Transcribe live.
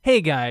Hey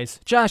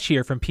guys, Josh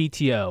here from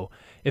PTO.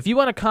 If you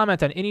want to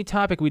comment on any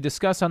topic we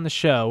discuss on the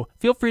show,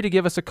 feel free to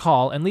give us a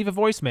call and leave a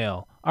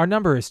voicemail. Our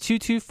number is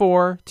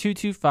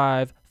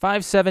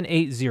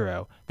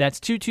 224-225-5780. That's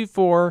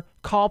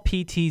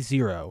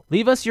 224-CALL-PT0.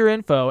 Leave us your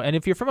info, and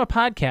if you're from a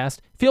podcast,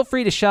 feel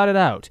free to shout it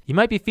out. You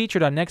might be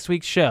featured on next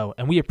week's show,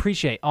 and we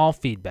appreciate all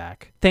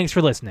feedback. Thanks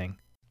for listening.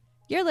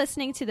 You're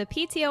listening to the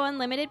PTO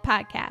Unlimited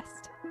podcast.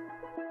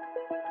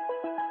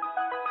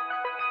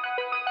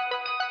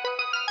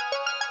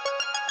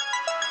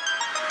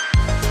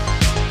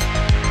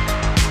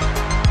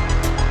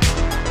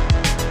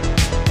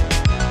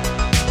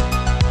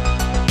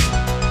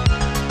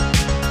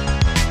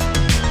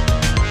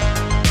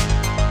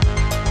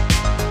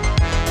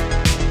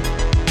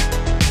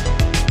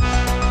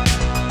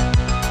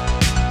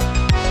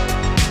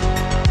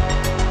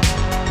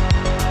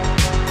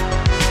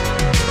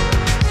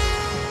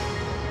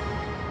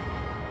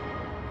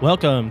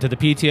 Welcome to the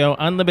PTO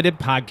Unlimited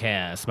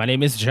podcast. My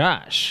name is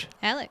Josh.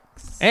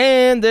 Alex.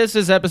 And this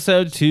is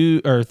episode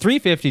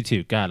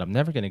 352. God, I'm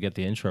never going to get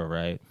the intro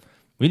right.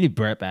 We need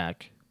Brett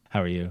back.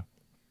 How are you?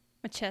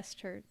 My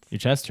chest hurts. Your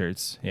chest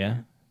hurts,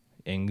 yeah?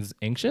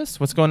 Anxious?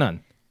 What's going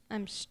on?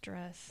 I'm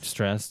stressed.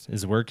 Stressed?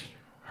 Is work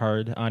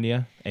hard on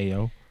you?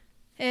 Ayo?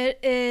 It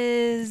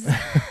is.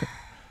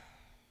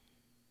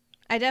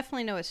 I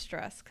definitely know it's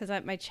stress because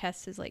my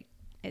chest is like,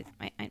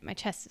 my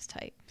chest is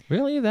tight.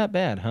 Really? That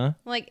bad, huh?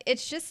 Like,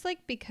 it's just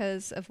like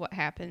because of what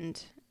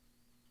happened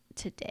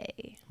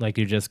today. Like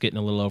you're just getting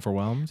a little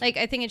overwhelmed? Like,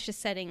 I think it's just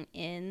setting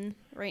in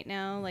right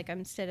now. Like,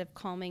 instead of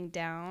calming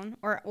down,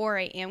 or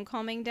I am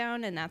calming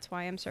down, and that's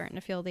why I'm starting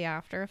to feel the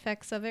after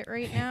effects of it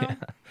right now. Yeah.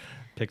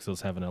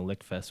 Pixel's having a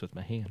lick fest with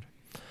my hand.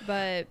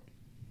 But,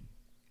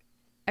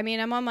 I mean,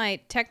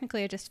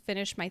 technically I just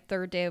finished my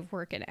third day of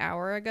work an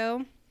hour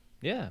ago.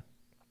 Yeah.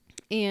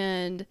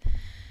 And,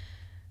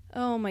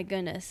 oh my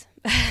goodness.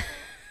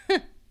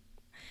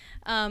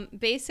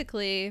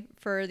 Basically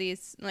for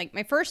these, like,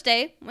 my first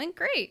day went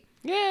great.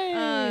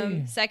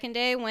 Yay! Second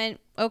day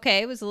went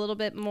okay. It was a little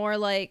bit more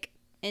like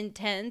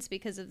intense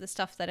because of the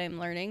stuff that I'm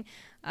learning.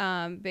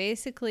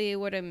 Basically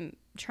what I'm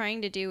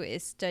trying to do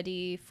is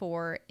study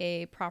for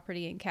a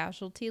property and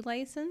casualty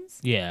license.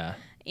 Yeah.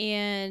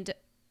 And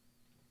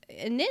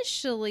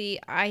initially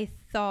I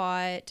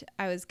thought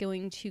I was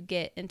going to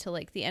get until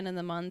like the end of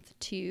the month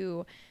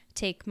to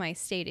take my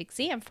state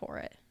exam for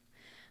it.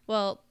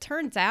 Well,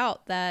 turns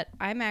out that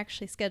I'm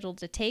actually scheduled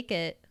to take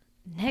it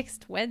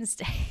next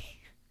Wednesday.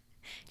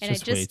 And I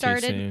just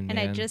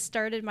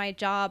started my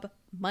job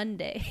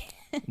Monday.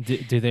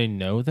 Do they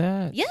know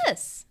that?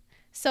 Yes.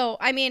 So,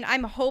 I mean,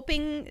 I'm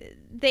hoping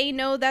they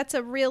know that's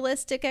a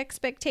realistic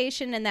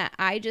expectation and that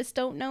I just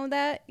don't know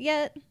that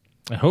yet.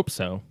 I hope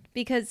so.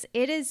 Because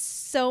it is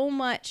so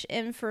much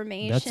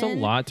information. That's a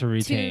lot to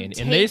retain.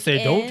 To and they say,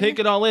 in. don't take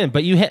it all in.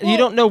 But you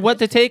don't know what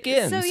to take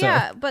in. So,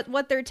 yeah. But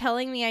what they're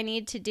telling me I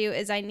need to do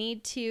is I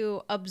need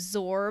to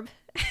absorb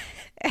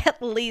at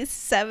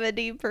least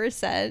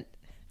 70%.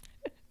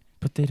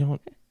 But they're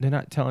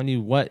not telling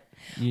you what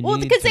you well,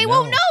 need because to they know.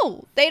 won't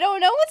know. They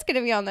don't know what's going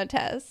to be on the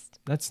test.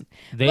 But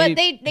they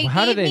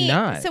how do gave they me,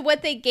 not? So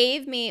what they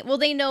gave me, well,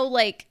 they know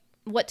like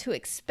what to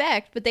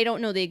expect, but they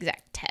don't know the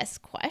exact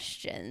test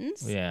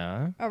questions.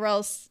 Yeah. Or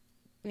else,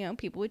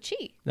 people would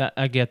cheat.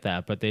 I get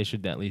that, but they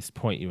should at least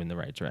point you in the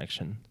right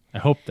direction. I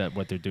hope that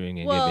what they're doing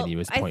and giving you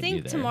is pointing you there.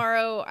 I think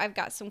tomorrow I've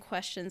got some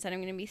questions that I'm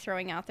going to be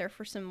throwing out there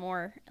for some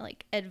more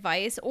like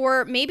advice,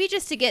 or maybe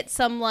just to get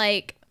some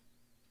like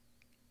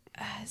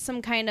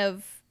some kind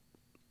of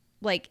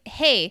like,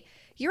 hey,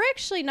 you're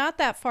actually not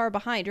that far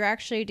behind. You're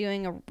actually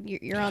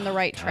you're on the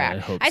right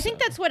track. I think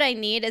that's what I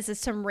need is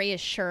some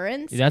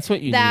reassurance. That's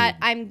what you that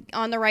need. I'm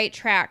on the right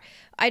track.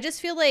 I just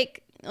feel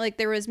like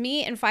there was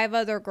me and 5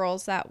 other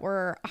girls that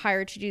were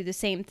hired to do the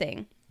same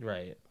thing.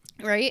 Right.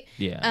 Right?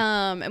 Yeah.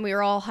 And we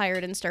were all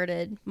hired and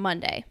started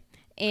Monday.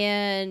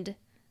 And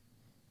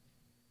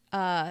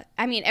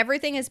I mean,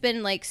 everything has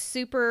been like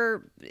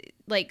super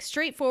like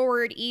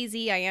straightforward,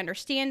 easy. I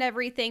understand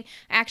everything.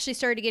 I actually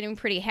started getting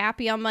pretty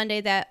happy on Monday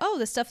that,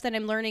 the stuff that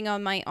I'm learning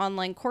on my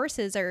online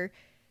courses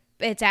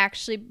it's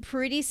actually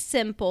pretty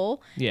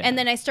simple. Yeah. And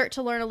then I start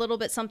to learn a little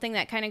bit something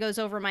that kind of goes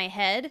over my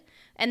head.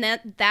 And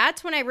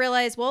that's when I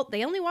realized, well,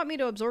 they only want me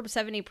to absorb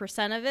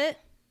 70% of it.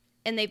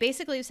 And they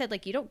basically said,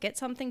 like, you don't get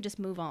something, just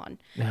move on.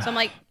 So I'm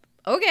like,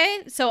 okay,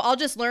 so I'll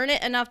just learn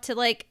it enough to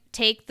like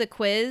take the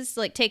quiz,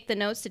 like take the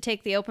notes to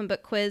take the open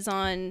book quiz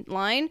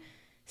online,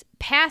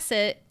 pass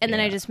it, and then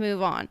I just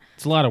move on.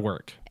 It's a lot of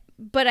work.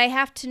 But I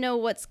have to know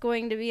what's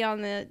going to be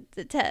on the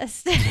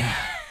test.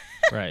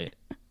 Right.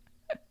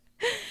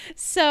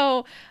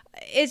 So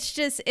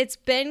it's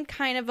been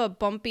kind of a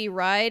bumpy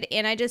ride.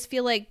 And I just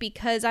feel like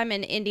because I'm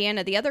in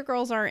Indiana, the other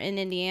girls aren't in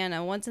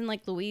Indiana. One's in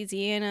like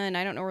Louisiana, and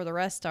I don't know where the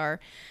rest are.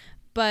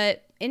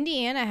 But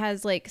Indiana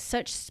has like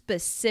such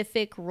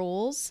specific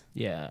rules.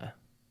 Yeah.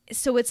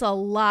 So it's a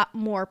lot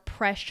more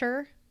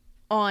pressure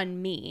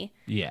on me.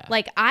 Yeah.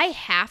 Like I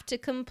have to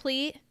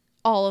complete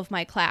all of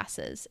my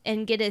classes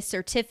and get a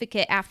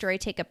certificate after I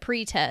take a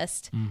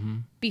pre-test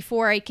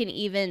before I can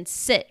even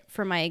sit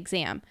for my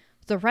exam.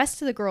 The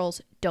rest of the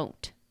girls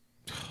don't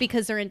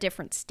because they're in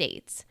different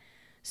states.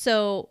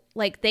 So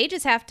like they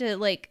just have to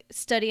like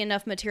study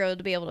enough material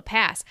to be able to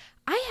pass.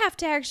 I have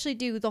to actually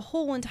do the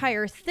whole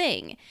entire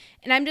thing.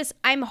 And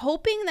I'm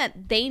hoping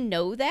that they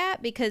know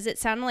that, because it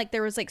sounded like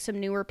there was like some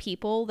newer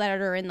people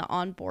that are in the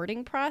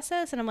onboarding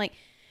process. And I'm like,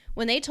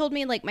 when they told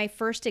me like my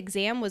first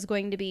exam was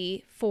going to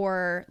be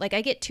for like,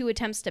 I get 2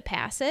 attempts to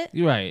pass it.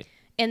 Right.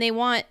 And they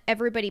want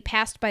everybody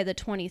passed by the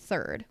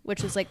 23rd,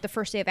 which is like the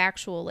first day of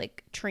actual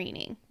like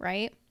training,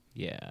 right?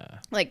 Yeah.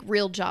 Like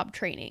real job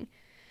training.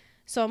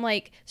 So I'm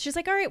like, she's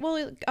like, all right,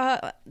 well,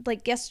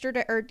 like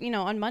yesterday or,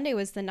 on Monday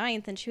was the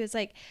 9th. And she was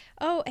like,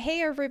 oh,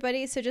 hey,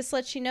 everybody. So just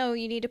let you know,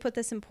 you need to put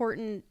this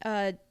important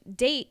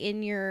date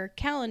in your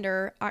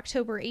calendar,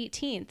 October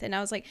 18th. And I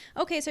was like,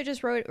 okay. So I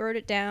just wrote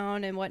it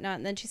down and whatnot.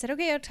 And then she said,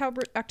 okay,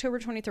 October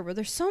 23rd. Well,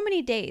 there's so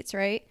many dates,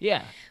 right?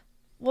 Yeah.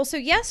 Well, so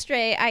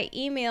yesterday I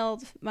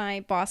emailed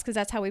my boss, because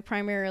that's how we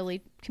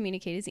primarily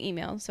communicate, is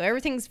email. So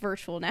everything's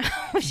virtual now,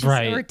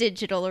 right. Or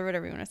digital, or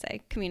whatever you want to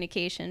say,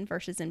 communication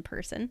versus in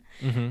person,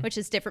 which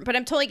is different. But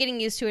I'm totally getting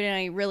used to it, and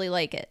I really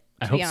like it,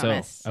 to be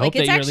honest. So. I hope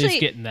that you're at least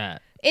getting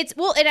that.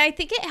 And I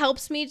think it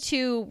helps me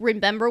to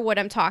remember what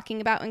I'm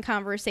talking about in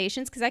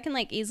conversations, because I can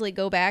like easily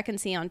go back and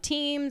see on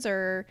Teams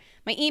or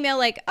my email,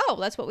 like, oh,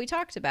 that's what we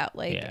talked about.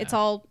 Like it's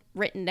all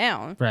written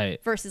down,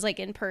 right? Versus like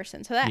in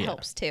person. So that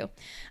helps too.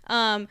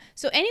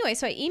 So anyway,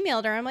 so I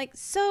emailed her. I'm like,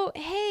 so,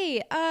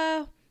 hey,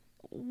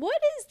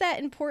 what is that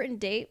important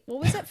date?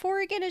 What was it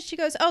for again? And she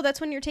goes, oh, that's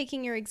when you're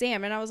taking your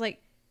exam. And I was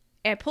like,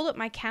 I pulled up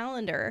my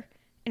calendar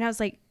and I was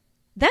like,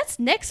 that's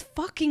next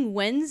fucking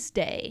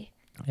Wednesday.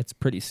 It's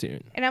pretty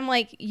soon. And I'm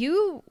like,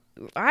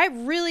 I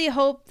really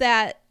hope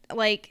that,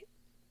 like,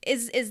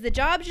 is the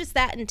job just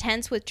that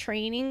intense with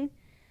training?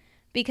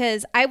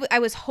 Because I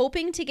was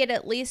hoping to get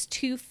at least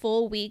 2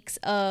 full weeks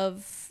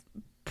of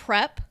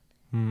prep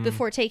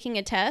before taking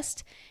a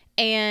test.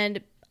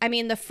 And I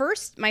mean,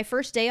 my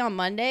first day on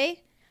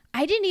Monday,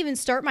 I didn't even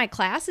start my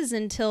classes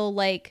until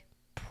like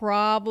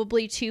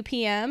probably 2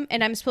 p.m.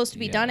 And I'm supposed to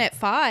be done at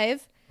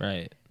 5.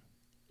 Right.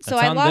 So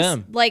I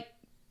lost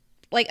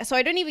so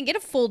I don't even get a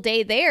full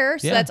day there.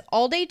 So that's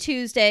all day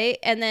Tuesday.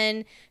 And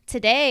then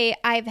today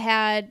I've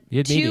had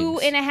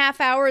 2.5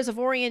 hours of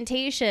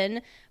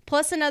orientation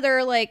plus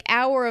another like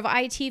hour of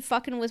IT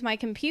fucking with my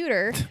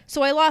computer.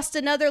 So I lost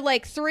another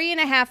like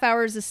 3.5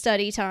 hours of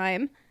study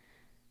time,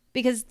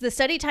 because the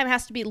study time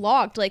has to be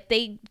logged. Like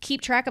they keep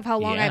track of how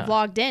long I've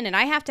logged in, and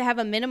I have to have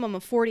a minimum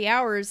of 40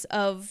 hours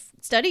of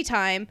study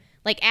time,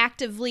 like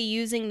actively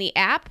using the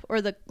app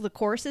or the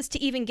courses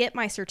to even get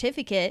my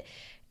certificate.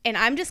 And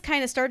I'm just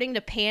kind of starting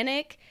to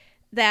panic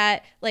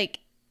that like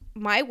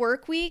my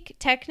work week,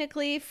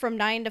 technically from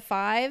 9 to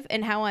 5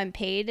 and how I'm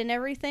paid and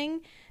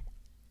everything,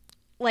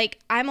 like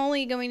I'm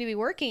only going to be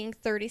working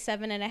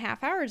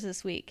 37.5 hours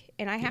this week.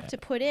 And I have to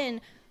put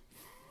in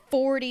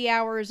 40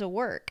 hours of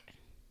work.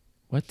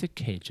 What did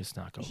Kate just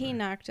knock over? He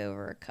knocked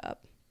over a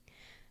cup.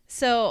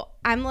 So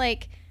I'm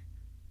like,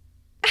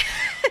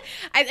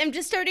 I'm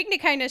just starting to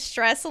kind of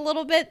stress a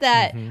little bit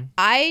that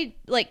I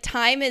like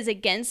time is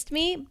against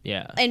me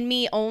and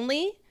me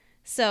only.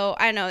 So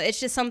I don't know. It's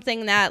just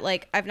something that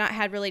like I've not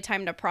had really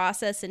time to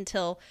process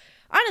until,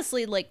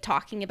 honestly, like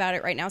talking about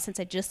it right now since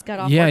I just got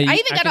off work. I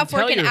even got off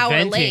work an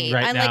hour late.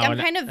 Right I'm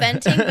kind of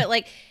venting, but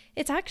like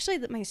it's actually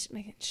that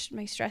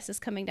my stress is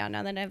coming down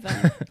now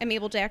that I'm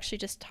able to actually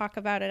just talk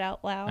about it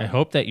out loud. I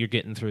hope that you're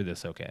getting through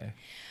this okay.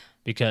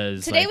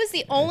 Because today was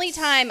the only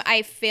time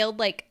I failed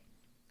like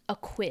a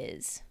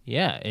quiz.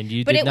 Yeah, and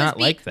you did not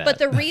like that. But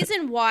the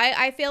reason why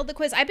I failed the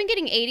quiz, I've been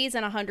getting 80s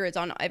and 100s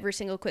on every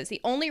single quiz.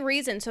 The only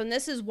reason, and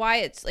this is why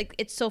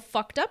it's so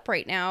fucked up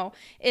right now,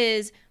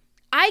 is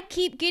I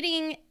keep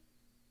getting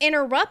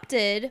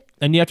interrupted.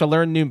 And you have to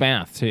learn new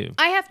math too.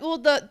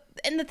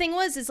 The thing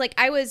is like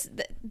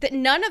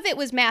none of it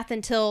was math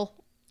until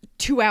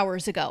 2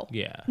 hours ago.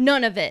 Yeah.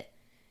 None of it.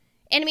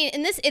 And I mean,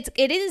 in this, it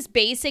is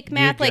basic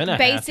math, like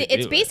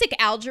basic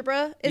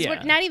algebra is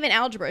what, not even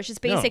algebra. It's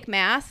just basic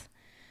math.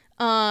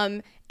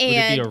 Would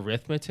it be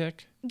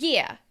arithmetic?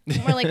 Yeah,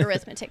 more like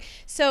arithmetic.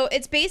 So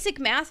it's basic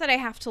math that I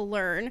have to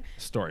learn.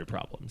 Story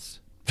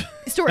problems,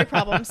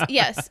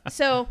 yes.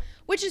 So,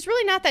 which is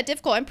really not that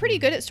difficult. I'm pretty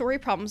good at story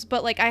problems,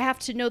 but like I have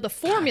to know the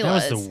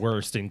formulas. That was the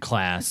worst in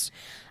class.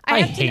 I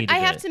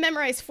have to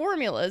memorize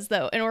formulas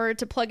though in order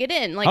to plug it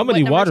in. Like how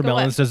many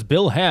watermelons does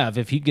Bill have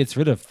if he gets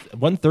rid of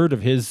 1/3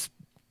 of his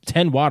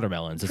 10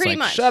 watermelons? It's pretty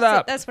much. Shut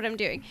up. So that's what I'm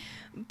doing.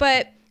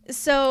 But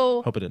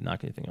so hope it didn't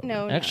knock anything over.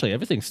 No, actually,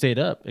 everything stayed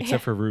up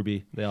except for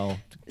Ruby. They all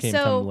came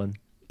tumbling.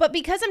 But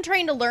because I'm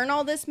trying to learn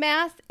all this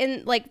math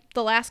in like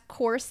the last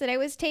course that I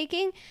was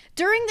taking,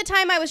 during the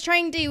time I was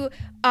trying to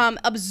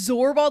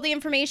absorb all the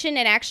information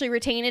and actually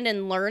retain it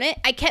and learn it,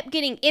 I kept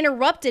getting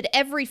interrupted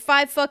every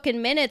 5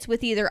 fucking minutes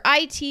with either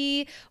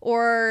IT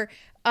or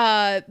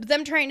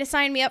them trying to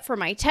sign me up for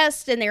my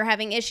test, and they're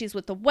having issues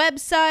with the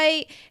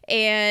website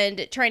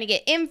and trying to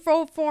get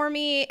info for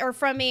me or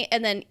from me,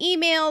 and then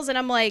emails, and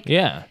I'm like,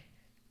 Yeah.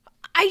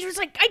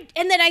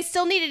 and then I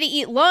still needed to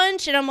eat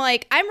lunch, and I'm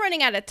like, I'm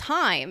running out of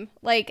time,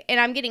 like, and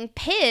I'm getting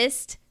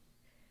pissed.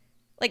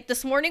 Like,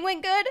 this morning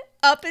went good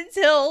up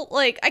until,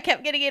 like, I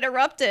kept getting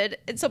interrupted.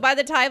 And so by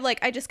the time, like,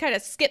 I just kind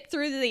of skipped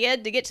through to the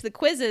end to get to the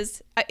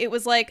quizzes, it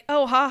was like,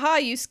 oh, haha,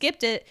 you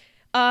skipped it.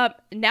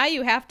 Now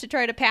you have to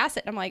try to pass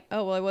it. I'm like,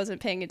 oh, well, I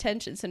wasn't paying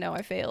attention, so now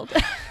I failed.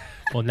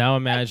 Well, now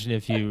imagine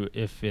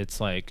if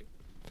it's like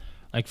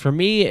for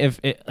me,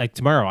 like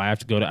tomorrow I have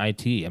to go to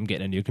IT. I'm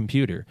getting a new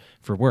computer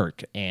for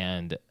work,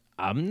 and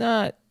I'm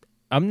not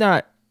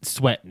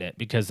sweating it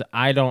because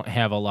I don't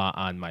have a lot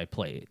on my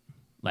plate.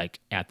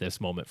 Like at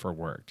this moment for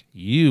work,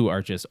 you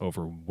are just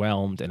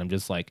overwhelmed, and I'm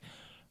just like,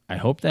 I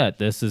hope that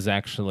this is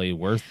actually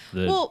worth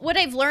the. Well, what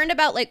I've learned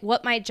about like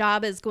what my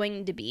job is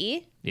going to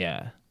be,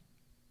 Yeah,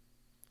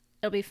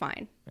 it'll be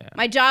fine. Yeah.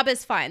 My job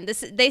is fine.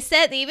 They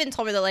even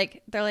told me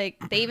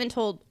they even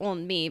told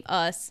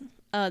us,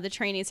 the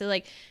trainees, they're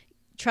like,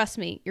 trust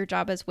me, your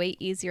job is way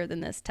easier than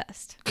this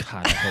test.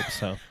 God, I hope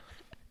so.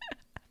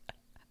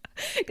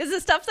 Because the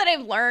stuff that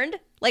I've learned,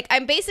 like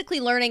I'm basically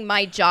learning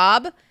my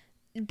job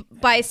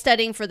by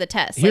studying for the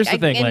test. Here's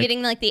like, the thing, I'm like,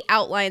 getting like the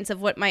outlines of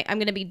what I'm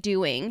going to be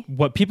doing.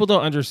 What people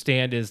don't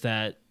understand is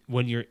that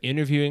when you're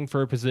interviewing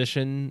for a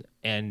position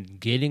and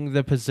getting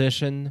the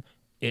position,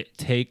 it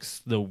takes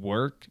the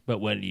work. But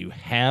when you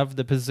have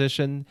the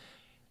position,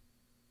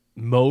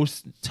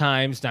 most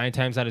times, 9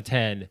 times out of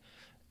 10,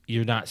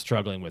 you're not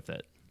struggling with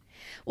it.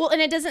 Well,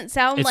 and it doesn't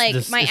sound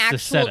like my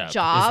actual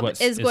job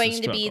is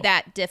going to be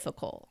that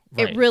difficult.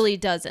 Right. It really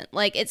doesn't.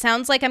 Like, it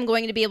sounds like I'm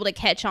going to be able to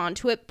catch on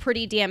to it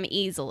pretty damn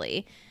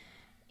easily.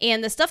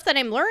 And the stuff that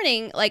I'm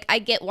learning, like, I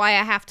get why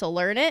I have to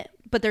learn it,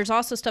 but there's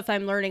also stuff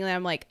I'm learning that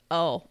I'm like,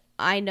 oh,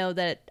 I know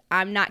that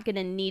I'm not going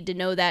to need to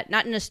know that,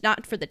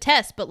 not for the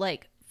test, but,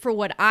 like, for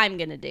what I'm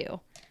going to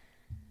do.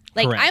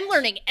 Like, correct. I'm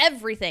learning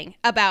everything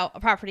about a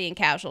property and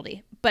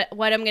casualty, but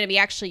what I'm going to be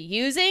actually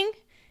using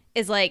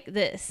is, like,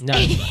 this. No.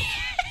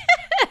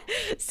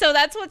 So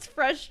that's what's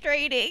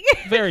frustrating.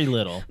 Very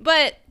little.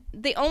 But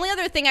the only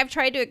other thing I've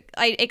tried to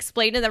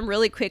explain to them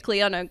really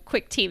quickly on a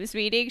quick Teams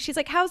meeting, she's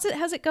like, how's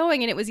it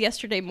going? And it was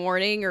yesterday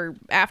morning or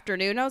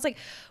afternoon. I was like,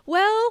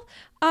 well,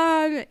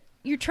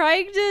 you're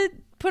trying to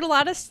put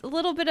a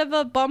little bit of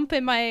a bump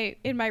in my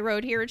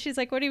road here. And she's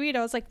like, what do you mean?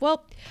 I was like,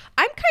 well,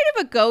 I'm kind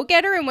of a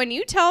go-getter, and when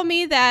you tell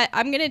me that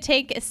I'm going to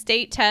take a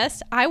state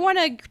test, I want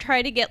to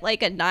try to get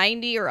like a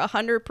 90 or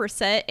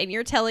 100%, and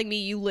you're telling me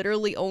you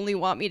literally only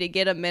want me to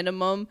get a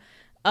minimum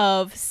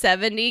of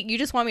 70. You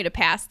just want me to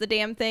pass the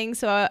damn thing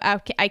so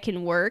I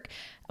can work.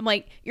 I'm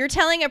like, you're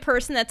telling a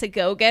person that's a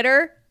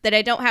go-getter that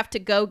I don't have to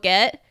go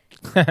get,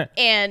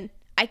 and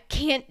I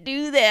can't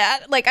do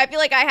that. Like, I feel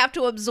like I have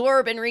to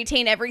absorb and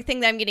retain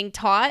everything that I'm getting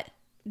taught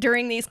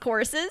during these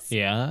courses.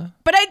 Yeah.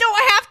 But I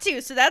don't have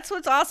to. So that's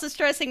what's also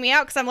stressing me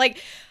out, because I'm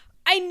like,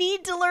 I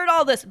need to learn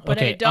all this, but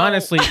I don't.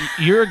 Honestly,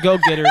 you're a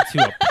go-getter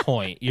to a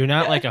point. You're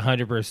not like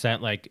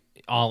 100% like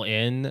all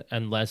in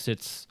unless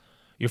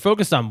you're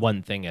focused on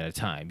one thing at a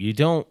time. You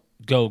don't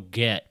go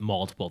get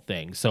multiple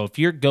things. So if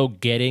you're go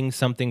getting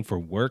something for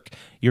work,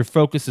 your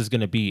focus is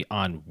going to be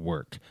on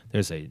work.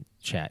 There's a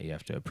chat you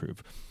have to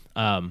approve.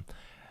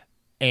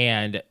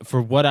 And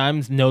for what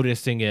I'm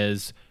noticing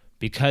is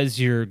because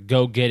you're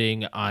go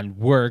getting on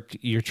work,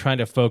 you're trying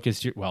to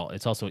focus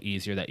it's also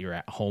easier that you're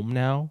at home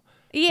now.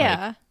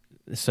 Yeah.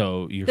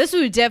 So this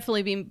would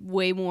definitely be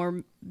way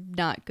more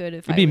not good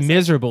if it'd be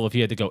miserable if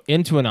you had to go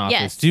into an office,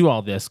 yes, do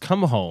all this,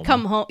 come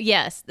home.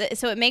 Yes.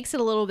 So it makes it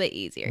a little bit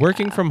easier.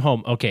 Working from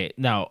home. Okay.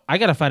 Now I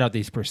got to find out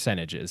these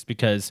percentages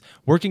because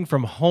working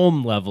from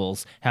home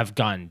levels have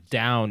gone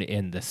down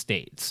in the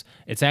States.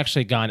 It's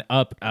actually gone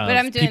up. But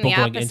I'm doing the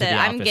opposite.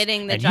 I'm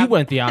getting the job. You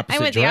went the opposite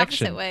I went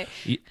direction. the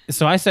opposite way.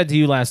 So I said to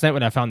you last night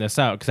when I found this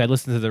out, because I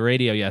listened to the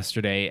radio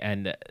yesterday,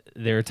 and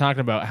they were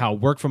talking about how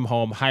work from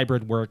home,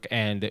 hybrid work,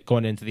 and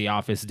going into the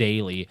office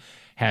daily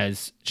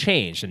has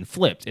changed and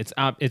flipped.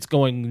 It's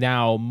going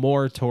now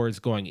more towards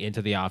going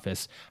into the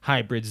office.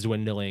 Hybrid's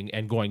dwindling,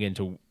 and going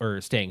into or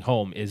staying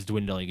home is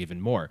dwindling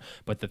even more.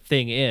 But the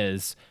thing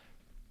is,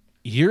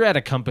 you're at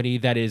a company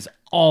that is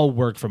all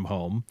work from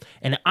home,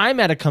 and I'm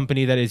at a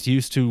company that is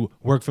used to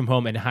work from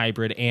home and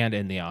hybrid and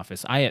in the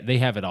office. They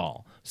have it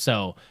all.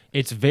 So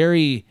it's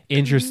very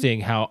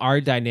interesting how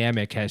our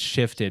dynamic has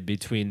shifted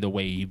between the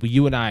way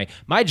you and I.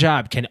 My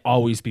job can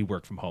always be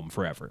work from home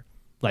forever.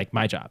 Like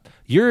my job.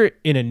 You're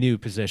in a new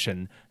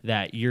position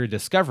that you're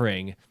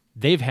discovering.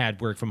 They've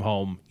had work from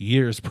home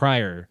years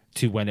prior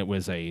to when it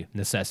was a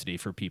necessity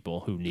for people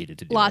who needed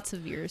to do lots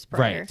of years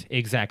prior. Right,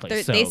 exactly.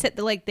 They said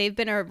like they've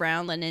been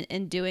around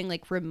and doing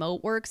like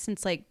remote work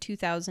since like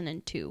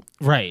 2002.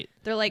 Right.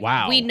 They're like,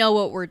 wow, we know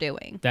what we're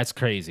doing. That's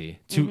crazy.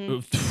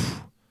 02,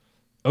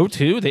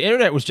 the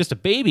internet was just a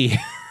baby.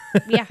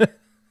 Yeah.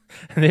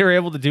 They were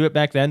able to do it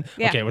back then.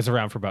 Yeah. Okay, it was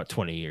around for about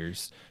 20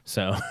 years.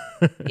 So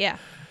yeah.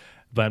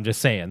 But I'm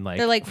just saying, like,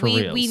 They're like, for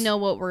we reals. know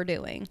what we're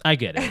doing. I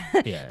get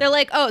it. Yeah. They're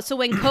like, oh, so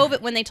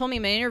when they told me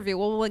in my interview,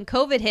 well, when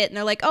COVID hit and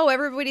they're like, oh,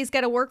 everybody's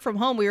got to work from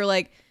home. We were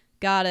like,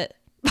 got it.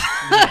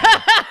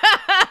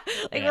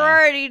 We're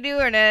already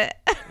doing it.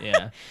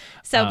 Yeah.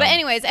 So, but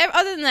anyways,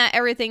 other than that,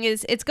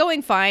 it's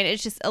going fine.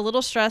 It's just a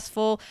little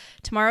stressful.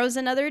 Tomorrow's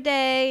another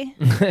day.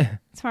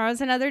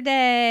 Tomorrow's another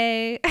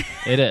day.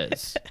 It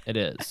is.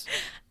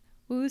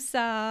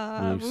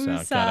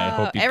 Woosah. God, I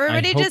hope you-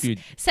 Everybody I hope just you-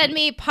 send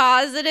me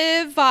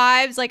positive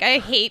vibes. Like, I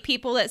hate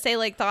people that say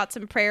like thoughts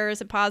and prayers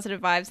and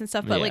positive vibes and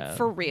stuff, but like Yeah.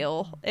 for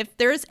real, if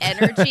there's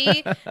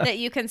energy that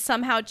you can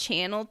somehow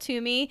channel to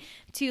me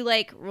to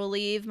like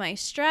relieve my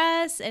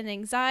stress and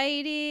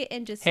anxiety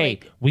and just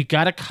Hey, we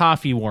got a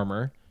coffee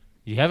warmer.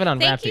 You haven't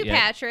unwrapped Thank it you, yet.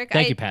 Patrick.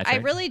 Thank you, Patrick. I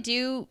really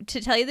do.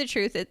 To tell you the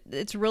truth,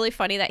 it's really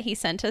funny that he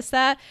sent us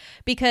that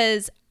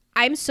because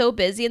I'm so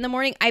busy in the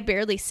morning. I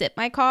barely sip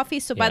my coffee.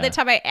 So by the Yeah.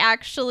 time I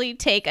actually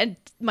take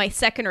my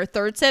second or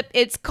third sip,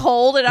 it's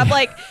cold. And I'm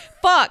like,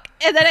 fuck.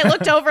 And then I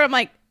looked over. I'm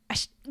like,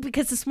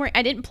 because this morning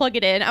I didn't plug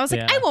it in. I was like,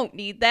 Yeah. I won't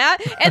need that.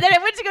 And then I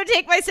went to go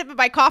take my sip of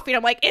my coffee. And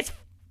I'm like,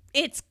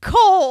 it's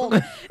cold.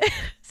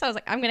 So I was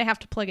like, I'm going to have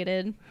to plug it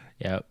in.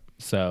 Yep.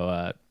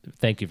 So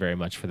thank you very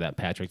much for that,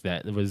 Patrick.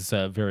 That was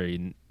a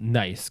very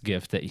nice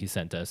gift that he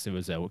sent us. It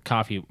was a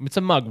coffee. It's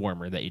a mug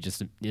warmer that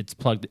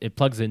it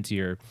plugs into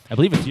your, I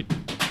believe it's,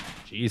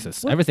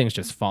 Jesus, everything's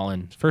just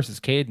fallen. First it's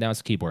Cade, now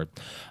it's keyboard.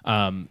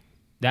 That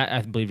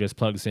I believe just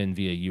plugs in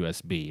via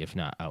USB, if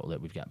not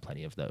outlet. We've got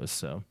plenty of those.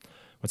 So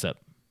what's up?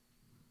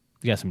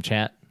 You got some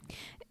chat?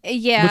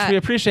 Yeah. Which we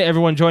appreciate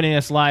everyone joining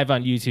us live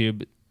on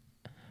YouTube.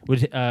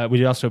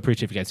 We'd also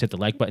appreciate if you guys hit the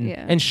like button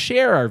and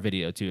share our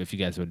video too, if you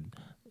guys would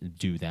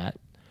do that.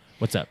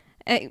 What's up?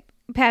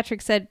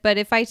 Patrick said, but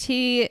if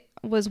IT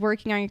was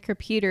working on your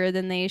computer,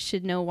 then they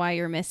should know why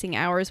you're missing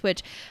hours,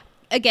 which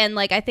again,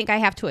 like, I think I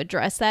have to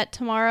address that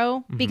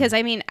tomorrow because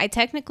I mean,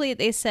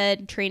 they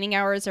said training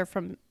hours are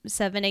from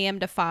 7 a.m.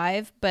 to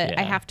 5, but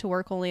I have to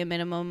work only a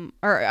minimum,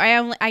 or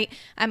I'm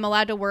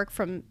allowed to work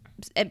from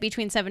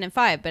between 7 and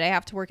 5, but I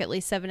have to work at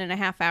least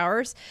 7.5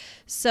 hours.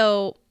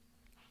 So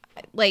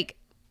like,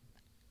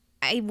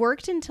 I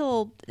worked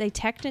until they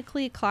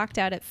technically clocked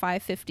out at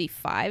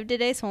 5:55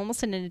 today, so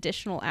almost an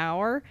additional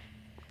hour.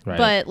 Right.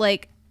 But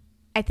like,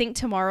 I think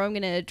tomorrow I'm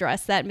going to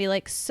address that and be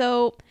like,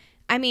 so,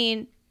 I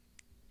mean,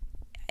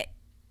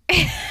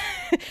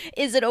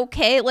 is it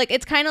okay? Like,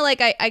 it's kind of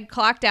like I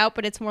clocked out,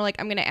 but it's more like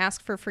I'm going to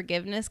ask for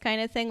forgiveness kind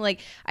of thing.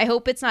 Like, I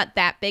hope it's not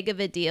that big of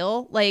a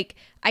deal. Like,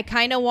 I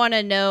kind of want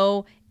to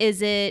know,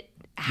 is it,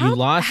 You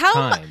lost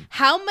time.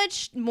 how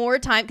much more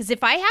time? Because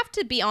if I have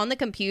to be on the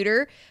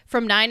computer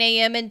from 9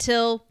 a.m.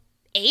 until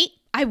 8,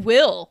 I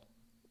will.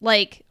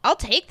 Like, I'll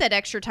take that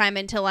extra time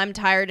until I'm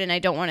tired and I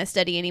don't want to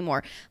study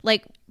anymore.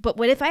 Like, but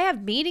what if I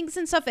have meetings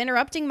and stuff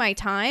interrupting my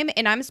time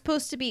and I'm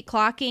supposed to be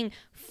clocking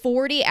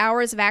 40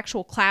 hours of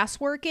actual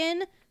classwork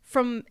in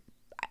from...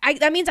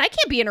 that means I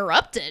can't be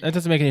interrupted. That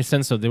doesn't make any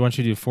sense, though. They want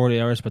you to do 40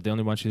 hours, but they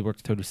only want you to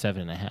work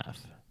 37.5.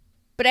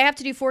 But I have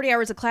to do 40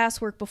 hours of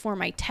classwork before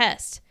my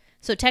test.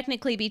 So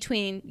technically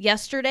between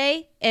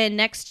yesterday and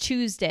next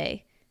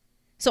Tuesday.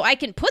 So I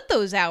can put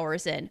those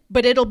hours in,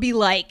 but it'll be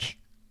like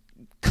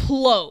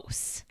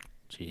close.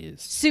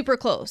 Jeez. Super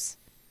close.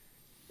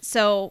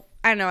 So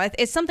I don't know.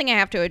 It's something I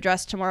have to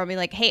address tomorrow. Be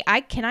like, hey,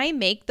 can I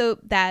make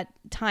that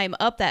time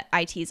up that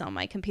IT's on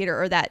my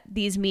computer or that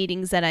these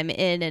meetings that I'm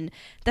in, and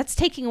that's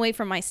taking away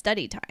from my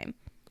study time.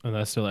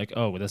 Unless they're like,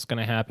 oh, well, that's going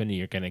to happen and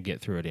you're going to get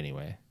through it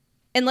anyway.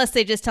 Unless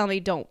they just tell me,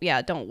 don't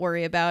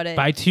worry about it.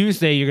 By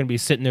Tuesday, you're going to be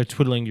sitting there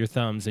twiddling your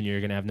thumbs and you're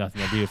going to have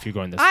nothing to do if you're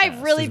going this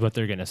fast, is what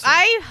they're going to say.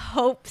 I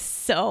hope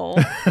so.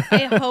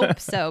 I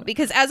hope so.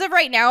 Because as of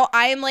right now,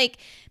 I am like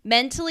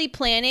mentally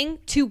planning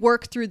to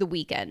work through the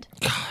weekend.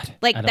 God,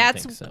 like I don't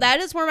think so. that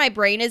is where my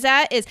brain is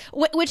at,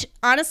 which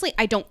honestly,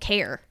 I don't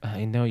care.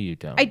 I know you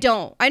don't. I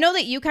don't. I know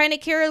that you kind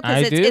of care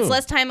because do. it's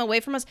less time away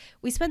from us.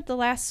 We spent the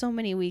last so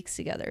many weeks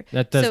together.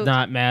 That does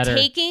not matter.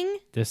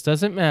 This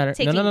doesn't matter.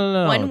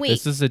 No. 1 week.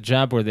 This is a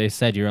job where they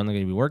said you're only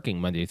going to be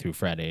working Monday through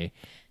Friday,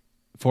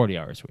 40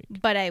 hours a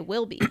week. But I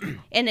will be.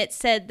 And it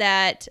said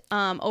that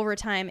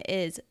overtime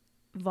is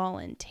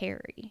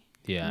voluntary.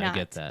 Yeah, I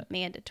get that.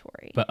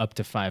 Mandatory. But up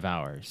to 5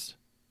 hours.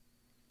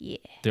 Yeah.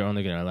 They're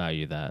only going to allow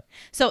you that.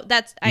 So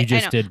that's I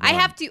know. Did I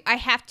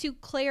have to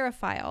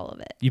clarify all of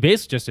it. You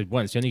basically just did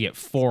once. You only get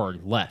 4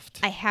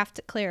 left. I have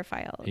to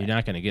clarify all of You're it.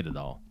 not going to get it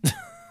all.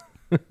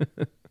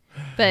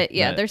 But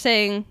yeah, they're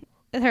saying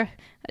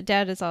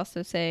Dad is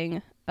also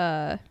saying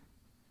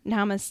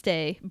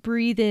namaste,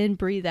 breathe in,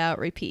 breathe out,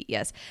 repeat.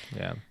 Yes.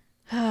 Yeah.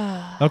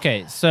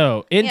 Okay,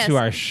 so into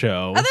our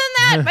show. Other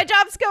than that, my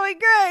job's going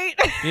great.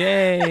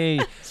 Yay.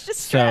 It's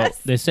just So stress.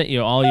 they sent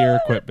you all your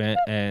equipment,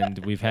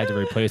 and we've had to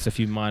replace a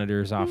few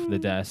monitors off the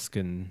desk,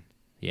 and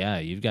yeah,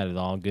 you've got it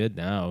all good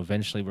now.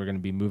 Eventually, we're going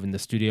to be moving the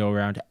studio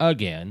around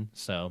again,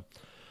 so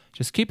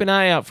just keep an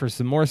eye out for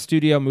some more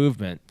studio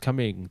movement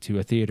coming to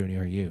a theater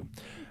near you.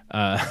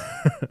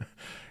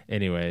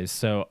 Anyways,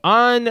 so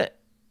on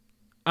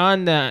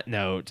On that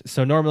note,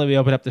 so normally we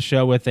open up the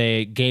show with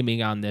a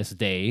gaming on this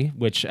day,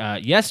 which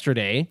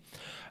yesterday,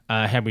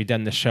 had we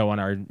done the show on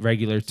our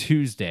regular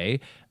Tuesday,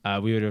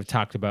 we would have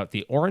talked about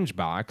the Orange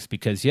Box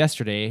because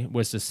yesterday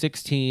was the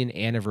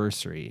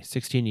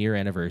 16-year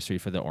anniversary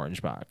for the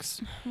Orange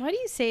Box. Why do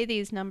you say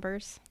these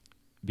numbers?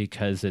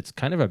 Because it's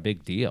kind of a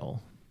big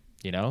deal,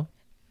 you know?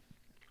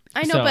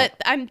 I know, So- but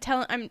I'm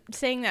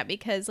saying that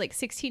because like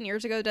 16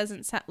 years ago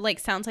doesn't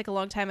sounds like a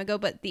long time ago,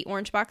 but the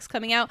Orange Box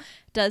coming out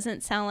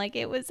doesn't sound like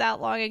it was that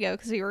long ago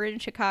because we were in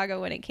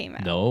Chicago when it came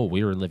out. No,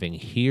 we were living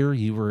here.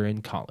 You were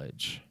in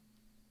college.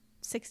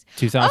 2007.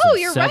 2007. Oh,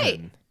 you're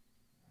right.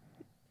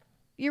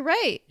 You're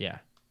right. Yeah.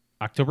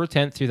 October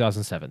 10th,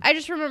 2007. I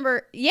just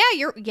remember. Yeah,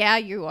 you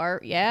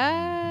are.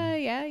 Yeah,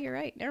 you're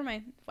right. Never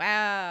mind.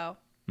 Wow.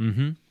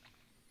 Mm-hmm.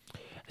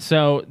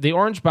 So the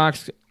Orange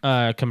Box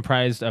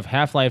comprised of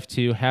Half-Life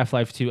 2,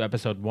 Half-Life 2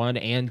 Episode 1,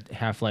 and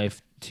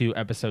Half-Life 2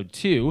 Episode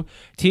 2,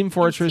 Team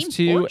Fortress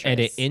 2,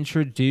 and it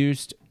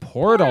introduced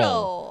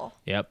Portal.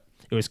 Yep.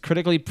 It was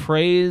critically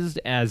praised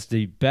as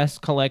the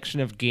best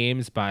collection of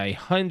games by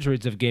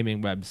hundreds of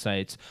gaming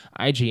websites.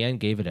 IGN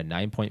gave it a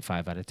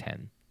 9.5 out of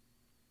 10.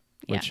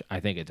 Which I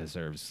think it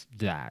deserves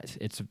that.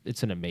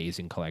 It's an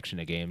amazing collection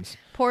of games.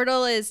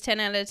 Portal is 10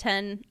 out of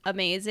 10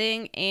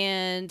 amazing,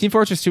 and Team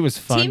Fortress 2 was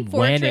fun Team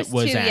Fortress when it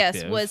was 2,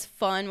 active. yes, was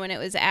fun when it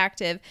was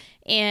active.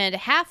 And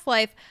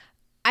Half-Life,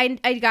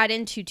 I got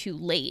into too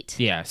late.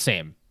 Yeah,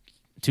 same.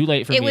 Too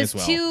late for me was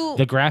as well.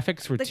 The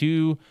graphics were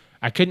too...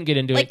 I couldn't get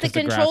into like it the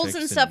because controls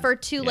graphics and stuff are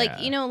too yeah. like,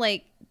 you know,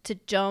 like to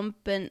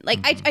jump and like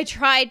I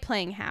tried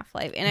playing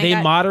Half-Life and They I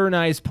got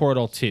modernized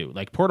Portal 2.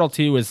 Like Portal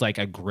 2 is like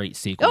a great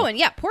sequel. Oh, and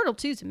yeah, Portal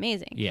 2 is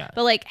amazing. Yeah.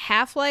 But like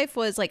Half-Life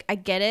was like, I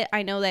get it.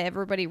 I know that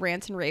everybody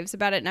rants and raves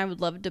about it, and I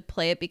would love to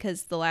play it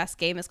because the last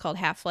game is called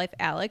Half-Life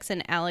Alyx,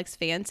 and Alex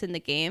Vance in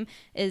the game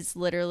is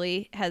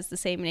literally has the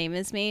same name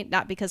as me.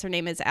 Not because her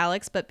name is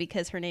Alex, but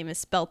because her name is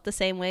spelt the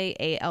same way,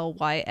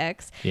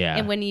 Alyx. Yeah.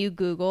 And when you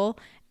Google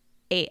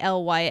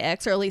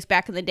Alyx, or at least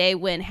back in the day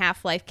when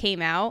Half-Life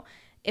came out,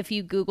 if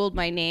you Googled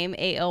my name,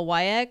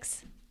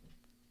 Alyx,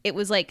 it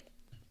was like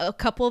a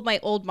couple of my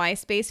old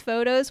MySpace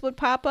photos would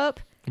pop up.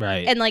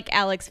 Right. And like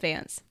Alex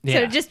fans. Yeah. So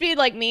it'd just be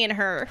like me and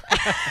her.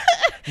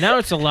 Now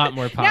it's a lot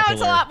more popular. Now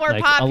it's a lot more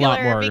Like, popular a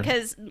lot more...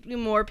 because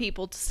more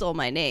people stole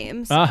my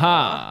name. So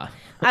Aha.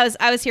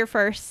 I was here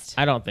first.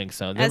 I don't think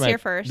so. I was here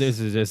first. There's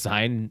a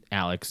design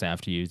Alex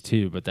after you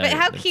too, but But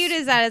how cute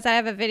is that? Is I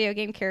have a video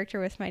game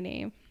character with my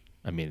name.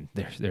 I mean,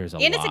 there's a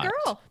lot. And it's a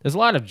girl. There's a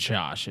lot of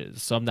Joshes,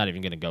 so I'm not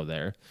even gonna go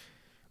there.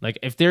 Like,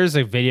 if there's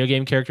a video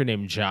game character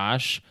named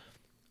Josh,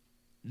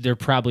 they're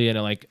probably in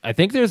a, like, I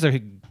think there's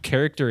a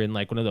character in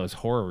like one of those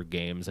horror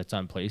games that's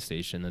on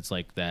PlayStation that's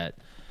like that,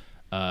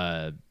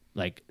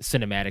 like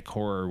cinematic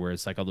horror where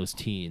it's like all those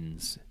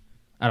teens.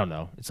 I don't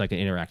know. It's like an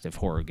interactive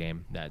horror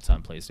game that's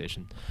on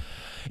PlayStation.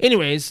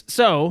 Anyways,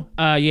 so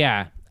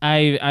yeah.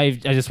 I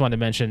just wanted to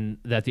mention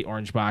that the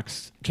Orange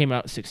Box came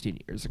out 16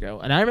 years ago,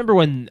 and I remember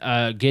when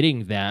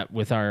getting that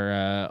with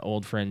our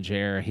old friend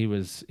Jer. It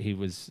was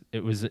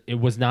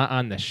not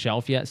on the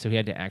shelf yet, so he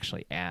had to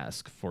actually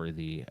ask for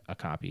a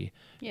copy.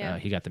 Yeah.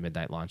 He got the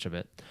midnight launch of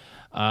it.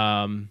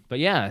 But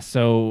yeah,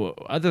 so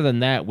other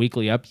than that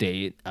weekly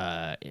update,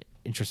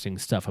 interesting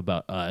stuff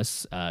about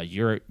us.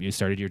 You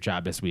started your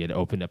job as we had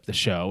opened up the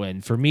show,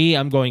 and for me,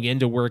 I'm going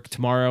into work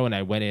tomorrow, and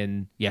I went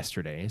in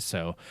yesterday.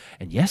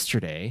 And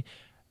yesterday,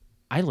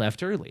 I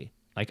left early.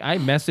 Like, I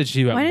messaged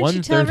you at 1:30. Why didn't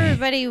you tell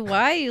everybody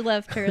why you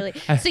left early?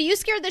 So you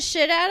scared the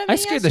shit out of me. I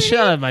scared the shit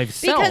out of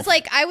myself. Because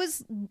like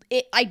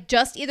I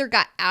just either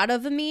got out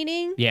of a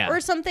meeting or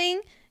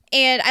something.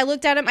 And I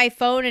looked down at my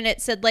phone and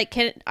it said, like,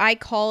 can I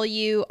call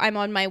you? I'm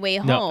on my way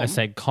home. No, I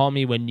said, call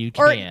me when you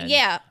can. Or,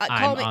 yeah.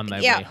 I'm on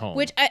my way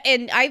home.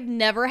 And I've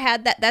never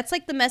had that. That's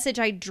like the message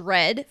I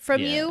dread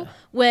from you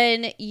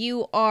when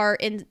you are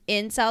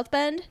in South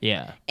Bend.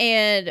 Yeah.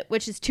 And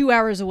which is 2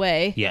 hours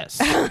away.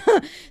 Yes.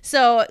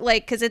 So,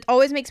 like, because it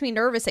always makes me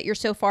nervous that you're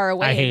so far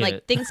away. I hate and, like,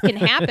 it. thing can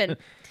happen.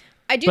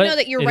 I do But know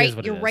that you're it right. is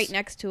what You're it right is.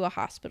 next to a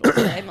hospital.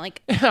 So I'm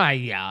like,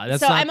 Yeah,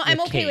 that's so not I'm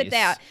the okay with case.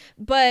 that.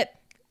 But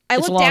I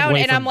It's a looked long down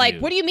way and I'm from like, you.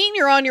 what do you mean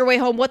you're on your way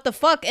home? What the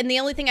fuck? And the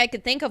only thing I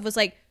could think of was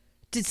like,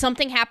 did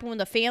something happen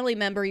with a family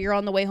member? You're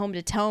on the way home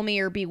to tell me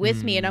or be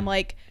with me. And I'm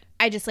like,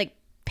 I just like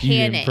You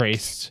panicked.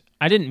 embraced.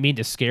 I didn't mean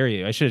to scare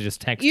you. I should have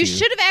just texted you. You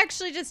should have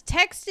actually just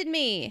texted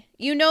me.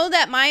 You know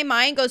that my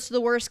mind goes to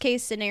the worst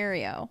case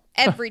scenario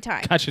every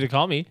time. Got you to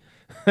call me.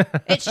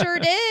 It sure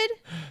did.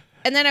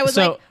 And then I was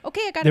So, like,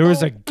 okay, I got to go. There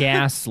was a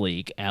gas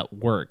leak at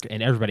work,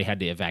 and everybody had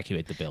to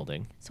evacuate the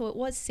building. So it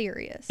was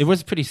serious. It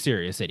was pretty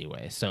serious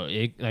anyway. So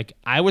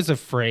I was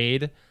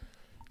afraid.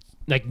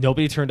 Like,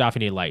 nobody turned off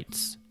any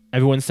lights.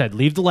 Everyone said,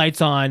 leave the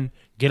lights on,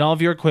 get all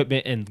of your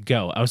equipment, and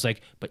go. I was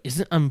like, but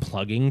isn't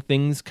unplugging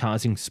things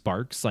causing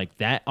sparks? Like,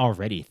 that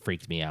already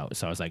freaked me out.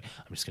 So I was like,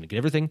 I'm just going to get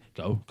everything.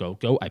 Go, go,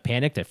 go. I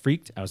panicked. I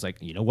freaked. I was like,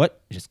 you know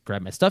what? Just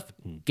grab my stuff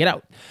and get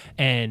out.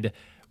 And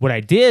what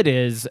I did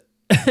is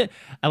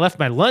I left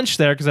my lunch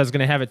there because I was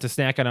going to have it to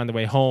snack on the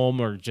way home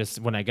or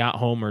just when I got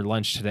home or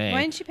lunch today.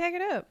 Why didn't you pack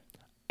it up?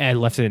 And I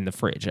left it in the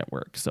fridge at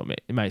work, so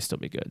it might still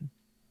be good.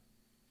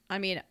 I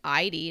mean,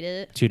 I'd eat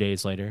it. 2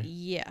 days later.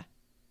 Yeah.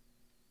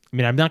 I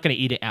mean, I'm not going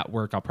to eat it at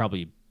work. I'll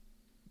probably,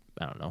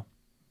 I don't know.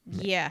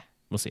 Yeah.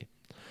 We'll see.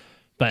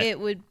 But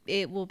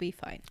it will be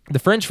fine. the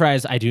French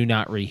fries I do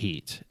not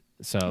reheat.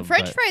 So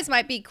French fries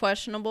might be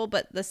questionable,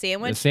 but the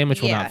sandwich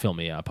will not fill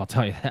me up. I'll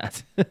tell you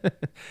that.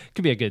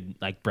 Could be a good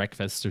like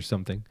breakfast or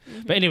something.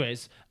 Mm-hmm. But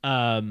anyways,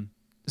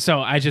 so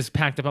I just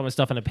packed up all my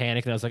stuff in a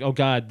panic, and I was like, oh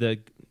God, the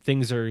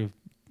things are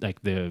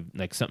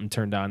like something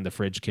turned on, the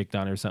fridge kicked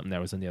on or something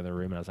that was in the other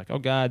room, and I was like, oh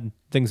God,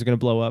 things are gonna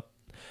blow up.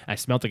 I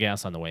smelled the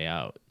gas on the way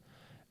out.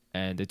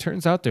 And it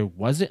turns out there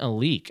wasn't a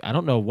leak. I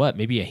don't know what.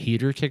 Maybe a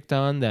heater kicked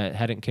on that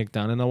hadn't kicked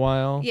on in a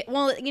while. Yeah,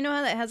 well, you know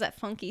how that has that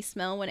funky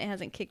smell when it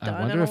hasn't kicked on.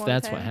 I wonder if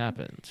that's what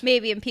happened.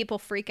 Maybe, and people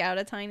freak out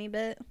a tiny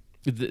bit.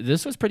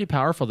 This was pretty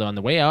powerful though. On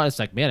the way out, it's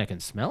like, man, I can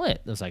smell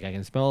it. It's like I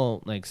can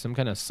smell like some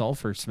kind of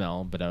sulfur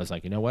smell. But I was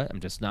like, you know what? I'm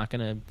just not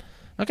gonna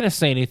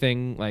say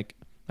anything. Like,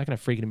 not gonna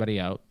freak anybody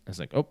out. I was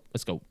like, oh,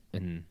 let's go.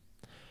 And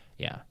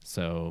yeah,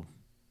 so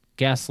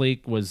gas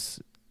leak was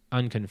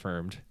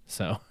unconfirmed.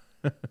 So.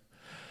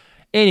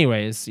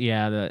 Anyways,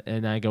 yeah,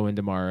 and I go in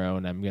tomorrow,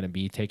 and I'm going to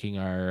be taking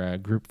our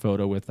group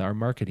photo with our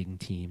marketing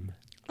team.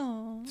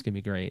 Oh, it's going to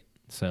be great.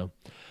 So,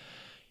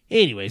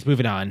 anyways,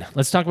 moving on.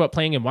 Let's talk about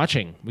playing and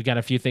watching. We got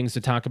a few things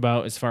to talk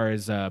about as far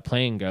as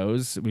playing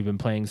goes. We've been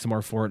playing some more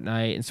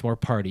Fortnite and some more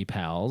Party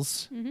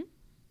Pals. Mm-hmm.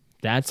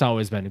 That's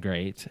always been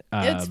great.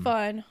 It's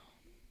fun.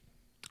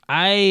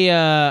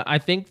 I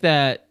think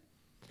that,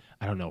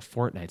 I don't know,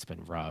 Fortnite's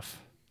been rough.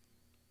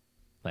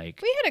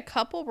 Like, we had a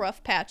couple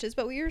rough patches,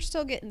 but we were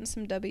still getting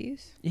some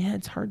W's. Yeah,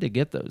 it's hard to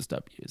get those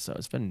W's, so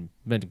it's been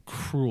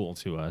cruel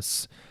to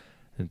us.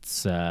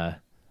 It's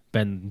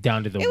been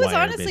down to the wire. It was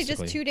honestly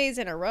basically. just 2 days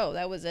in a row.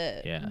 That was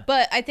it. Yeah.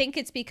 But I think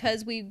it's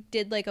because we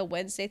did like a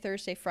Wednesday,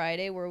 Thursday,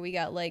 Friday where we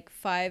got like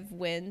 5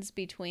 wins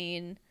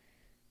between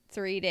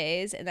 3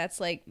 days, and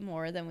that's like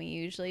more than we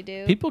usually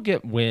do. People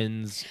get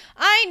wins.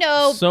 I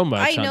know. So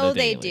much. I know on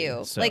the they daily,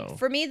 do. so. Like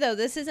for me though,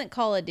 this isn't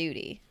Call of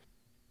Duty.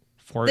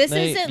 Fortnite, this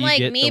isn't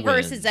like me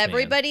versus wins,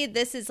 everybody. Man.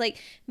 This is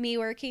like me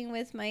working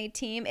with my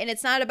team, and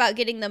it's not about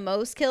getting the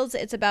most kills.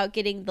 It's about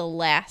getting the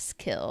last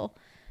kill.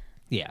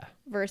 Yeah.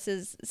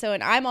 Versus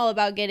and I'm all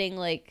about getting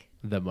like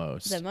the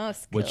most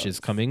kills. Which is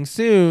coming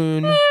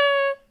soon.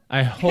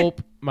 I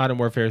hope Modern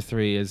Warfare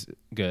 3 is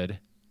good.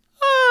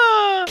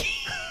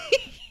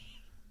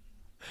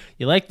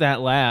 You like that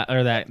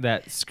or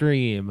that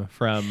scream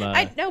from?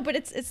 I know, but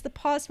it's the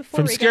pause before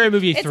from Scary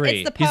Movie 3.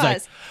 It's the pause. He's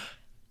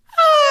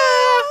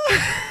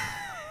like,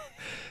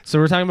 So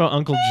we're talking about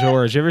Uncle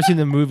George. You ever seen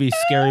the movie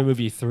Scary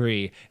Movie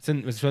 3?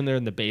 It's when they're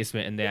in the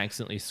basement and they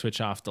accidentally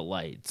switch off the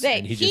lights.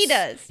 And he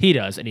does. He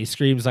does, and he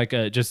screams like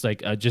a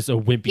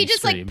wimpy. He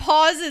just scream. like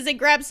pauses and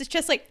grabs his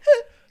chest like,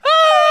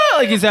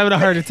 like he's having a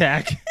heart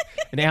attack.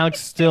 And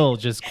Alex still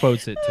just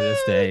quotes it to this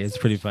day. It's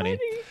pretty funny.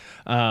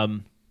 But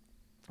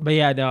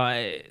yeah,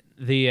 no,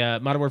 the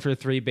Modern Warfare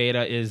 3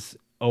 beta is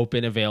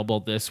available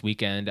this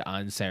weekend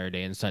on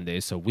Saturday and Sunday,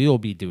 so we will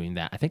be doing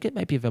that. I think it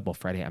might be available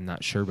Friday, I'm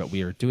not sure, but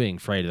we are doing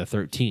Friday the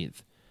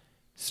 13th,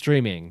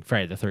 streaming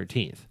Friday the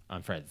 13th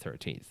on Friday the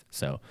 13th,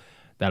 so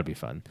that'll be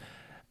fun.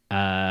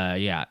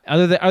 Yeah,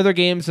 other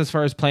games as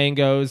far as playing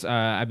goes,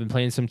 I've been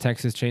playing some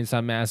Texas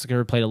Chainsaw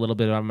Massacre, played a little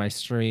bit on my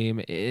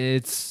stream.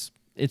 It's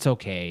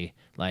okay.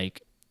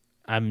 Like,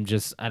 I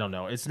don't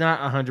know, it's not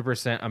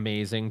 100%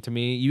 amazing to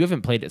me. You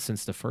haven't played it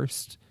since the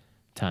first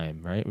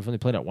time, right? We've only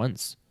played it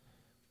once.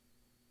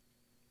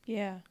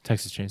 Yeah.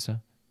 Texas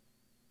Chainsaw.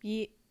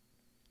 Yeah.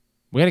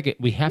 We have to get.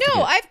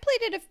 I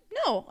played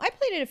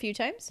it a few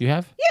times. You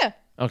have? Yeah.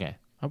 Okay.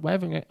 Why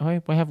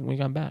haven't we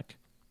gone back?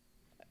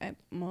 I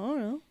don't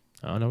know.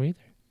 I don't know either.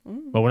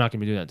 But we're not going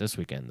to be doing that this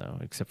weekend though,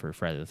 except for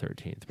Friday the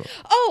 13th.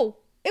 Oh,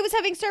 it was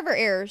having server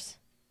errors.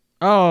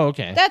 Oh,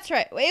 okay. That's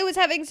right. It was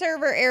having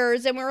server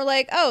errors, and we were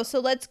like, oh, so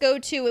let's go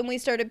to, and we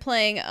started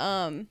playing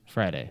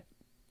Friday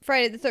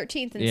the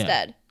 13th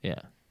instead.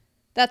 Yeah.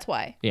 That's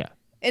why. Yeah.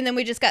 And then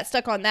we just got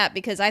stuck on that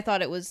because I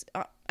thought it was,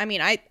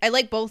 I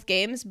like both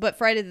games, but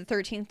Friday the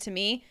 13th to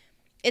me,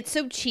 it's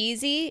so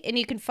cheesy and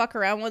you can fuck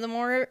around with them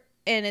more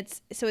and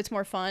it's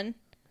more fun.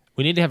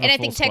 We need to have and a I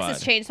full think squad.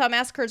 Texas Chainsaw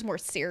Massacre is more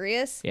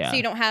serious. Yeah. So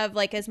you don't have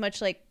like as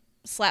much like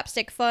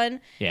slapstick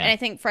fun. Yeah. And I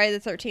think Friday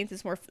the 13th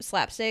is more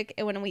slapstick.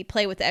 And when we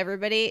play with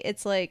everybody,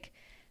 it's like,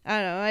 I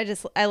don't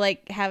know. I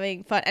like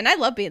having fun, and I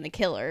love being the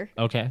killer.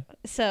 Okay.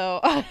 So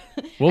I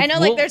know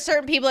like there's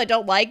certain people that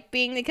don't like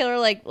being the killer,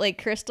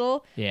 like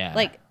Crystal. Yeah.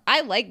 Like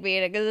I like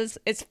being it because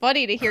it's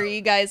funny to hear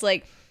you guys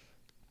like.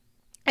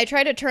 I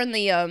try to turn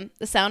the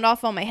sound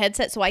off on my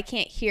headset so I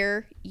can't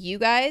hear you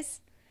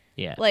guys.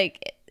 Yeah.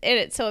 Like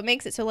so it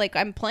makes it so like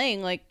I'm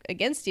playing like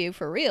against you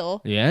for real.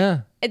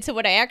 Yeah. And so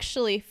when I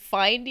actually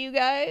find you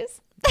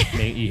guys,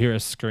 you hear a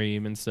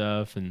scream and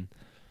stuff and.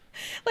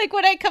 Like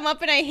when I come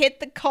up and I hit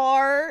the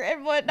car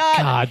and whatnot,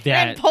 God,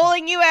 and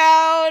pulling you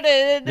out,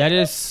 and that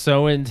is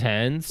so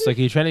intense. Like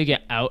you're trying to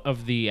get out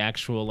of the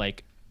actual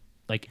like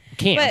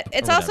camp. But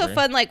it's also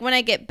fun, like when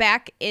I get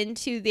back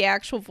into the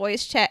actual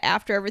voice chat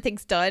after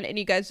everything's done, and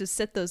you guys just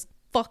set those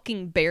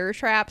fucking bear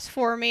traps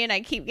for me, and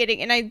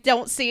I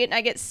don't see it, and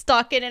I get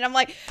stuck in it, and I'm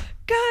like,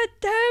 God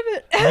damn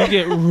it. You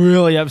get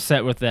really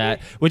upset with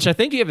that, which I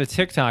think you have a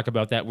TikTok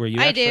about that where you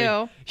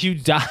you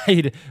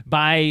died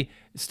by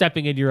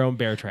stepping into your own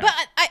bear trap. But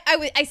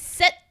I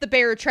set the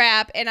bear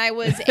trap, and I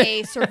was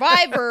a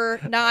survivor,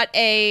 not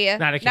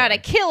a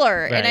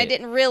killer. Right. And I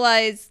didn't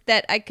realize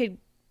that I could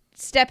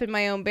step in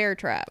my own bear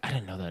trap. I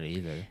didn't know that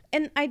either.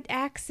 And I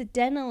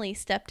accidentally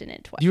stepped in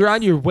it twice. You were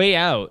on your way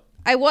out.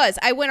 I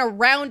went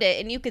around it,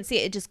 and you can see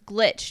it just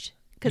glitched.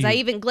 Because I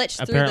even glitched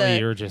through apparently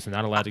you were just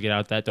not allowed to get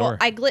out that door. Well,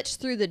 I glitched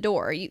through the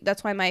door.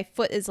 That's why my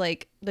foot is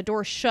like, the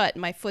door's shut,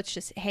 and my foot's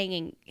just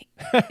hanging,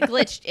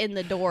 glitched in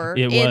the door,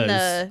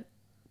 the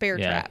bear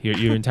trap.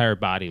 Your entire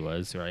body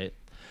was, right?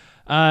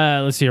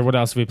 Let's see here. What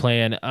else are we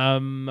playing?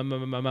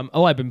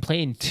 I've been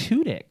playing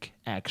Tunic,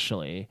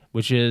 actually,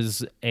 which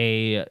is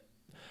a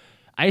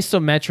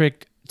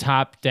isometric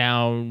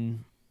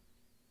top-down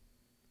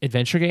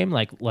adventure game,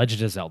 like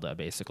Legend of Zelda,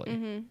 basically.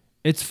 Mm-hmm.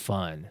 It's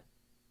fun.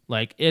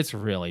 Like, it's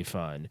really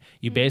fun.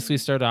 You basically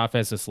start off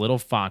as this little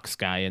fox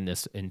guy in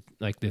this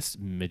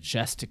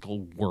majestical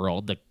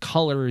world. The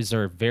colors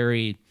are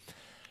very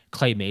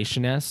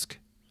claymation-esque,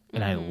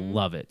 and I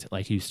love it.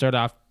 Like, you start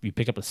off, you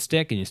pick up a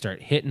stick, and you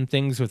start hitting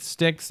things with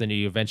sticks, and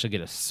you eventually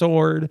get a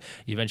sword.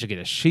 You eventually get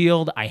a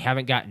shield. I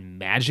haven't gotten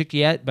magic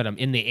yet, but I'm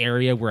in the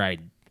area where I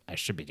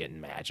should be getting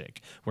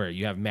magic, where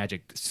you have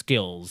magic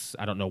skills.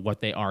 I don't know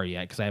what they are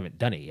yet because I haven't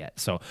done it yet.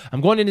 So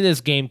I'm going into this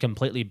game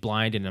completely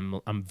blind,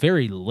 and I'm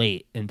very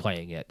late in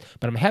playing it,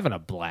 but I'm having a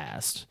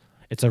blast.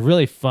 It's a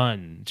really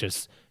fun,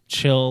 just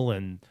chill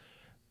and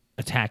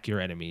attack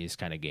your enemies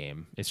kind of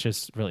game. It's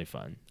just really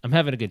fun. I'm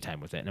having a good time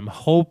with it, and I'm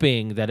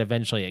hoping that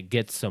eventually it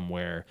gets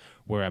somewhere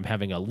where I'm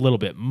having a little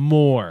bit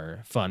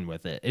more fun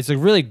with it. It's a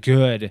really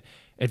good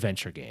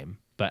adventure game,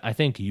 but I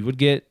think you would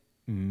get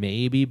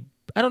maybe...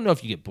 I don't know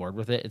if you get bored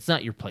with it. It's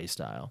not your play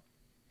style.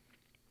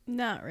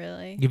 Not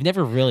really. You've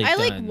never really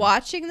like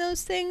watching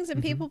those things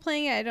and people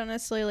playing it. I don't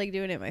necessarily like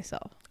doing it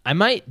myself. I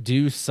might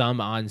do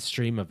some on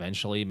stream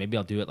eventually. Maybe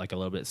I'll do it like a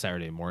little bit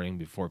Saturday morning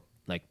before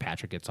like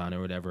Patrick gets on or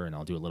whatever, and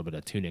I'll do a little bit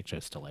of Tunic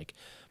just to like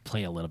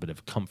play a little bit of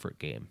a comfort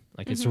game.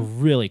 Like it's a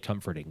really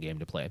comforting game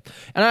to play,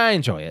 and I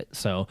enjoy it.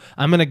 So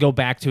I'm gonna go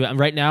back to it.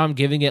 Right now I'm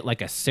giving it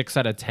like a 6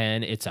 out of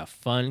 10. It's a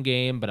fun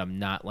game, but I'm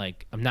not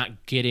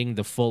getting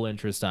the full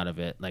interest out of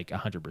it like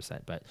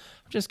 100%. But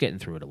I'm just getting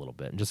through it a little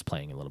bit and just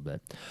playing a little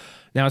bit.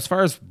 Now, as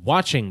far as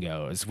watching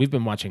goes, we've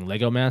been watching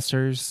Lego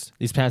Masters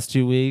these past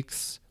 2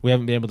 weeks. We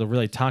haven't been able to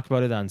really talk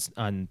about it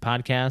on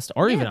podcast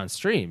or even on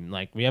stream.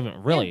 Like, we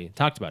haven't really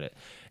talked about it.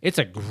 It's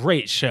a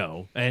great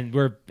show, and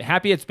we're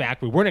happy it's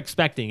back. We weren't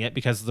expecting it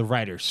because of the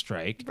writer's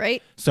strike.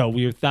 Right. So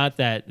we thought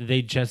that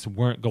they just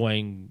weren't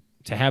going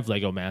to have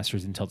Lego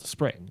Masters until the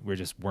spring. We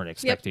just weren't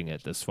expecting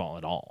it this fall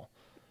at all.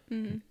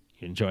 Mm-hmm.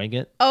 You enjoying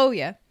it? Oh,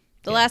 yeah.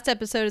 The last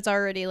episode is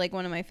already, like,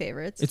 one of my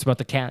favorites. It's about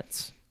the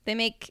cats. They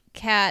make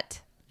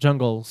cat...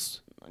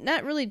 Jungles.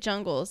 Not really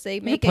jungles. They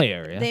make play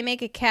area. They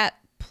make a cat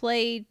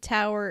play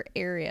tower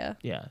area.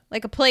 Yeah.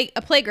 Like a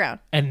playground.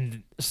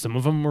 And some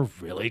of them were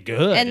really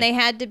good. And they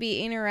had to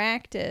be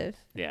interactive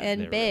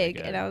and big.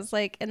 Really, and I was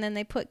like, and then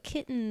they put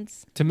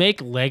kittens. To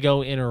make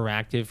Lego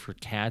interactive for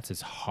cats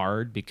is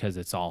hard because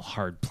it's all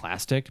hard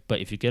plastic. But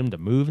if you get them to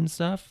move and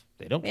stuff,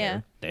 they don't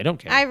care. They don't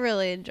care. I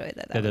really enjoyed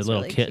that. That was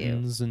little really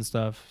kittens cute. And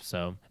stuff.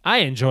 So I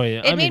enjoy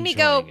it. It made me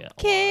go,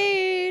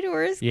 Kate,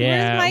 where's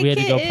my we had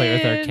kitten? to go play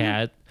with our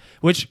cat.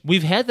 Which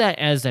we've had that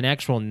as an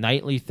actual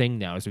nightly thing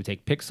now. Is we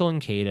take Pixel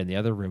and Kate in the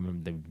other room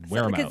and they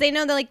wear them out. Because they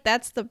know that like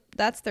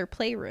that's their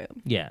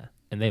playroom. Yeah,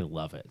 and they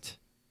love it.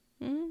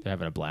 Mm-hmm. They're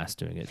having a blast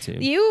doing it too.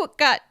 You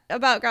got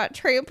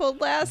trampled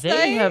last night.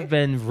 They have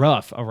been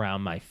rough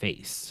around my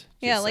face.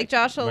 Yeah, like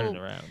Josh will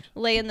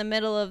lay in the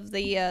middle of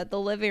the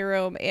living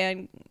room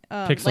and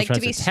like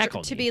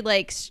to be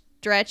like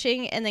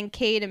stretching, and then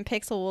Cade and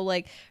Pixel will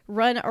like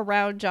run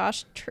around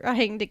Josh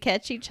trying to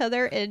catch each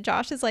other, and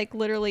Josh is like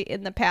literally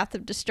in the path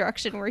of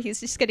destruction where he's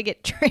just gonna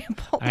get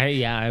trampled. I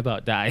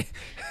about die.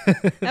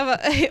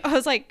 I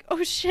was like,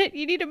 oh shit,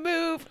 you need to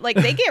move. Like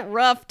they get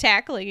rough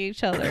tackling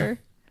each other.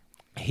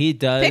 He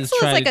does.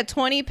 Pixel is like a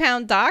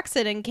 20-pound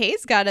dachshund, and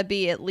Cade's got to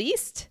be at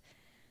least.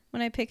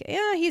 When I pick,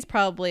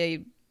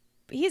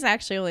 he's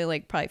actually only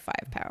like probably 5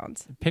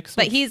 pounds. Pixel,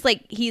 but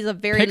he's a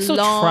very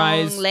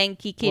long,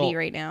 lanky kitty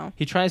right now.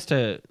 He tries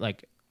to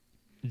like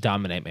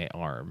dominate my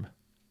arm.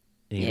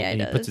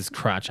 And he puts his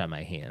crotch on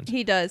my hand.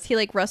 He does. He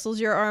like wrestles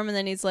your arm, and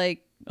then he's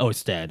like, "Oh,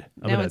 it's dead.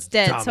 It's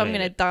dead. So I'm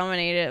gonna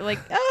dominate it." Like,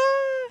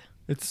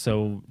 It's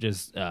so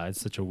just it's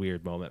such a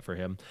weird moment for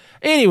him.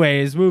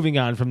 Anyways, moving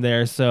on from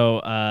there.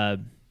 So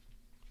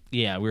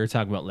we were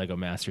talking about Lego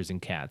Masters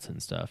and cats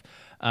and stuff.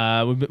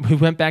 We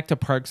went back to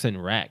Parks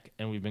and Rec,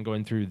 and we've been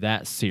going through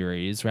that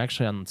series. We're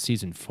actually on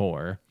season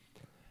 4,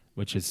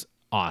 which is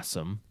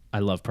awesome. I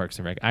love Parks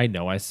and Rec. I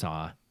know I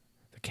saw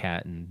the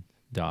cat and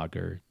dog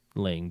are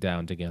laying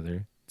down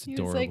together. It's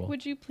adorable. He was like,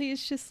 would you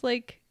please just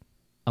like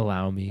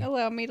Allow me.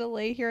 Allow me to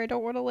lay here. I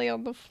don't want to lay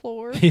on the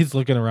floor. He's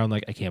looking around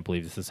like, I can't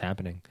believe this is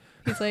happening.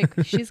 He's like,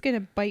 she's going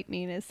to bite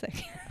me in a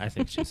second. I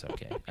think she's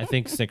okay. I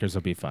think Snickers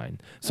will be fine.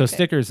 So Okay.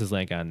 Snickers is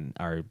like on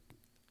our,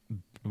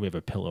 we have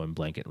a pillow and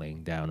blanket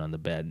laying down on the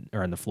bed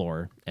or on the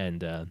floor,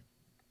 and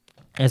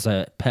as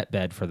a pet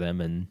bed for them,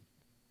 and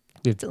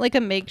It's like a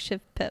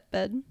makeshift pet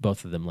bed.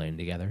 both of them laying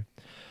together.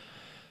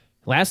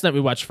 Last night we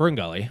watched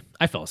Ferngully.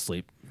 I fell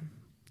asleep.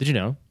 Did you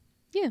know?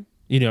 Yeah.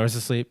 You know I was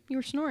asleep? You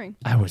were snoring.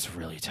 I was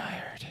really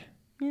tired.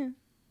 Yeah.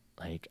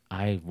 Like,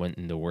 I went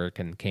into work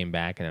and came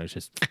back and I was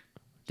just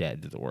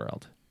dead to the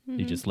world.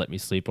 You just let me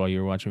sleep while you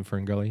were watching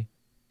Ferngully?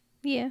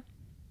 Yeah.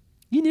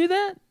 You knew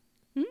that?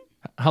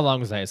 How long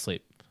was I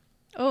asleep?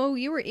 Oh,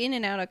 you were in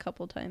and out a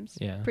couple times.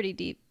 Yeah. Pretty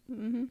deep.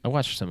 Hmm. I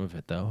watched some of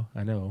it, though.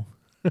 I know.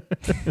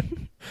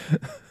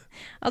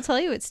 I'll tell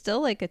you, it's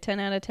still like a 10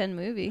 out of 10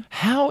 movie.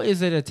 How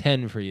is it a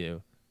 10 for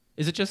you?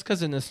 Is it just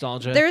because of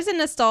nostalgia? There's a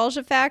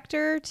nostalgia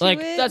factor to like,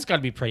 it. that's got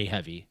to be pretty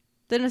heavy.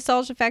 The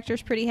nostalgia factor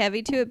is pretty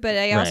heavy to it, but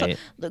I also Right.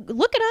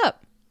 look it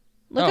up.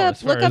 Look Oh, up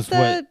as far look up as the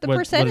what it's up?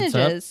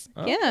 percentages.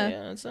 Oh, Yeah. Yeah,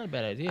 that's not a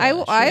bad idea.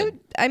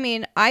 I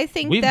mean, I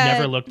think We've that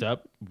never looked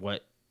up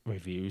what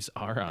reviews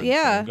are on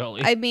yeah.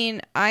 Ferngully. I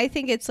mean, I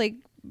think it's like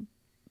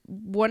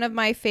one of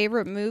my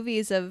favorite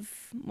movies of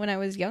when I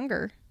was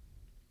younger.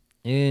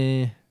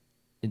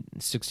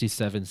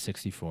 67,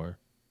 64.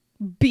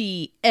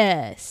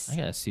 BS. I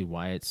gotta see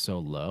why it's so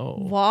low.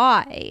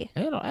 Why?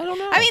 I don't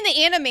know. I mean,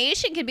 the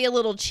animation could be a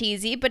little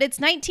cheesy, but it's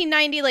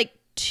 1990, like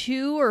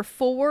 2 or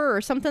 4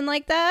 or something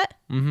like that.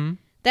 Mm-hmm.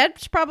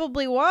 That's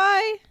probably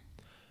why.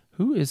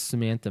 Who is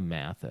Samantha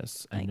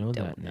Mathis? I know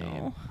that don't know.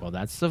 name. Well,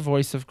 that's the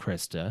voice of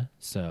Krista.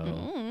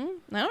 So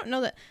I don't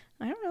know that.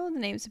 I don't know the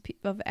names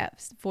of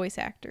apps, voice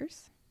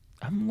actors.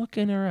 I'm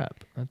looking her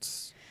up.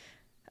 That's.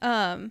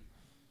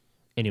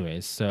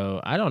 Anyways,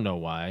 so I don't know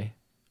why.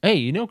 Hey,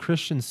 you know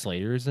Christian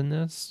Slater's in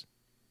this?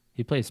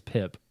 He plays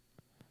Pip.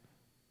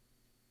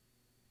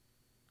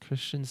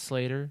 Christian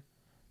Slater.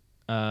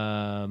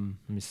 Let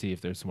me see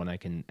if there's one I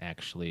can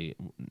actually.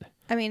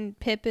 I mean,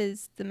 Pip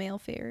is the male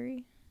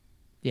fairy.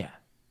 Yeah.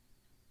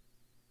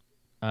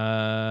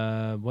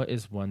 What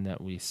is one that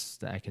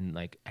I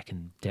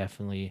can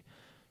definitely.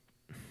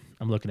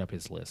 I'm looking up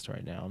his list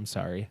right now. I'm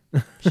sorry.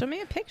 Show me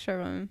a picture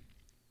of him.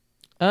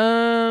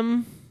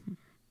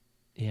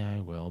 Yeah, I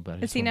will. But I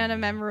Is just he not wanna- a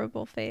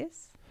memorable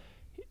face?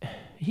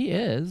 He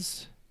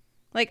is.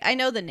 Like, I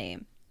know the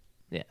name.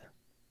 Yeah.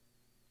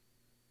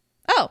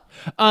 Oh,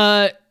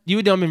 You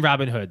would know him in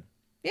Robin Hood.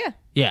 yeah.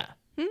 Yeah.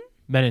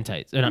 Men in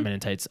Tights. Not Men in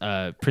Tights.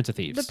 Prince of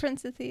Thieves. The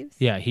Prince of Thieves.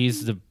 Yeah,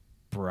 he's the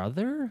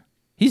brother.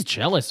 He's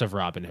jealous of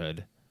Robin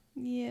Hood.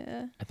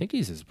 Yeah. I think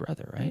he's his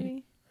brother, right?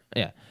 Maybe.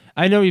 Yeah,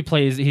 I know he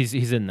plays.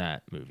 He's in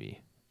that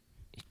movie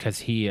because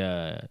he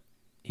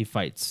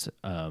fights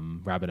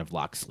Robin of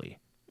Locksley.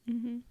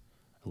 I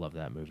love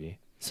that movie.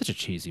 Such a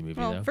cheesy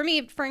movie Well, though. for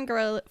me,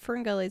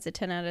 Ferngully is a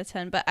 10 out of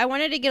 10, but I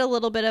wanted to get a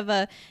little bit of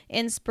a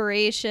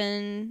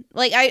inspiration.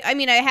 Like, I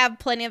mean, I have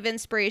plenty of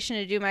inspiration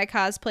to do my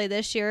cosplay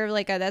this year.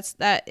 Like,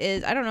 that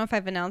is, I don't know if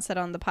I've announced that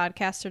on the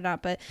podcast or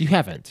not, but You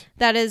haven't.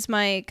 that is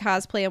my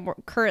cosplay I'm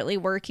currently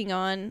working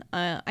on.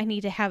 I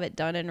need to have it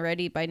done and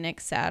ready by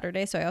next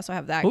Saturday, so I also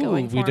have that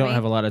going for we don't me.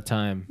 have a lot of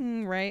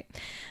time. Right.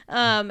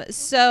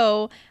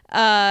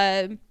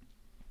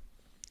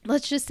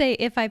 Let's just say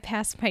if I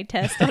pass my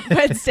test on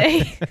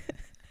Wednesday,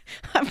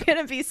 I'm going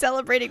to be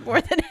celebrating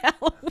more than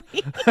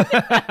Halloween.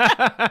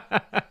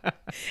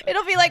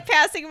 It'll be like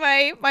passing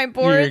my Your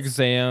boards,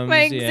 exams.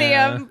 my yeah.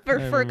 exam for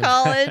I remember.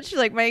 college,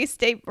 like my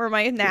state or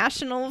my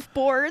national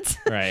boards.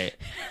 Right.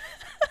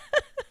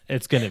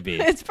 It's gonna be.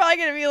 It's probably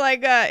going to be like,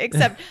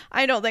 except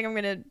I don't think I'm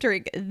going to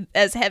drink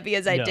as heavy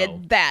as I No.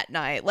 did that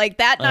night. Like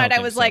that I don't night, I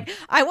think was so. like,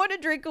 I want to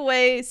drink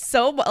away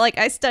so much. Like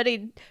I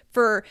studied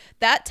for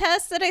that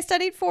test that I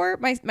studied for,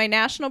 my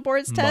national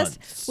boards Months.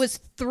 test was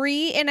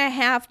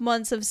 3.5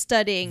 months of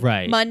studying,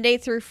 Right. Monday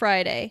through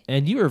Friday.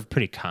 And you were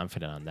pretty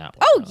confident on that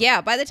one. Oh though. yeah.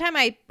 By the time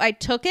I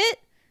took it,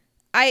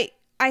 I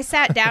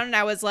sat down and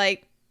I was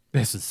like,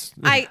 This is.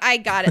 I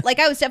got it. Like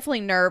I was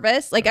definitely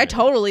nervous. Like I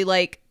totally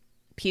like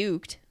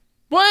puked.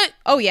 What?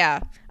 Oh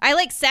yeah. I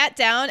like sat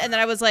down and then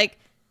I was like,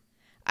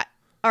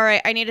 all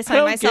right, I need to sign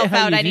don't get myself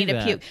how out. you I do need to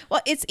that. puke.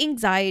 Well, it's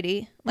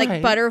anxiety. Like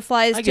Right.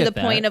 butterflies I to the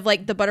get point that. of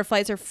like the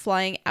butterflies are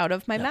flying out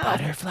of my mouth.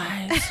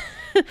 Butterflies.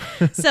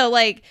 So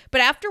like,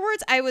 but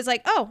afterwards I was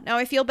like, oh, now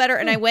I feel better.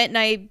 And I went and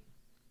I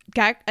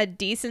got a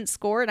decent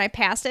score and I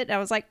passed it. And I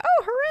was like,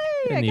 oh,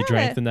 hooray. And I you got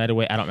drank it. the night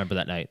away. I don't remember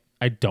that night.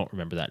 I don't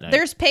remember that night.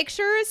 There's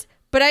pictures,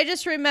 but I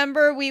just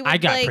remember we would I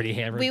got like, pretty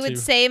hammered, we would too.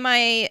 say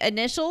my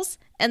initials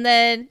and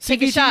then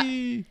take a shot.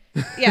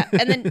 Yeah.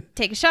 And then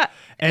take a shot.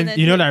 And then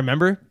you know what I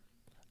remember?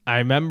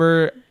 I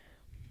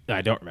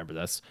don't remember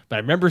this, but I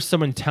remember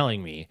someone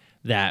telling me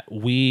that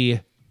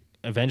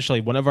eventually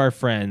one of our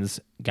friends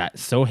got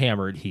so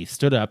hammered, he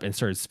stood up and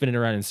started spinning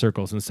around in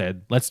circles and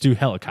said, let's do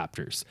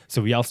helicopters.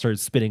 So we all started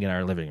spinning in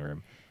our living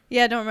room.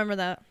 Yeah, I don't remember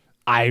that.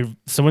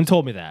 Someone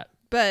told me that.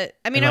 But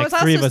I mean, And, I like,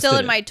 was 3 of also us still did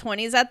in it. my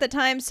 20s at the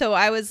time. So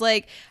I was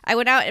like, I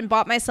went out and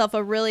bought myself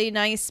a really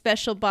nice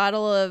special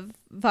bottle of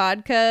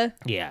vodka.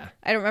 Yeah.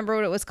 I don't remember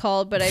what it was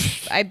called, but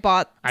I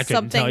bought I couldn't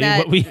something tell you that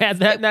what we had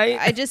that night.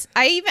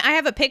 I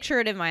have a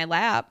picture of it in my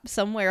lap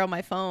somewhere on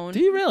my phone. Do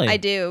you really? I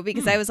do,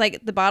 because I was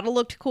like, the bottle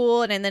looked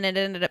cool, and then it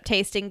ended up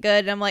tasting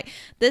good. And I'm like,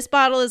 this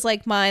bottle is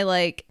like my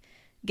like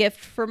gift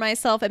for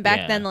myself. And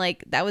back then,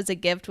 like that was a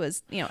gift,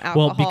 was alcohol.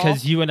 Well,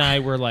 because you and I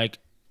were like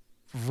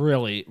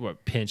really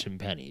pinching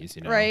pennies,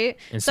 right?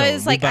 And so I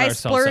was we like, bought I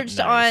ourselves something splurged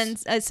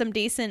nice. on some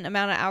decent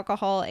amount of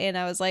alcohol, and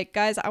I was like,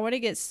 guys, I want to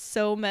get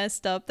so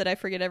messed up that I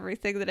forget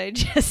everything that I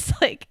just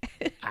like.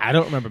 I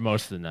don't remember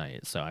most of the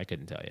night, so I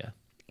couldn't tell you.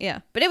 Yeah,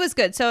 but it was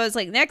good. So it was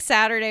like next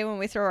Saturday when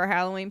we throw our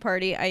Halloween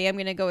party, I am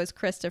going to go as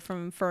Krista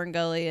from Fern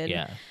Gully,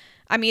 and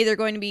I'm either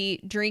going to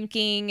be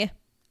drinking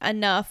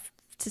enough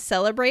to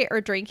celebrate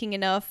or drinking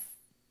enough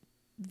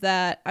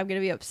that I'm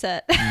going to be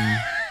upset.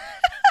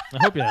 I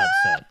hope you're not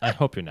upset. I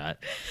hope you're not.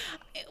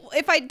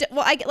 If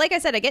like I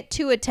said, I get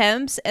 2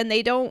 attempts, and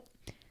they don't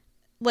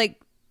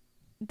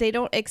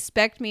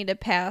expect me to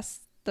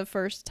pass the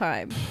first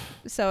time.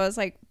 So I was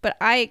like, but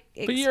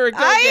you're a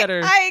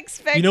go-getter. I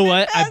expect. You know to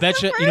what? I pass bet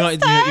the you. You know what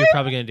first time. you're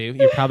probably gonna do.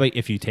 You're probably,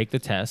 if you take the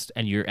test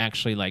and you're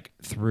actually like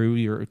through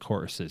your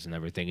courses and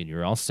everything, and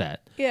you're all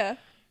set. Yeah.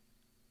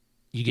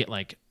 You get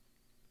like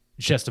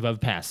just above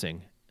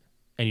passing,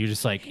 and you're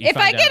just like. If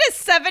I get a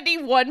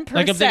 71%,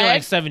 like I'm thinking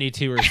like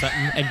 72 or something,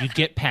 and you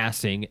get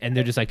passing, and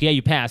they're just like, yeah,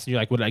 you passed, and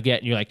you're like, what did I get?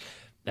 And you're like,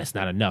 that's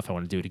not enough. I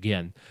want to do it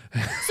again.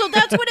 So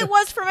that's what it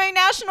was for my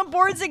national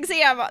boards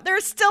exam.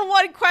 There's still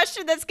one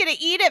question that's going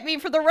to eat at me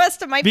for the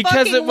rest of my Because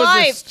fucking it was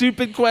life. a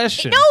stupid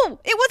question. No,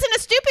 it wasn't a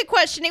stupid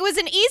question. It was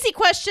an easy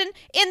question,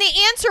 and the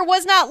answer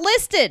was not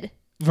listed.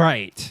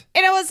 Right.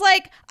 And I was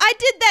like, I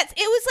did that.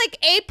 It was like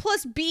A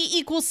plus B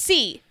equals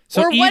C.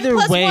 So or 1 either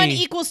plus way, 1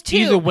 equals 2.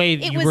 Either way,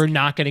 It you was, were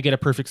not going to get a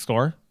perfect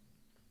score.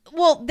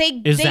 Well,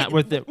 Is that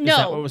what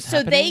was so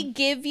happening? they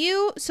give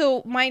you.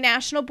 So my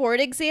national board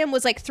exam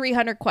was like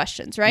 300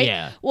 questions, right?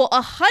 Yeah. Well,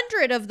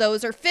 100 of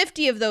those or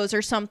 50 of those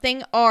or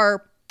something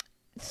are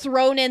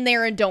thrown in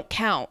there and don't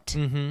count,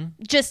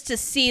 just to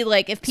see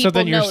like if people So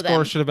then your know score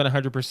them. should have been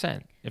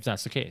 100%, if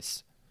that's the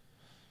case.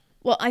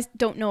 Well, I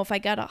don't know if I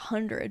got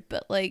 100,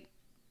 but like.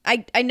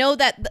 I know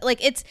that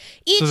like it's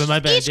So there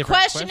might be a each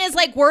different question is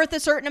like worth a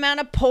certain amount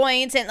of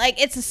points, and like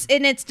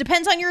it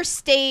depends on your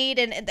state,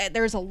 and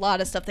there's a lot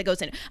of stuff that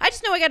goes in. I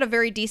just know I got a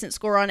very decent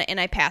score on it,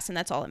 and I passed, and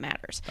that's all that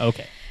matters.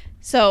 Okay.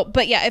 So,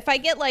 but yeah, if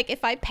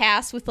I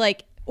pass with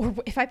like, or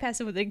if I pass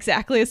it with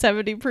exactly a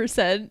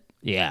 70%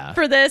 Yeah.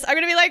 for this, I'm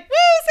gonna be like,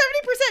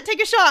 woo, 70%,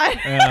 take a shot.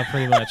 Yeah,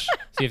 pretty much. So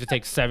you have to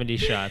take 70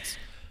 shots.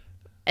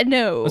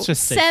 No, Let's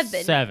just say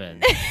 7.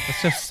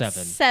 Let's just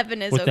 7.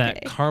 7 is With okay.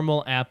 that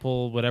caramel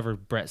apple, whatever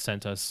Brett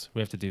sent us,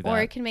 we have to do that. Or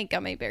I can make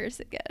gummy bears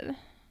again.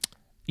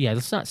 Yeah,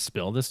 let's not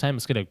spill this time.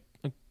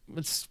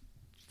 Let's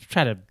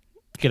try to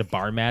get a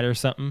bar mat or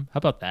something. How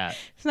about that?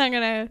 It's not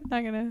gonna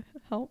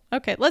help.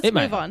 Okay, let's It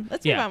might move help. on.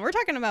 Let's Yeah. move on. We're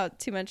talking about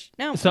too much.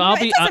 No, So I'll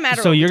be. It doesn't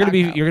matter. So what you're we gonna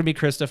be. talk about. You're gonna be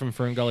Krista from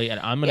Fern Gully, and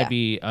I'm gonna Yeah.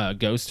 be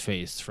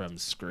Ghostface from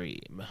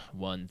Scream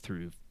 1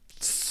 through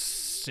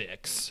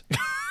 6.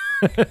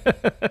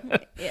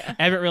 Yeah.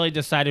 I haven't really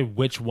decided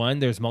which one.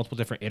 There's multiple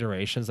different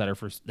iterations that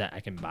I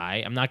can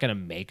buy. I'm not gonna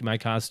make my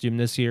costume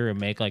this year and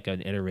make like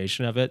an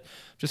iteration of it.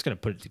 I'm just gonna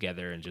put it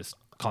together and just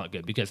call it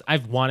good, because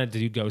I've wanted to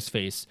do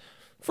Ghostface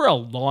for a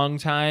long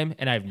time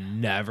and I've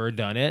never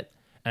done it.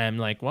 And I'm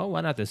like, well,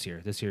 why not this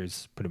year? This year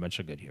is pretty much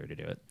a good year to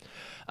do it.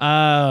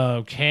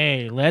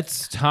 Okay,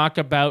 let's talk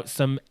about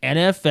some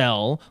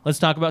NFL. Let's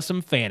talk about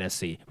some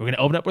fantasy. We're gonna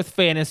open up with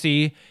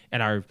fantasy,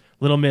 and our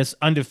little Miss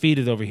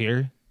Undefeated over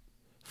here.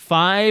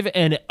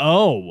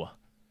 5-0.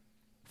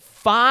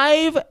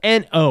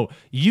 5-0.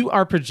 You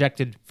are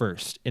projected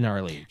first in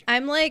our league.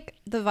 I'm like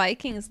the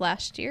Vikings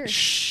last year.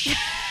 Shush.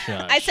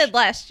 I said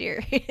last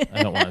year.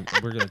 I don't want.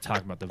 We're gonna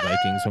talk about the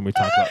Vikings when we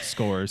talk about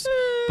scores,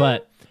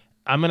 but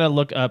I'm gonna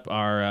look up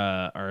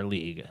our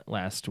league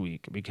last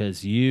week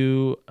because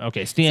you.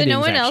 Okay, standings. So no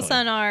one else actually.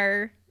 on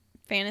our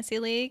fantasy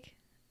league.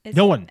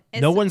 No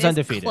one's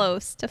undefeated.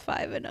 Close to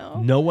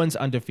 5-0. No one's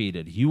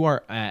undefeated. You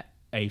are at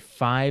a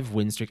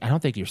 5-win streak. I don't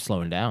think you're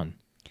slowing down.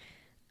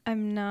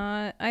 I'm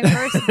not. I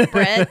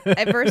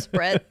versed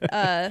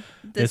Brett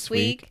this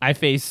week. I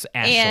face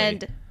Ashley.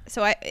 And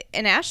so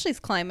Ashley's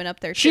climbing up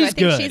there too. She's I think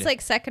good. she's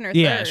like second or third.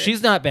 Yeah,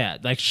 she's not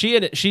bad. Like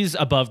she's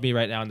above me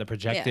right now in the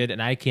projected,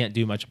 and I can't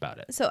do much about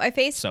it. So I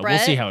faced So Brett,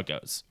 we'll see how it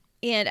goes.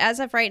 and as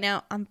of right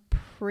now, I'm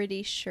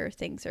pretty sure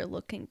things are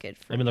looking good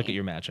for me. Let me look at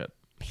your matchup.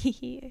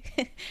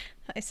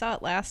 I saw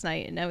it last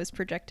night, and I was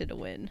projected to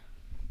win.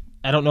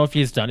 I don't know if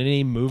he's done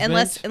any movement.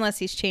 Unless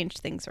he's changed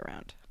things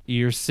around.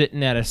 You're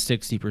sitting at a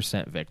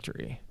 60%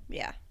 victory.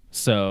 Yeah.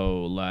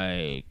 So,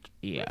 like,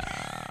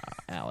 yeah,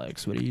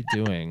 Alex, what are you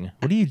doing?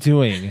 What are you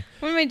doing?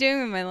 What am I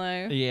doing with my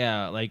life?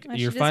 Yeah, like I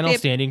your should just final be a-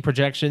 standing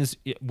projections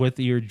with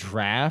your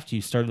draft,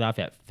 you started off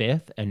at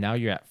 5th, and now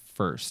you're at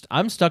first.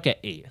 I'm stuck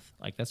at 8th.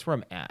 Like, that's where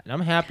I'm at. And I'm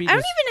happy. I don't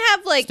even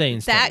have like staying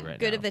that steady right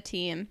good now. of a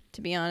team,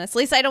 to be honest. At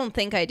least I don't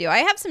think I do. I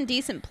have some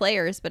decent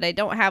players, but I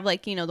don't have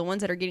like, the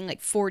ones that are getting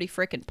like 40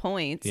 freaking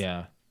points.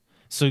 Yeah.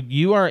 So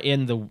you're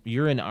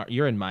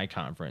in my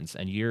conference,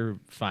 and you're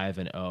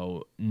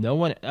 5-0. No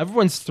one,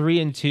 everyone's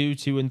 3-2,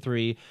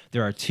 2-3.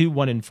 There are 2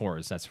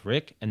 1-4s. That's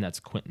Rick and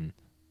that's Quentin.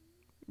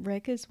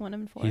 Rick is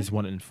 1-4. He's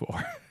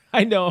 1-4.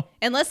 I know.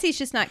 Unless he's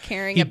just not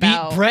caring He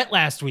about. beat Brett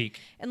last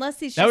week. Unless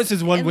he's That was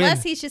his one win.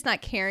 Unless he's just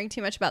not caring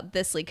too much about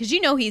this league, because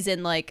he's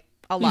in like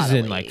a lot. He's of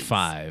in like leagues.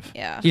 5.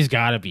 Yeah. He's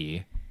got to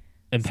be.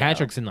 And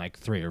Patrick's in like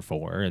 3 or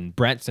 4, and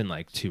Brett's in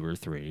like 2 or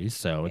 3.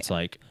 So it's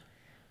like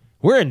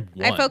we're in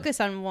 1. I focus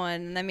on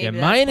one, and then maybe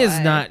that's mine is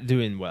why. not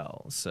doing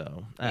well.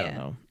 So I don't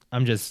know.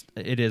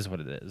 It is what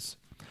it is.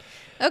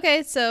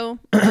 Okay, so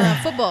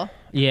football.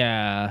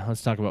 Yeah,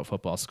 let's talk about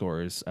football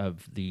scores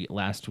of the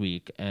last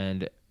week,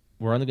 and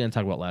we're only going to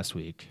talk about last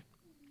week,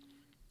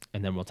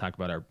 and then we'll talk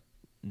about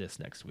this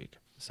next week.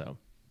 So,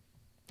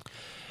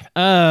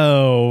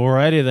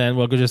 alrighty then,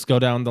 we'll just go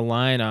down the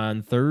line.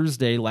 On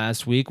Thursday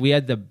last week, we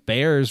had the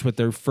Bears with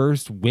their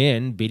first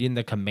win, beating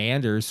the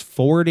Commanders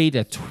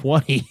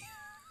 40-20.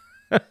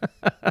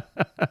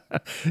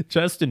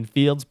 Justin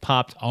Fields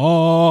popped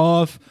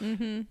off.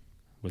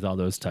 With all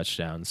those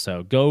touchdowns.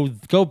 So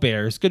go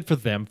Bears. Good for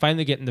them.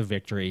 Finally getting the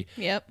victory.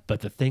 Yep.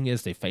 But the thing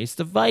is, they face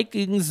the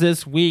Vikings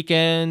this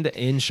weekend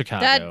in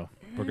Chicago.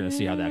 We're going to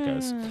see how that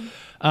goes.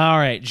 All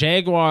right.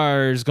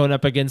 Jaguars going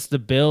up against the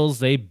Bills.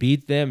 They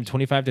beat them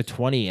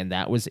 25-20, and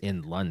that was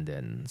in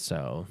London.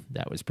 So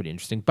that was pretty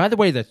interesting. By the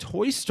way, the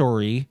Toy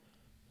Story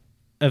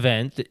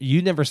event,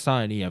 you never saw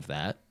any of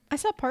that. I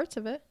saw parts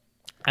of it.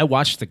 I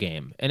watched the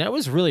game, and it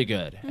was really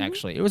good,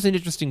 actually. It was an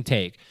interesting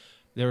take.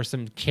 There were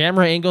some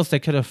camera angles they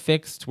could have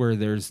fixed where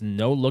there's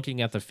no looking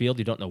at the field.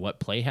 You don't know what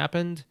play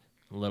happened.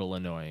 A little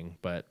annoying,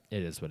 but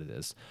it is what it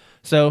is.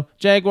 So,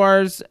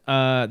 Jaguars,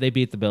 they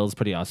beat the Bills.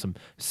 Pretty awesome.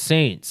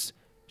 Saints,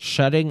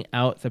 shutting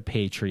out the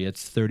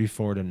Patriots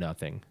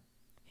 34-0.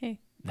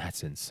 Hey.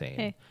 That's insane.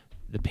 Hey.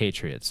 The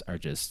Patriots are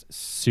just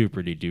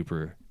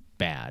super-duper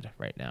bad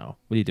right now.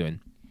 What are you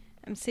doing?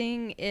 I'm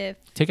seeing if...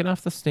 Take it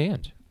off the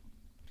stand.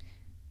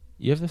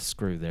 You have the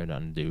screw there to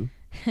undo.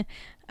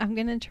 I'm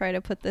going to try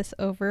to put this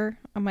over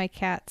on my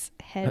cat's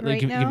head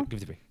Give now it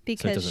to me.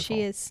 because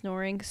she is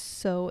snoring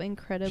so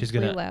incredibly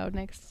loud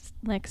next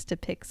to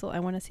Pixel. I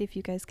want to see if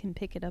you guys can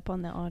pick it up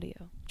on the audio.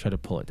 Try to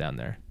pull it down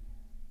there.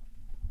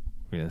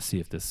 We're going to see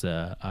if this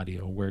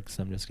audio works.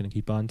 I'm just going to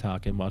keep on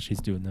talking while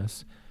she's doing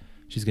this.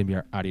 She's going to be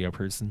our audio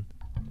person.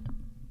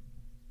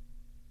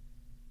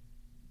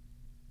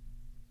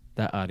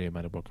 That audio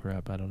might have woke her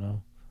up. I don't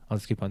know. I'll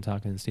just keep on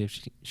talking and see if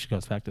she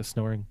goes back to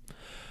snoring.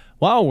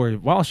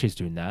 While she's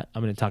doing that,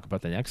 I'm going to talk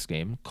about the next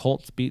game.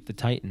 Colts beat the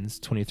Titans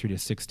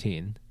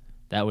 23-16.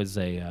 That was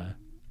a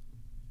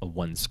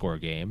one-score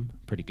game.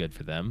 Pretty good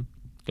for them.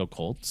 Go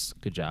Colts.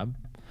 Good job.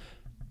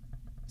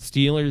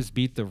 Steelers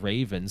beat the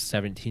Ravens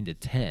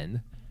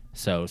 17-10.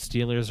 So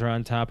Steelers are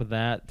on top of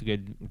that.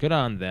 Good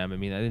on them. I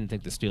mean, I didn't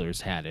think the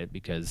Steelers had it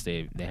because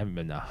they haven't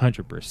been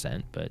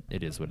 100%, but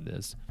it is what it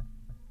is.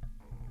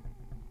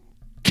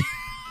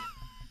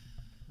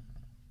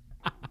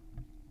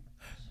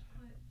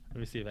 Let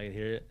me see if I can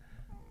hear it.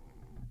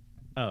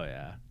 Oh,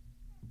 yeah.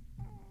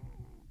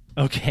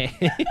 Okay.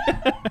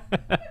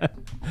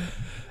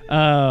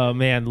 Oh,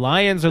 man.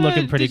 Lions are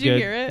looking pretty did you good.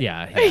 Hear it?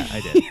 Yeah,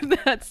 I did.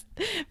 That's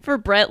for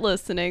Brett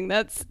listening.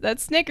 That's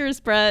Snickers,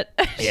 Brett.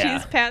 Yeah.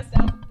 She's passed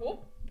out.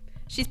 Whoop.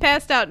 She's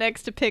passed out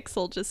next to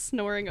Pixel, just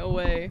snoring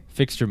away.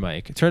 Fixed your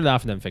mic. Turn it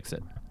off and then fix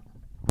it.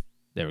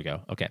 There we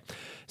go. Okay.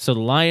 So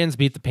the Lions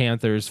beat the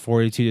Panthers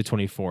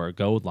 42-24.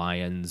 Go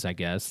Lions, I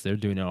guess. They're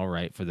doing all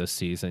right for this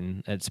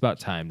season. It's about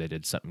time they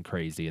did something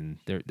crazy, and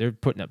they're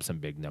putting up some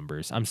big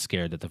numbers. I'm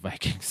scared that the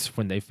Vikings,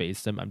 when they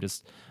face them, I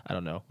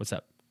don't know. What's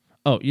up?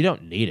 Oh, you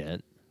don't need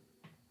it.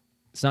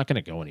 It's not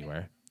going to go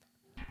anywhere.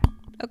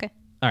 Okay.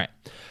 All right.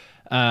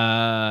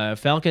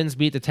 Falcons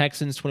beat the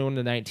Texans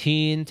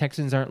 21-19.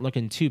 Texans aren't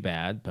looking too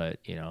bad, but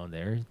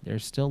they're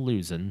still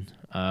losing.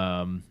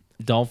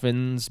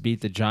 Dolphins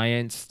beat the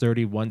Giants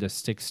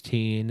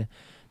 31-16.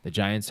 The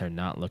Giants are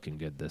not looking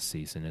good this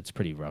season. It's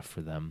pretty rough for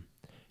them.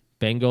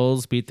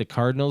 Bengals beat the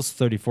Cardinals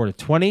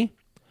 34-20.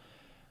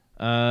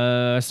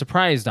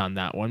 Surprised on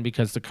that one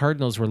because the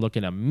Cardinals were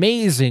looking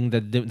amazing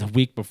the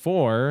week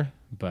before,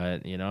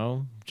 but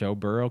Joe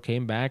Burrow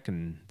came back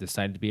and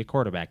decided to be a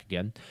quarterback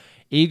again.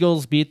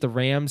 Eagles beat the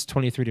Rams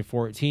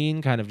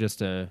 23-14. Kind of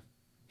just a.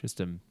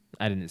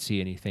 I didn't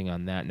see anything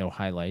on that. No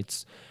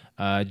highlights.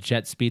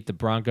 Jets beat the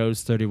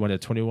Broncos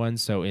 31-21.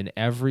 So in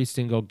every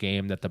single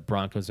game that the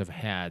Broncos have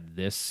had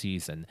this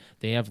season,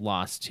 they have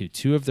lost to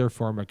two of their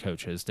former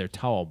coaches, their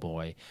towel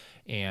boy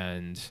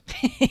and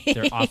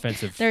their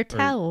offensive. Their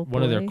towel boy.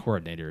 One of their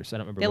coordinators. I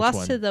don't remember they which lost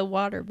one. to the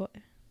water boy.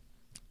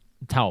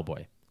 Towel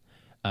boy.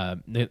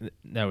 That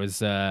was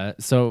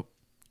so.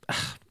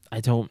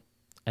 I don't.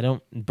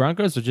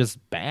 Broncos are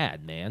just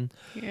bad, man.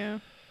 Yeah.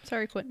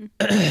 Sorry, Quentin.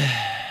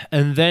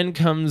 And then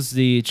comes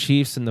the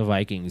Chiefs and the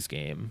Vikings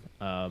game.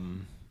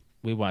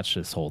 we watched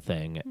this whole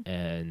thing,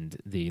 and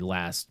the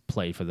last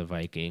play for the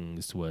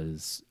Vikings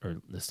was, or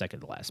the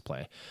second to last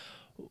play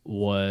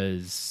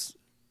was.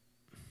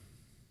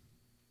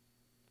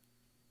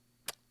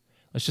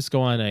 Let's just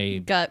go on a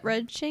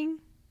gut-wrenching.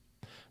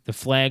 The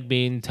flag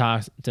being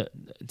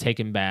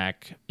taken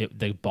back.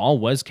 The ball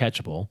was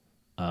catchable.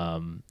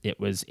 It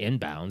was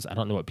inbounds. I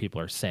don't know what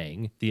people are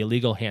saying. The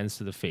illegal hands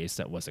to the face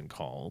that wasn't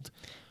called.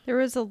 There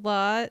was a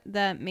lot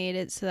that made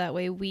it so that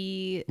way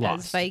we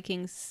as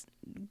Vikings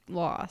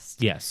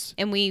lost. Yes.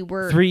 And we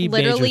were Three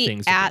major literally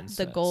things at against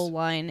the us. goal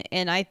line.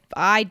 And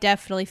I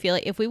definitely feel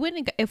like if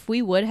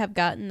we would have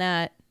gotten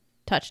that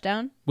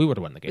touchdown, we would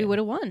have won the game. we would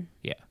have won.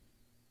 Yeah.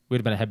 We'd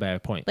have been ahead by a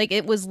point. Like,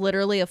 it was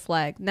literally a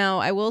flag. Now,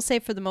 I will say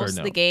for the most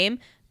of the game,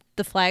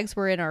 the flags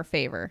were in our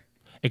favor.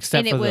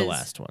 Except for the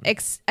last one. I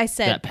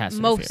said that pass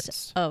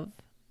most of.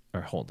 Or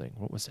holding.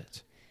 What was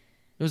it?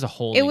 It was a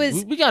holding. It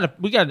was. We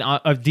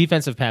got a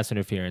defensive pass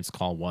interference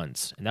call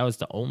once, and that was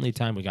the only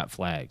time we got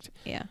flagged.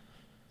 Yeah.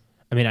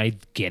 I mean, I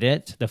get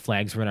it. The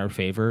flags were in our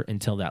favor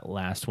until that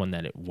last one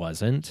that it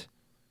wasn't.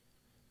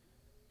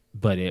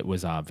 But it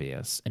was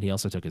obvious. And he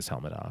also took his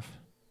helmet off.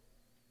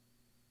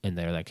 And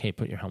they're like, hey,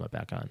 put your helmet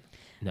back on.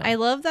 No. I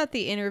love that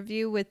the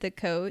interview with the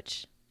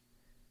coach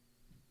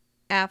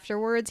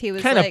afterwards, he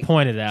was kind of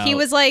pointed out. He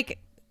was like,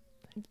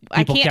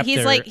 I can't.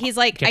 He's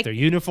like, kept their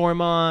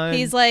uniform on.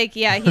 He's like,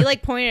 yeah. He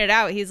like pointed it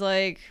out. He's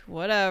like,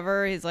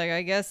 whatever. He's like,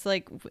 I guess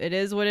like it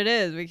is what it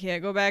is. We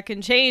can't go back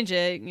and change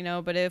it,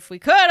 But if we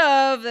could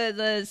have,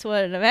 that's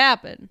what would have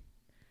happened.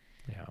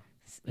 Yeah.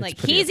 Like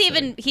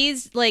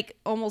he's like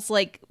almost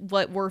like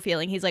what we're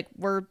feeling. He's like,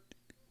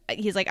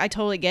 I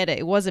totally get it.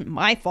 It wasn't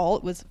my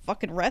fault. It was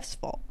fucking ref's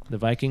fault. The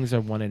Vikings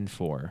are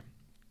 1-4,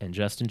 and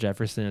Justin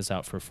Jefferson is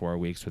out for 4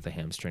 weeks with a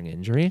hamstring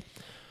injury.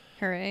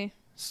 Hooray.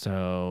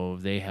 So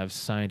they have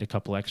signed a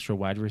couple extra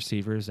wide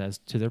receivers as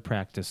to their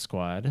practice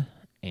squad,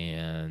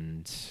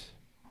 and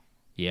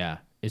yeah,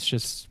 it's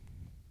just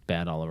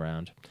bad all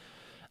around.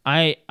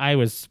 I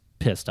was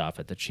pissed off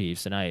at the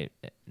Chiefs, and I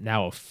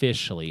now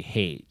officially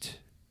hate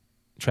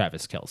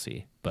Travis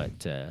Kelce,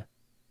 but I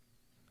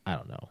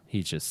don't know.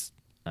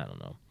 I don't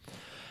know.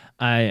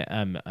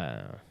 I'm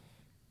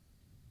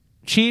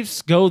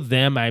Chiefs, go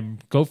them. I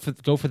go for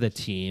the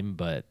team,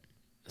 but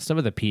some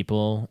of the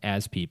people,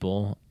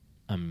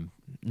 I'm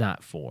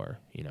not for.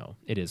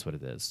 It is what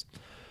it is.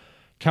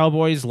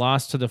 Cowboys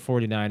lost to the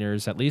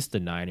 49ers. At least the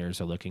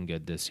Niners are looking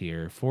good this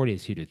year,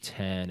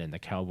 42-10, and the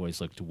Cowboys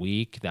looked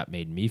weak. That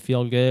made me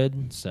feel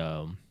good.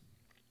 So,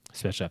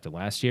 especially after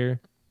last year.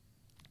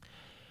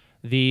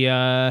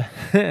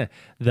 The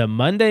the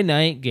Monday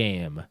night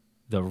game.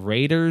 The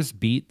Raiders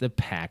beat the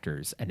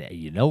Packers. And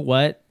you know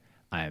what?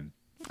 I'm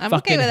fucking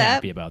okay with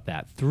happy about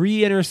that. 3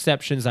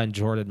 interceptions on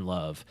Jordan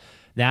Love.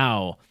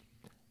 Now,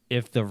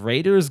 if the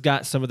Raiders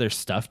got some of their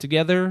stuff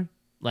together,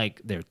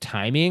 like their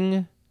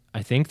timing,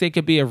 I think they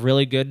could be a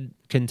really good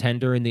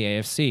contender in the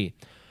AFC.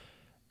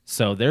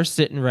 So they're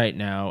sitting right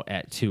now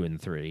at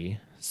 2-3.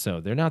 So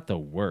they're not the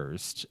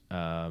worst.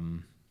 Yeah,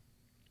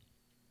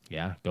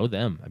 go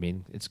them. I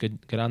mean, it's good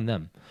on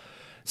them.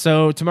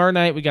 So tomorrow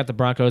night we got the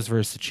Broncos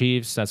versus the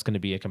Chiefs. That's going to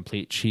be a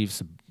complete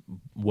Chiefs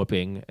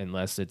whooping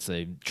unless it's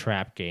a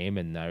trap game,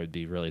 and I would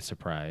be really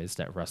surprised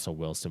that Russell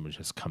Wilson would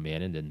just come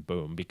in and then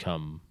boom,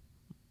 become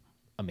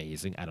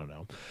amazing. I don't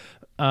know.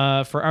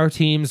 For our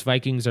teams,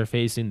 Vikings are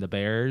facing the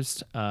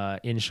Bears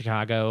in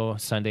Chicago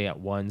Sunday at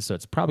 1, so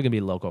it's probably going to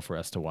be local for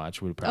us to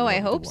watch. I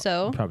hope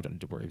so. We probably don't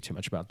need to worry too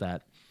much about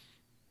that.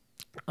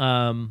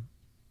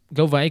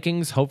 Go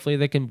Vikings. Hopefully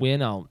they can win.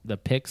 The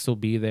picks will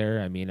be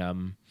there. I mean,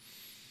 I'm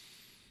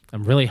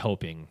really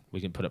hoping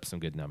we can put up some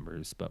good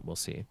numbers, but we'll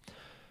see.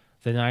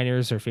 The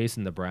Niners are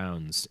facing the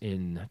Browns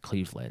in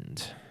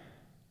Cleveland.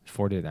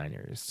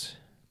 49ers.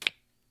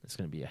 It's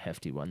going to be a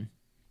hefty one.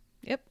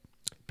 Yep.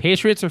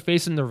 Patriots are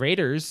facing the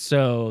Raiders,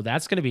 so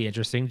that's going to be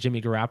interesting.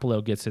 Jimmy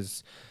Garoppolo gets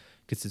his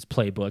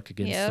playbook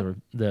against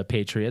the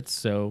Patriots,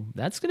 so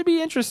that's going to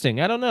be interesting.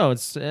 I don't know.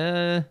 It's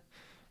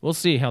we'll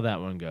see how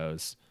that one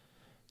goes.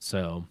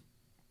 So,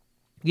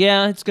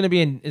 yeah, it's going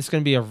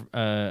to be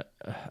a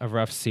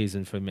rough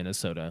season for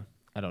Minnesota.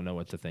 I don't know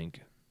what to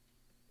think.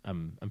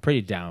 I'm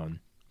pretty down,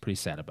 pretty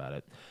sad about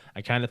it.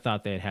 I kind of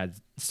thought they had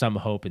some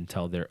hope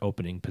until their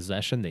opening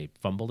possession. They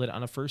fumbled it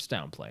on a first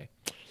down play.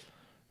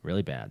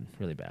 Really bad,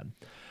 really bad.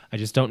 I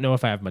just don't know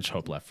if I have much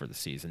hope left for the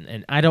season.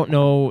 And I don't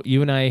know,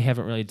 you and I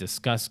haven't really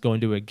discussed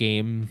going to a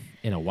game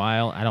in a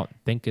while. I don't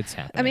think it's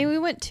happening. I mean, we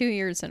went 2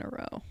 years in a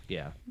row.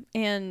 Yeah.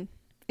 And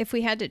if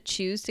we had to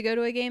choose to go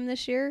to a game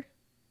this year,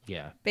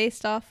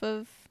 based off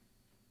of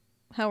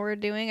how we're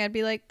doing, I'd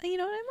be like, I'm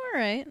all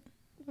right.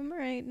 I'm all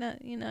right.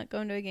 Not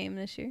going to a game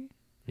this year.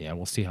 Yeah,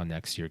 we'll see how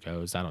next year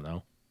goes. I don't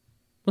know.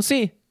 We'll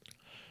see.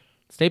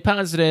 Stay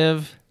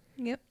positive.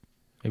 Yep.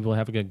 Maybe we'll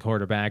have a good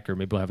quarterback, or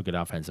maybe we'll have a good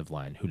offensive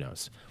line. Who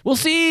knows? We'll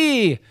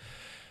see.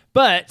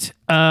 But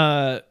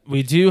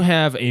we do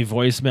have a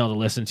voicemail to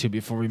listen to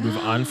before we move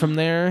on from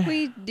there.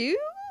 We do?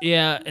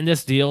 Yeah, and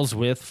this deals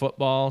with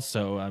football,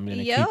 so I'm going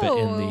to keep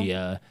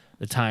it in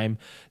the time.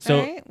 So,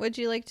 all right. Would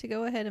you like to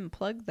go ahead and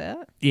plug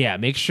that? yeah,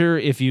 make sure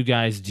if you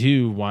guys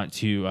do want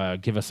to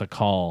give us a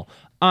call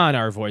on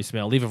our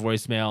voicemail, leave a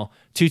voicemail,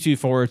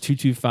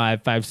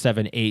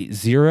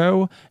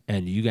 224-225-5780,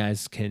 and you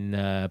guys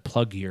can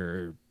plug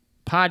your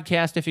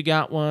podcast if you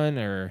got one,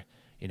 or,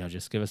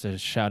 just give us a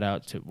shout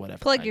out to whatever.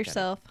 Plug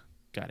yourself.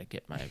 Gotta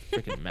get my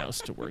freaking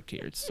mouse to work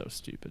here. It's so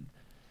stupid.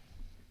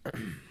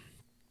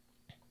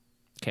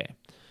 Okay.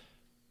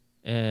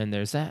 And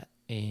there's that.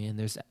 And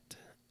there's that.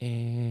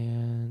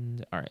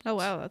 And all right. Oh,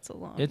 wow. That's a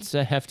long. It's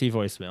a hefty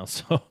voicemail.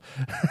 So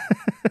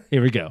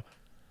here we go.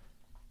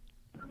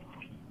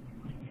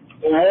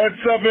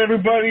 What's up,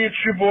 everybody? It's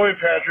your boy,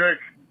 Patrick.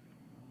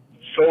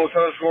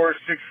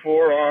 Solus_64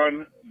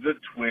 on the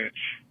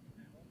Twitch.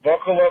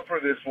 Buckle up for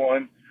this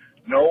one.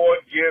 No one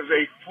gives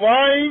a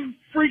flying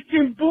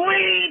freaking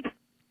bleep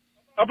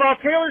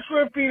about Taylor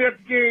Swift being at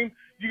the game.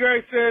 You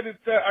guys said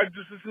it's. I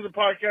just listened to the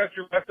podcast,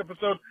 your last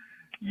episode.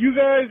 You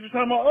guys were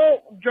talking about,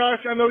 oh,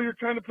 Josh, I know you're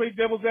trying to play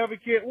devil's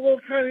advocate. Well,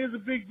 it kind of is a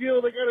big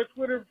deal. They got a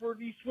Twitter for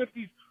these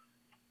Swifties.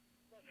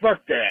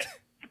 Fuck that.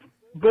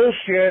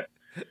 Bullshit.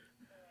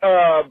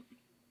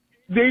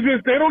 They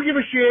don't give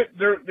a shit.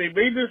 They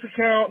made this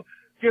account.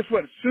 Guess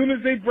what? As soon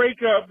as they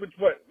break up, which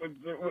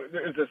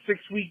is a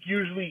 6-week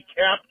usually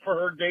cap for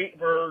her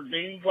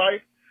dating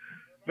life,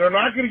 they're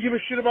not going to give a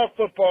shit about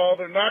football.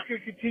 They're not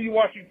going to continue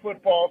watching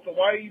football. So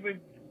why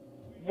even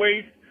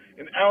waste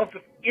an ounce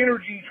of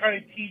energy trying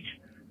to teach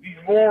these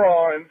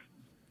morons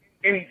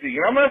anything?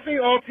 And I'm not saying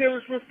all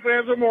Taylor Swift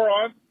fans are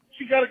morons.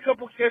 She got a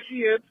couple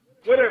catchy hits,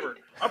 whatever.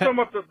 I'm talking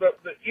about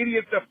the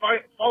idiots that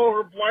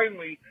follow her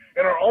blindly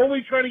and are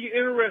only trying to get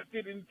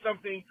interested in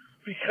something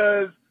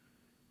because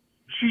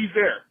she's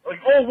there. Like,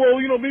 oh, well,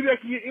 maybe I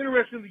can get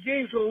interested in the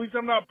game, so at least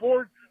I'm not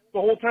bored the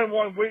whole time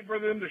while I'm waiting for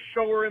them to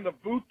show her in the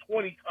booth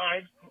 20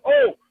 times.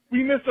 Oh,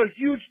 we missed a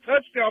huge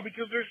touchdown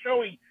because they're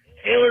showing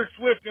Taylor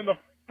Swift in the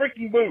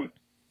freaking booth.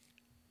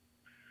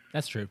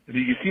 That's true.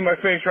 You can see my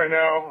face right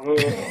now.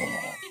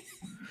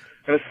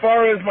 And as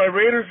far as my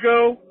Raiders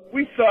go,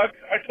 we suck.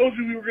 I told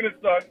you we were going to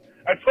suck.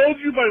 I told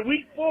you by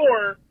week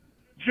 4,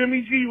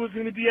 Jimmy G was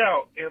going to be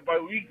out. And by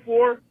week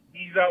 4,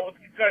 he's out with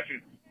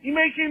concussion. He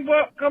may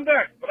come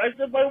back, but I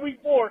said by week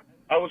 4,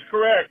 I was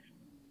correct.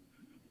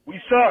 We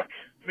suck.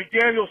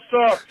 McDaniel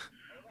sucked.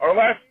 Our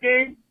last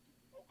game,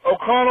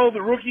 O'Connell,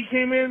 the rookie,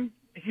 came in.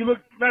 He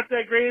looked not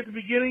that great at the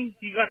beginning.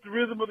 He got the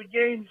rhythm of the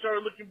game. He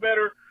started looking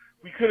better.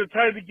 We could have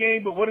tied the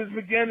game, but what does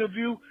McDaniel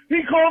do?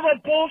 He calls a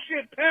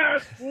bullshit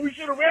pass when we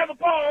should have ran the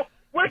ball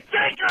with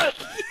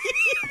Jenkins.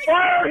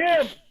 Fire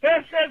him.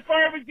 Hashtag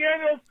fire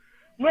McDaniels.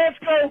 Let's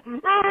go.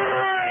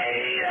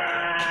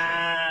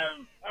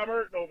 I'm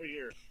hurting over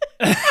here.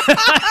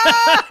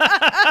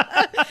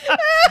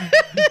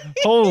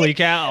 Holy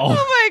cow. Oh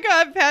my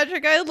God,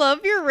 Patrick, I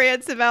love your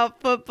rants about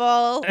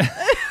football.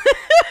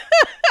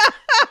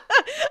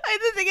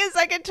 The thing is,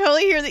 I can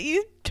totally hear that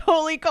you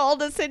totally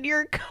called us in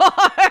your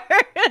car.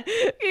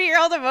 You hear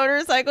all the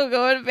motorcycle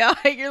going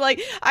behind. You're like,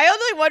 I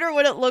only wonder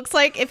what it looks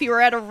like if you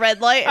were at a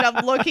red light and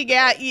I'm looking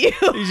at you.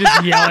 He's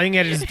just yelling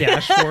at his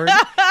dashboard.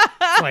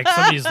 It's like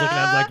somebody's looking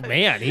at him like,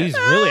 man, he's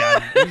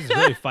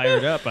really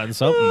fired up on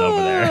something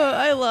over there.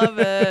 I love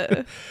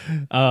it.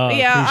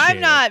 Yeah, I'm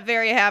not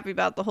very happy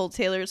about the whole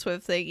Taylor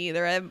Swift thing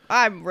either.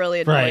 I'm really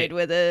annoyed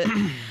with it.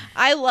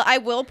 I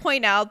will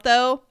point out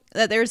though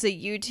that there's a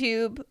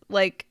YouTube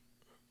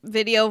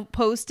video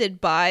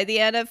posted by the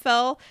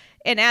NFL,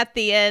 and at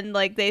the end,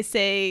 they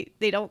say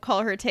they don't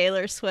call her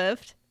Taylor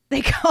Swift.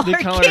 They call her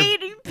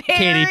Katy Perry.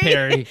 Katy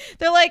Perry.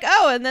 They're like,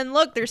 oh, and then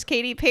look, there's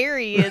Katy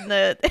Perry in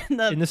the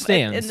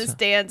stands. In the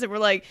stands, and we're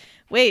like,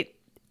 wait.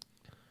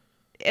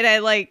 And I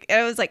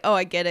was like, oh,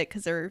 I get it,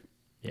 because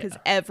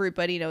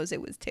everybody knows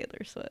it was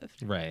Taylor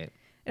Swift, right?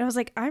 And I was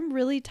like, I'm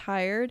really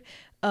tired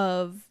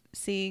of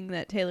seeing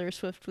that Taylor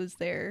Swift was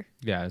there.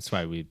 Yeah, that's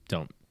why we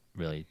don't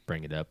really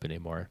bring it up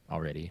anymore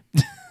already.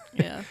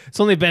 Yeah. It's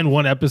only been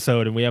one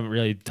episode and we haven't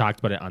really talked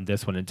about it on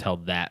this one until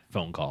that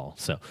phone call.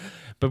 So,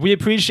 but we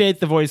appreciate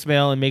the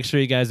voicemail, and make sure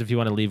you guys, if you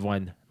want to leave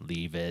one,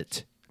 leave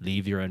it.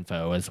 Leave your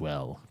info as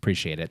well.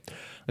 Appreciate it.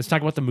 Let's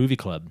talk about the movie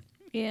club.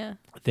 Yeah.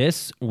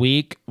 This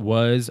week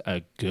was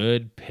a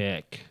good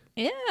pick.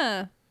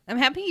 Yeah. I'm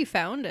happy you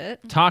found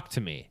it. Talk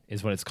to Me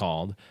is what it's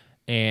called.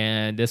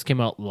 And this came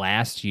out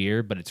last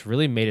year, but it's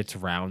really made its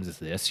rounds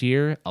this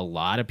year. A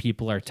lot of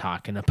people are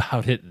talking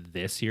about it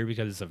this year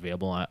because it's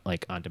available on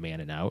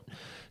demand and out.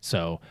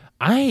 So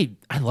I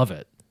love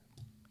it.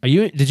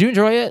 Did you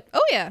enjoy it?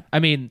 Oh yeah. I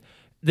mean,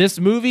 this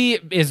movie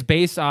is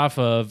based off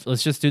of,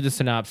 let's just do the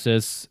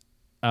synopsis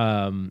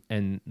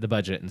and the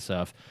budget and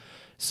stuff.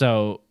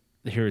 So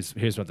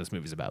here's what this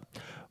movie's about.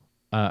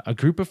 A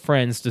group of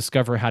friends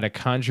discover how to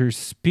conjure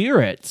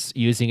spirits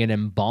using an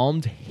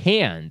embalmed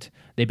hand.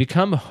 They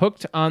become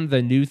hooked on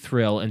the new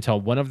thrill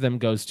until one of them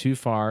goes too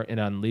far and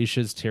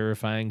unleashes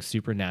terrifying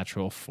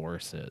supernatural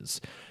forces.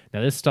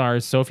 Now, this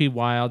stars Sophie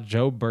Wilde,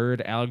 Joe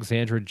Bird,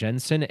 Alexandra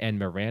Jensen, and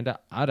Miranda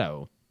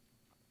Otto.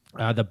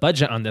 The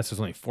budget on this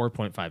was only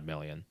 $4.5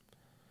 million.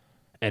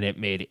 and it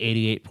made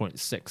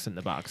 88.6 in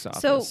the box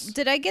office. So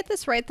did I get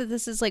this right that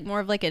this is like more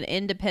of like an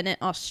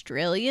independent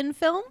Australian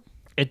film?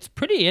 It's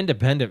pretty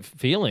independent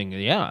feeling,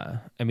 yeah.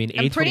 I mean,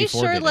 I'm pretty A24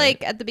 sure did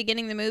like it. at the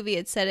beginning of the movie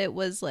it said it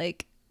was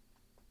like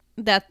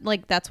that,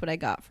 like that's what I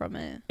got from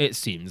it. It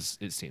seems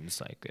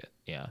like it,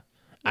 yeah.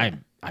 Yeah.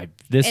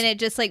 And it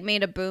just like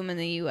made a boom in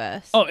the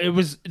US. Oh, it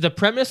was, the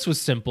premise was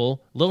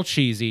simple, a little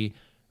cheesy,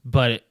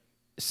 but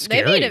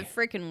scary. They made it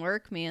freaking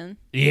work, man.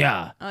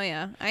 Yeah. Oh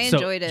yeah, I So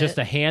enjoyed it. just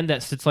a hand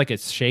that sits like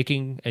it's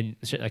shaking, and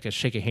like a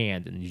shaky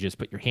hand, and you just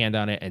put your hand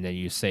on it, and then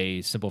you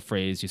say simple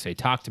phrase. You say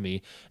 "talk to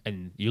me,"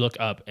 and you look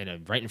up,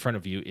 and right in front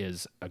of you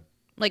is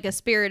a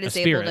spirit is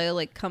spirit. able to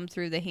like come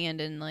through the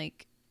hand and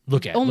like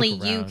look at. only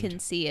look you around. can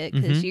see it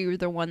because you're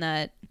the one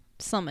that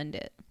summoned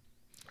it.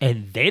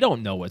 And they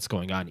don't know what's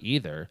going on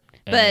either.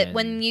 But And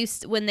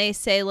when they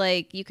say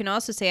like you can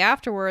also say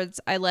afterwards,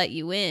 I let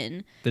you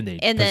in, then they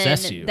and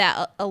possess then you.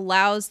 that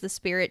allows the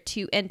spirit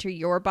to enter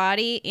your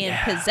body and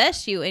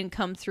possess you and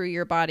come through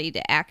your body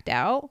to act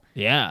out.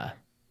 Yeah.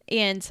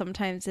 And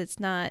sometimes it's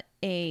not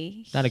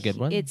a good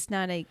one. It's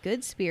not a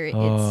good spirit.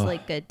 It's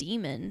like a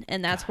demon,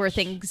 and that's where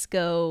things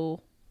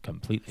go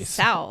Completely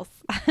south.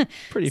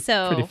 pretty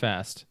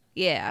fast.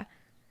 Yeah.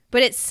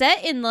 But it's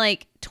set in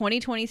like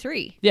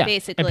 2023, Yeah,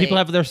 basically. and people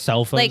have their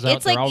cell phones like out.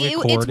 it's They're like all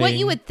recording. it's what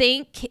you would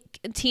think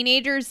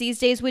teenagers these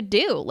days would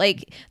do.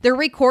 Like they're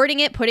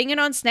recording it, putting it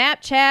on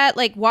Snapchat,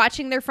 like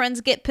watching their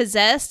friends get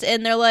possessed,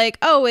 and they're like,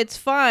 "Oh, it's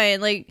fine.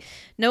 Like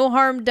no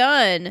harm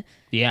done.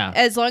 Yeah.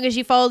 As long as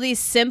you follow these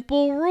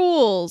simple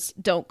rules.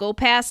 Don't go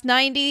past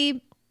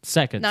 90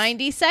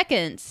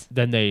 seconds."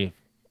 Then they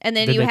And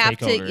then Then you they have take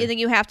to over. and then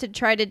you have to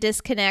try to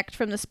disconnect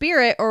from the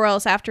spirit, or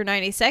else after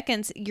 90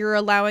 seconds you're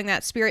allowing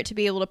that spirit to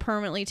be able to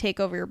permanently take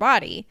over your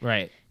body.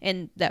 right.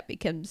 And that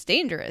becomes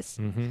dangerous.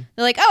 Mm-hmm.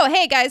 They're like, "Oh,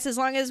 hey guys, as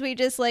long as we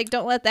just like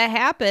don't let that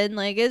happen,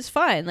 like it's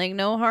fine, like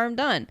no harm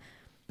done."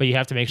 But you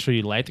have to make sure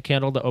you light the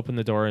candle to open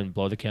the door and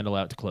blow the candle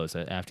out to close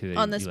it after you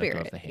On the let go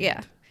spirit. of the hand.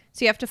 Yeah.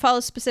 So you have to follow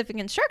specific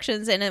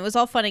instructions, and it was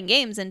all fun and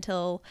games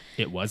until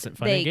It wasn't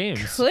fun they and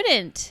games.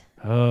 couldn't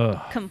Ugh.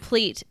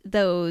 complete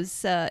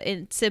those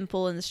in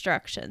simple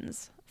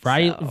instructions.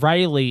 So-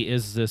 Riley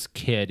is this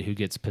kid who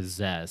gets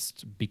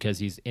possessed because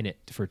he's in it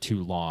for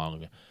too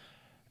long.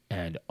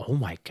 And oh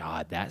my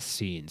God, that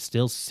scene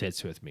still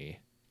sits with me.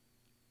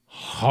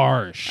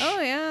 Harsh.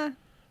 Oh yeah.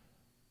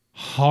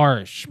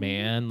 Harsh,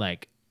 man.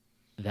 Like,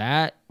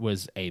 that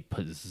was a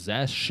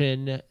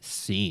possession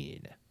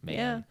scene, man.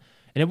 Yeah.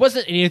 And it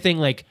wasn't anything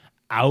like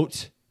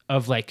out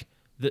of like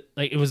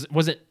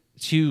wasn't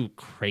too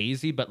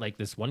crazy, but like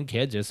this one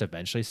kid just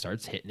eventually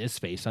starts hitting his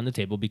face on the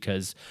table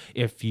because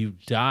if you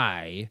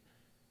die,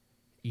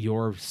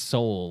 your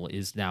soul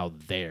is now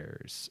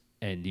theirs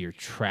and you're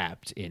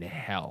trapped in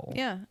hell.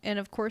 Yeah, and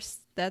of course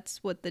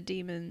that's what the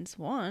demons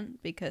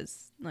want,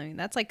 because I mean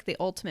that's like the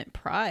ultimate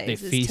prize They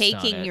is feast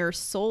on taking it. your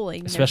soul,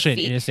 and Especially an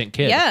innocent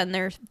kid. Yeah, and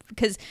they're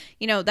because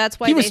that's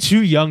why He they was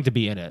too young to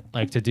be in it,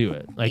 like to do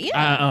it. Like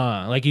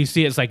Yeah. like you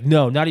see, it's like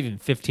no, not even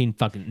 15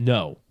 fucking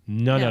no.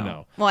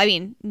 No. Well, I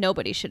mean,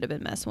 nobody should have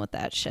been messing with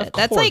that shit. Of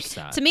That's course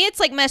like not. to me, it's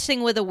like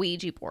messing with a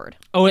Ouija board.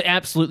 Oh, it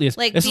absolutely is.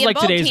 Like, This the is like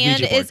involved today's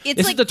hand Ouija board. is- it's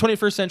This like- is the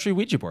 21st century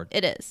Ouija board.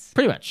 It is.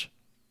 Pretty much.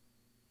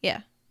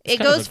 Yeah. It's It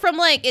kind of goes from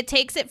like it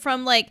takes it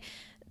from like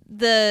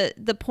the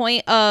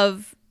point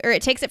of, or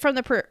it takes it from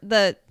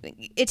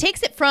it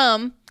takes it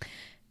from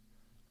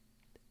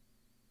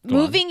Go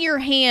on. moving your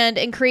hand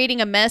and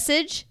creating a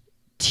message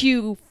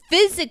to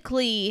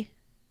physically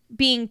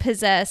being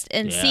possessed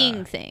and Yeah.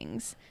 seeing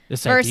things.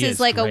 This idea Versus is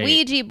like a great.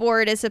 Ouija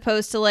board is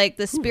supposed to like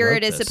the spirit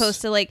wrote is this?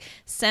 supposed to like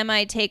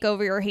semi take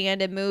over your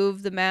hand and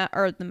move the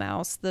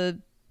mouse, the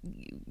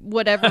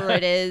whatever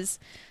it is,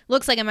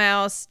 looks like a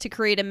mouse, to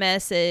create a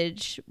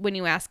message when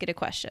you ask it a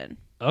question.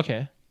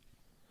 Okay.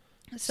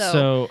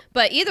 So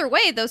but either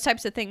way, those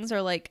types of things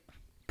are like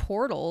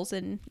portals,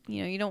 and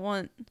you don't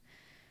want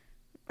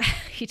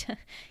you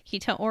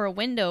don't, or a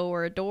window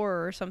or a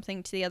door or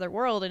something to the other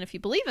world. And if you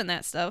believe in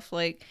that stuff,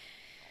 like,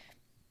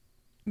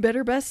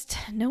 best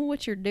know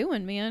what you're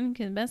doing, man. You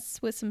can mess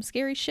with some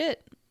scary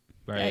shit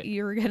Right. that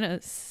you're gonna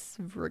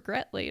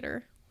regret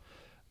later.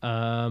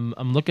 I'm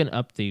looking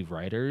up the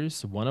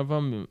writers. One of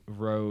them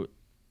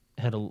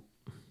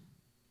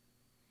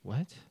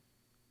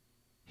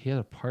He had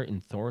a part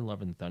in Thor: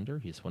 Love and Thunder.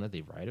 He's one of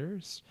the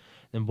writers.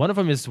 And one of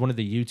them is one of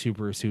the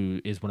YouTubers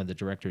who is one of the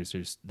directors.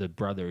 There's the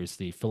brothers,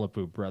 the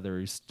Philippou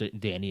brothers,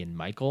 Danny and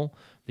Michael.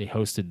 They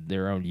hosted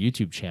their own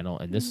YouTube channel,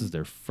 and this is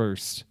their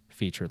first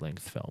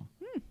feature-length film.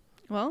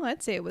 Well,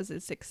 I'd say it was a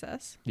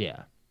success.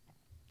 Yeah.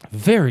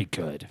 Very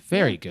good.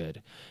 Very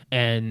good.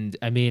 And,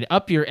 I mean,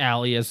 up your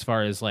alley as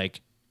far as,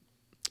 like,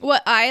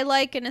 What I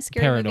like in a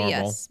scary movie, Paranormal.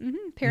 yes.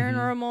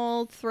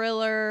 Paranormal,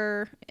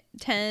 thriller,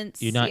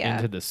 tense. you're not yeah.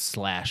 into the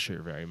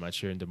slasher very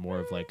much. You're into more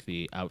of, like,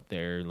 the out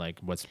there, like,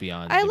 what's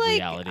beyond I the like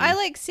reality. I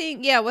like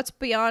seeing what's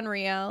beyond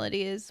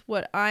reality is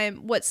what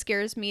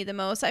scares me the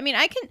most. I mean,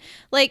 I can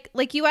like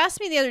you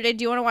asked me the other day,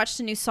 do you want to watch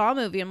the new Saw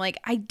movie? I'm like,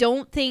 I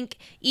don't think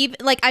even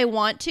like I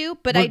want to,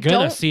 but We're I gonna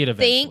don't see it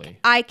think eventually.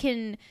 I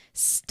can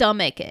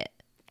stomach it.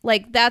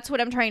 Like, that's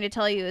what I'm trying to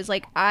tell you is,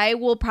 like, I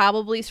will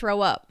probably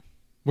throw up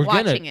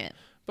watching it.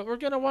 But we're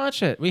going to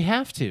watch it. We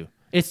have to.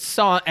 It's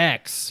Saw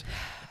X.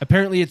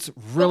 Apparently, it's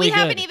really good. But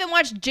we haven't even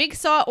watched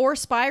Jigsaw or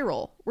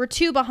Spiral. We're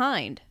 2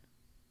 behind.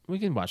 We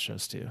can watch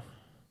those too.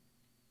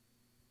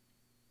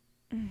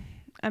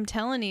 I'm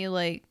telling you,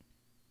 like...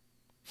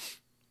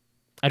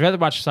 I'd rather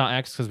watch Saw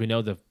X because we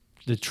know the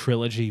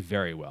trilogy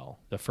very well.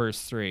 The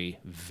first 3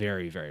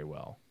 very, very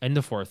well. And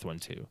the 4th one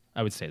too.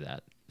 I would say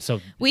that. So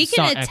we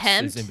Saw can X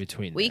attempt is in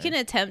between we there. can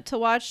attempt to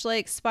watch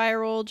like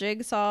Spiral,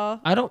 Jigsaw.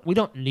 We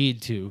don't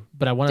need to,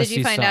 but I want to see. Did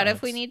you find Saw out X.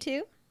 if we need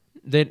to?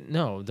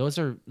 No, those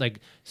are like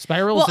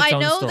Spiral. Well, its I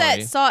own know story.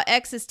 that Saw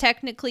X is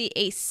technically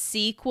a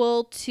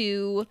sequel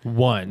to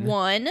one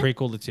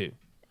prequel to 2.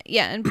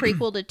 Yeah, and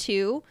prequel to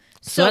 2.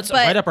 So that's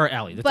right up our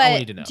alley. That's all we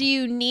need to know. Do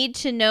you need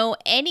to know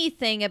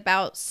anything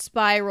about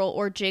Spiral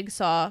or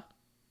Jigsaw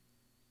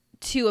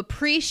to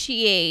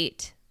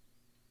appreciate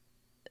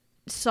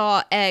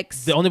Saw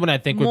X? The only one I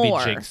think would more?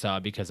 be Jigsaw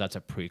because that's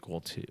a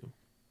prequel to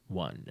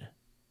 1.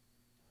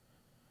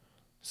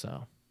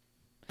 So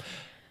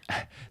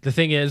the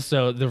thing is,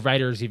 so the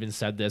writers even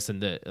said this,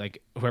 and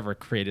whoever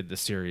created the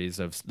series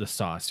of the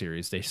Saw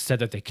series, they said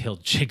that they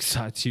killed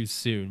Jigsaw too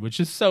soon, which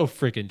is so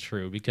freaking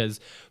true because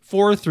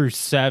 4 through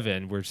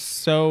 7 were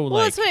so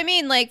well, that's what I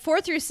mean. Like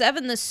 4 through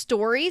 7, the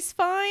story's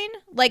fine,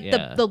 like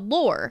the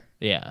lore,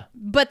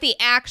 but the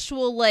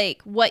actual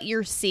like what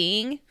you're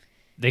seeing.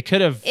 They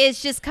could have.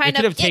 It's just kind of. They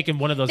could have taken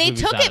one of those. They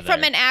movies took out it of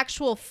from there. an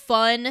actual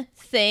fun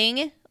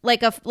thing,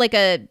 like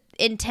a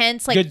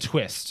intense, like good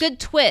twist. Good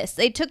twist.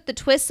 They took the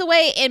twists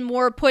away and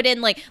more put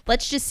in like,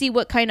 let's just see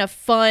what kind of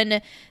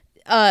fun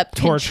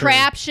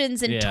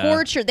contraptions and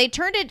torture. They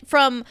turned it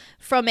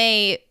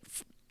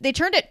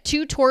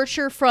to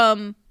torture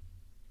from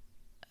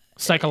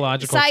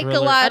psychological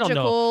thriller. I don't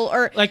know.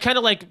 Or like kind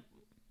of like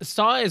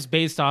Saw is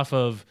based off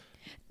of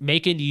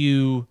making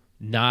you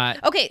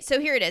not. Okay,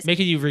 so here it is.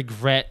 Making you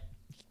regret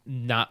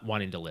not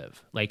wanting to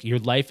live. Like your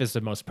life is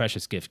the most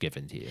precious gift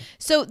given to you.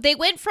 So they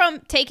went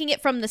from taking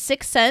it from The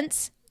Sixth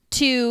Sense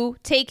to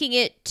taking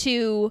it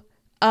to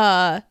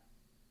a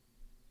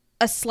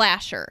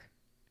slasher.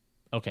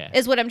 Okay.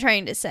 Is what I'm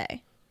trying to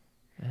say.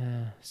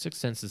 Sixth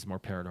Sense is more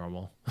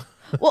paranormal.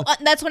 Well,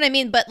 that's what I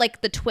mean. But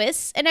like the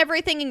twists and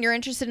everything, and you're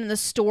interested in the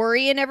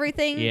story and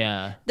everything.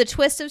 Yeah. The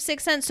twist of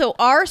Sixth Sense. So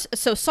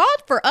Saw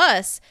for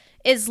us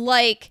is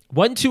like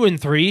 1, 2, and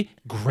 3,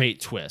 great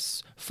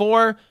twists.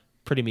 4,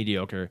 pretty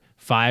mediocre.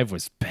 5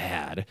 was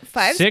bad.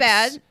 5's 6,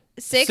 bad.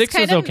 6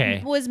 kind was of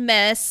okay. was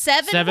mess.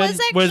 7 was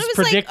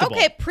predictable.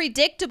 Like, okay,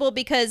 predictable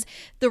because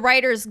the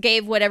writers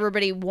gave what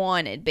everybody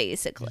wanted,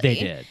 basically. They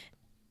did.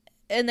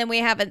 And then we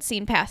haven't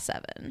seen past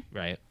 7.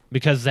 Right.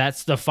 Because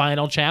that's the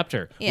final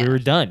chapter. Yeah. We were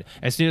done.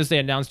 As soon as they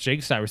announced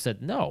Jigsaw, we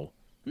said, no,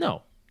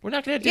 we're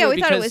not going to do it. Yeah, we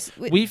thought it was.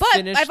 But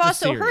finished I've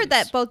also the series. heard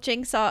that both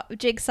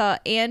Jigsaw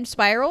and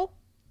Spiral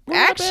Well,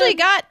 not actually bad.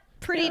 got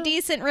pretty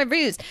decent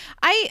reviews.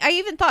 I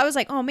even thought, I was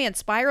like, oh man,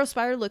 Spiral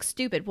looks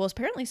stupid. Well,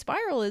 apparently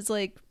Spiral is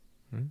like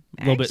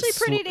actually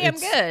pretty damn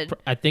good.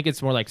 I think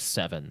it's more like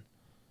 7.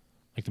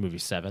 Like the movie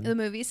 7. The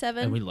movie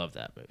 7. And we love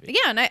that movie.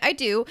 Yeah, and I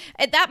do.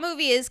 And that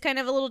movie is kind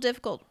of a little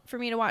difficult for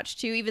me to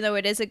watch too, even though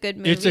it is a good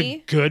movie. It's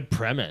a good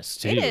premise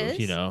too, It is.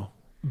 you know,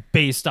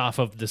 based off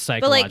of the but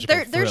psychological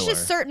like there's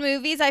just certain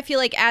movies I feel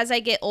like as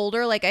I get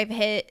older, like I've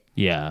hit.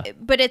 Yeah.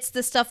 But it's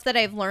the stuff that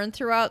I've learned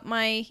throughout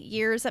my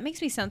years. That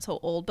makes me sound so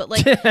old, but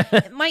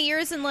like my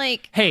years in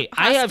like Hey,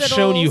 I have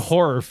shown you hospitals.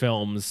 horror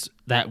films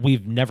that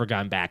we've never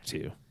gone back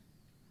to.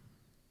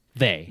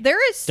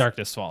 There is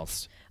Darkness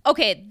Falls.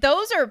 Okay,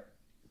 those are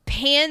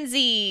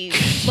pansy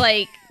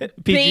like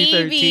PG-13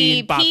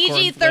 baby popcorn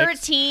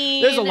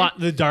PG-13. There's a lot.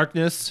 The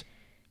Darkness.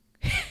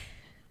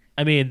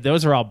 I mean,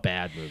 those are all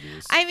bad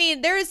movies. I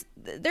mean, there's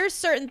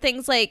certain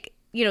things like,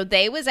 you know,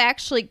 they was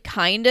actually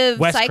kind of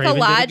Wes Craven did a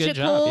psychological. good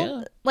job,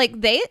 yeah.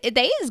 Like they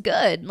is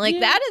good. Like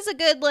that is a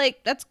good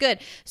that's good.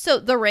 So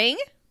The Ring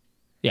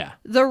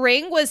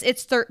was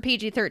it's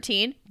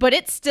PG-13, but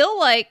it's still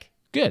like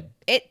good.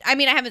 I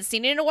mean, I haven't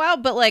seen it in a while,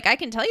 but like I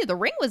can tell you The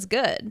Ring was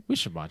good. We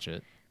should watch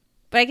it.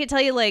 But I can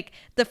tell you like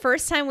the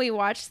first time we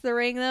watched The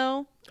Ring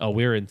though, Oh,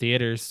 we were in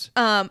theaters.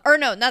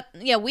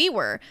 we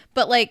were.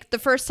 But like the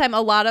first time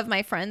a lot of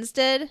my friends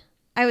did,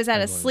 I was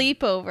at a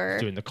sleepover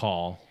Doing the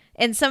call.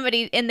 and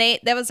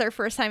that was their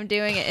first time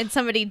doing it, and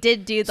somebody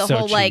did do the So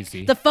whole cheesy.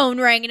 like the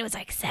phone rang and it was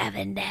like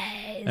 7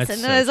 days. That's and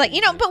so I was like,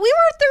 cheesy. but we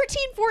were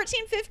 13,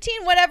 14,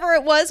 15, whatever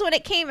it was when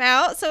it came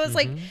out. So it was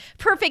like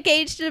perfect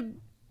age to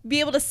be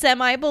able to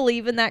semi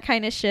believe in that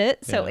kind of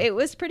shit. So Yeah. it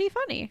was pretty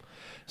funny.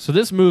 So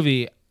this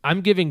movie,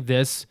 I'm giving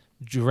this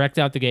direct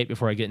out the gate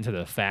before I get into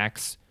the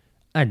facts,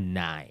 a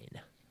 9.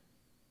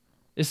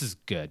 This is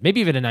good. Maybe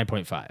even a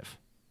 9.5.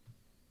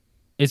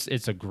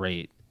 It's a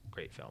great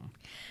film.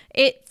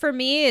 For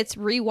me, it's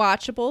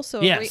rewatchable.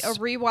 So Yes. a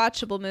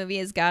rewatchable movie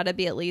has got to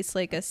be at least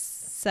like a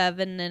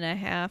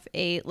 7.5,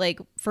 8. Like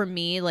for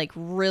me, like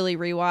really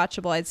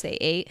rewatchable, I'd say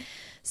 8.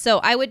 So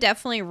I would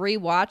definitely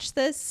rewatch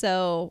this.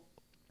 So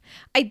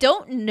I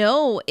don't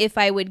know if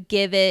I would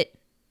give it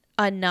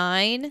a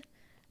 9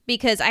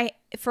 because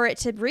for it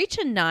to reach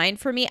a 9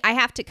 for me, I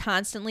have to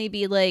constantly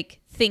be like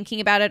thinking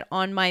about it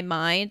on my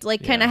mind,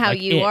 like kind of how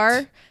like you It.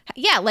 are.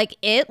 Yeah, like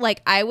It.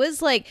 Like I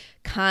was like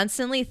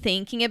constantly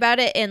thinking about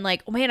it and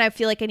like, oh man, I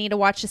feel like I need to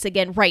watch this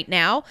again right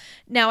now.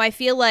 Now I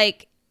feel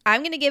like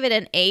I'm gonna give it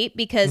an 8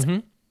 because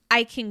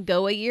I can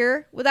go a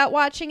year without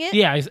watching it.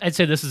 Yeah, I'd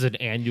say this is an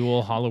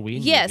annual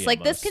Halloween. Yes, movie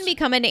like this almost. can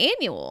become an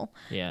annual.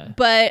 Yeah.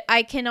 But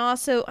I can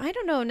also, I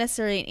don't know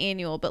necessarily an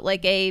annual, but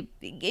like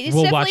it's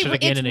We'll watch definitely it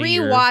again it's in a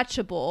year.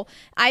 rewatchable.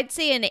 I'd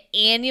say an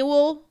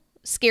annual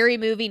scary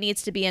movie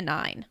needs to be a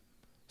 9.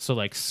 So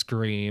like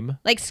Scream.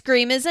 Like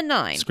Scream is a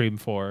 9. Scream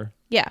 4.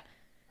 Yeah.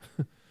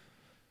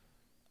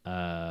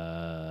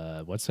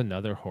 What's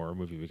another horror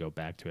movie we go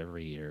back to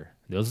every year?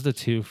 Those are the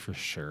two for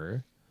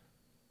sure.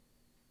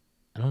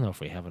 I don't know if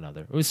we have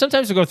another.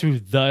 Sometimes we go through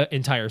the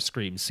entire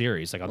Scream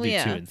series. Like I'll do 2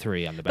 and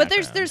 3 on the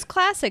background. But there's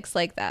classics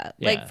like that.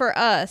 Yeah. Like for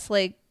us,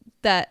 like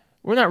that.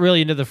 We're not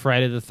really into the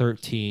Friday the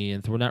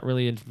 13th. We're not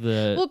really into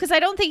the. Well, because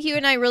I don't think you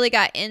and I really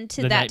got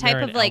into The that type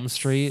Nightmare of on like Elm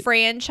Street?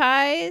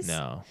 franchise.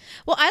 No.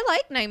 Well, I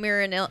like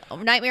Nightmare on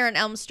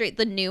Elm Street,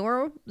 the new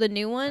one, It's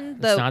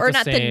not or the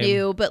not the same.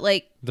 new, but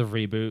like The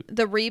reboot.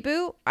 the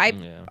reboot.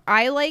 Yeah.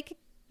 I like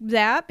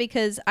that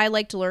because I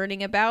liked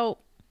learning about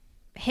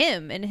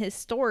him and his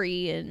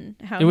story and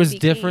how It was he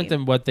different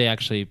became. than what they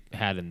actually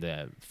had in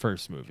the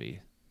first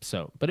movie.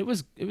 So, but it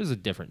was a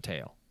different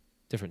tale,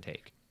 different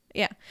take.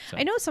 Yeah. So.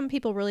 I know some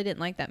people really didn't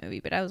like that movie,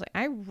 but I was like,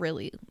 I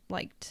really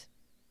liked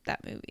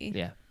that movie.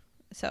 Yeah.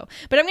 So,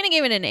 but I'm gonna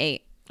give it an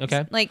 8.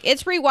 Okay. Like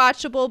it's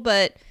rewatchable,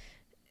 but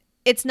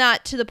it's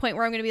not to the point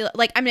where I'm gonna be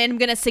like, I'm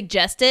gonna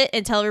suggest it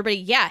and tell everybody,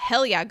 yeah,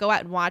 hell yeah, go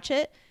out and watch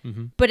it.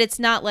 Mm-hmm. But it's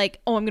not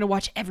like, oh, I'm gonna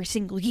watch every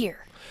single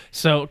year.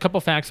 So, a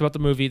couple facts about the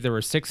movie. There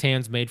were 6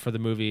 hands made for the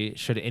movie.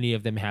 Should any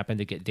of them happen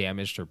to get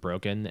damaged or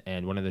broken,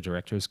 and one of the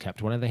directors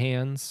kept one of the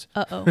hands.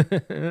 Uh-oh.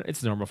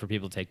 It's normal for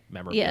people to take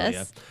memorabilia.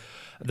 Yes.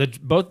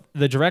 Both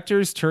the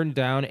directors turned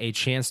down a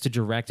chance to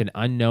direct an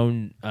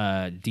unknown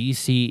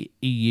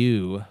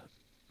DCEU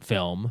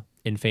film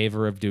in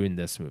favor of doing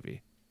this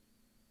movie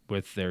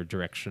with their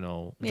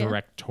directorial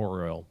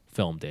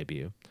film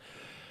debut.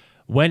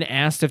 When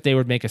asked if they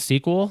would make a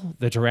sequel,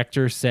 the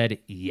director said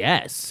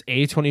yes.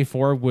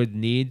 A24 would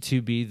need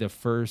to be the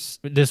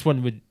first.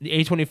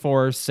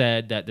 A24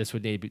 said that this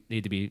would need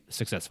to be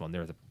successful, and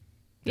they're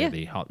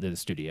the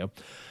studio.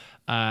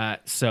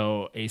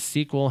 So a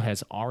sequel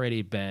has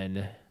already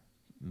been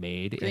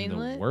made in the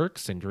Greenlit?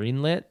 works and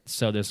greenlit.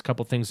 So there's a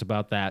couple things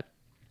about that.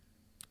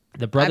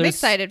 The brothers. I'm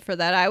excited for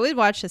that. I would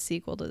watch a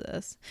sequel to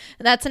this.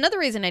 And that's another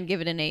reason I'd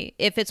give it an 8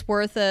 if it's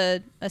worth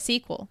a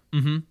sequel.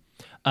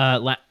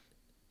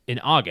 In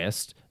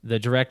August, the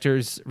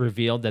directors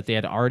revealed that they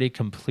had already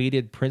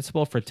completed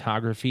principal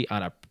photography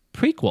on a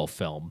prequel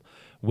film,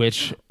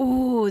 which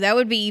Ooh, that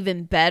would be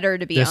even better,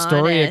 to be the honest.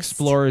 story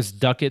explores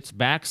Duckett's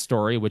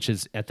backstory, which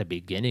is at the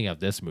beginning of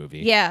this movie.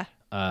 Yeah.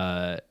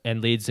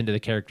 And leads into the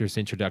character's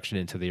introduction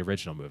into the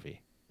original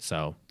movie.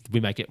 So we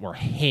might get more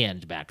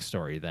hand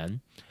backstory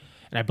then.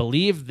 And I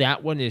believe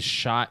that one is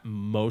shot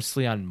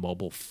mostly on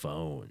mobile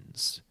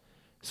phones.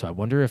 So I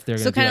wonder if they're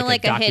going to do kind of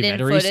like like a a hidden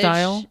documentary footage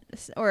style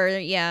or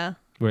yeah,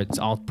 where it's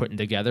all put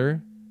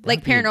together.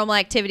 like That'd be- Paranormal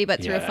Activity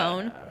but through a Yeah.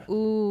 phone.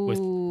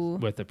 Ooh.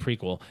 with the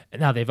prequel. And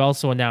now they've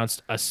also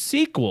announced a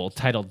sequel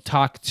titled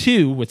Talk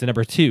 2 with the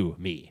number 2,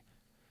 me.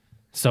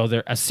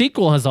 So a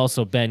sequel has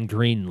also been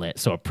greenlit.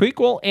 So a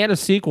prequel and a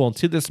sequel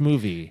to this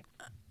movie.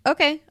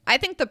 Okay. I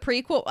think the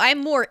prequel, I'm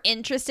more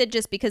interested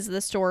just because of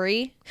the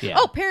story. Yeah.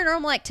 Oh,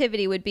 Paranormal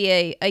Activity would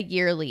be a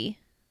yearly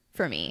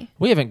for me.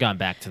 We haven't gone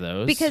back to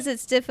those. Because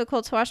it's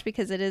difficult to watch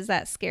because it is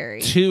that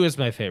scary. 2 is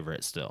my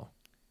favorite still.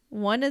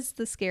 1 is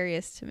the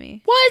scariest to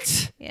me.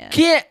 What? Yeah.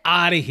 Get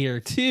out of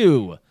here,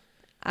 2.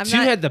 I'm 2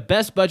 not had the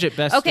best budget,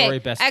 best okay, story,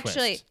 best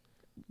actually, twist.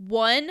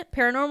 1,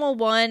 Paranormal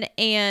 1,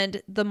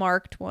 and the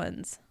marked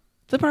ones.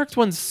 The marked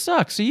one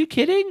sucks. Are you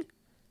kidding?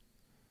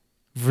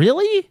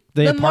 Really?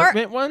 The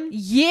apartment one?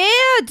 Yeah,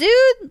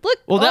 dude. Look.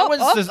 Well, that oh,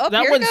 one's oh,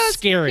 that here one's goes.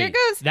 scary. Here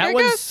goes. That here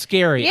one's goes.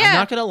 scary. Yeah. I'm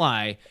not gonna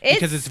lie because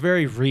It's- it's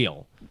very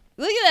real.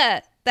 Look at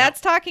that.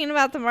 That's talking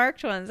about the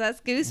marked ones.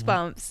 That's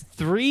goosebumps.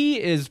 3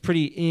 is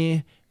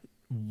pretty.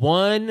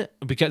 1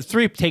 because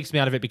 3 takes me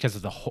out of it because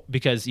of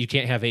because you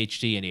can't have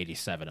HD in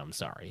 87. I'm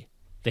sorry,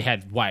 they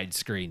had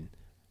widescreen.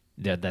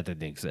 That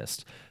didn't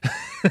exist,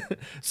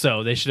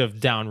 so they should have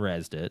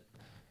down-resed it.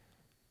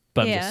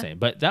 But I'm Yeah. just saying.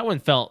 But that one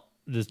felt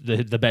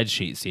the bed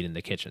sheet scene in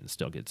the kitchen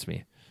still gets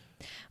me.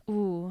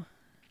 Ooh.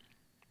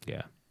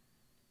 Yeah.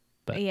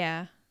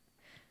 Yeah.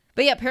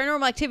 But yeah,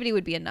 Paranormal Activity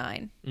would be a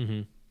 9.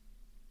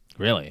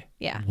 Really?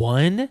 Yeah.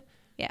 1?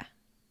 Yeah.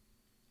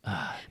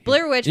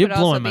 Blair Witch you're would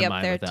also blowing be my up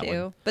mind there with that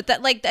too. one. But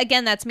that, like,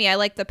 again, that's me. I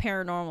like the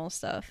paranormal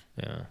stuff.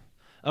 Yeah.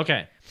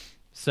 Okay.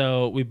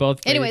 So we both.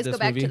 rated Anyways, this go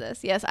back movie, to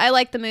this. Yes, I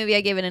like the movie.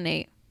 I gave it an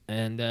 8.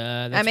 And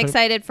that's I'm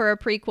excited for a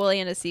prequel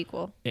and a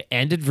sequel. It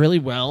ended really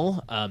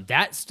well.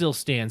 That still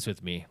stands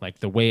with me, like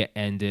the way it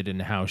ended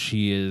and how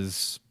she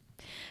is.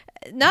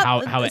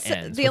 Not how it so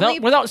ends. the only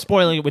Without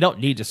spoiling it, we don't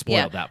need to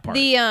spoil that part.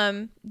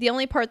 The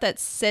only part that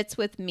sits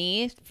with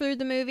me through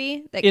the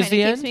movie that Is kind of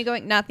the keeps end? me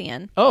going. Not the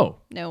end. Oh,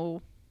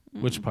 No.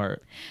 which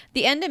part?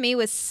 The end to me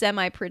was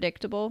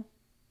semi-predictable.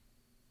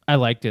 I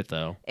liked it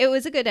though. It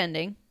was a good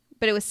ending,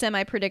 but it was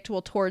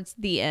semi-predictable towards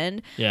the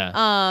end.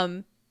 Yeah.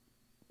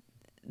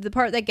 The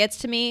part that gets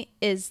to me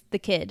is the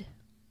kid.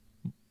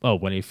 Oh,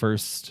 when he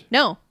first.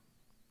 No.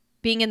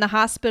 Being in the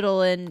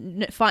hospital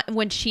and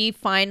when she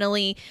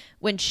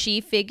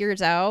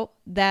figures out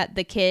that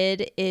the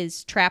kid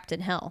is trapped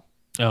in hell.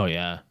 Oh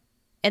yeah.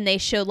 And they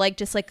show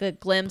just like a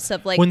glimpse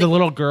of like When the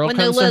little girl when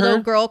comes the to little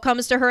her? girl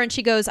comes to her and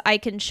she goes, "I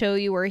can show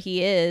you where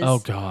he is." Oh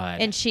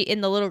god. And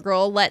the little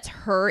girl lets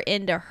her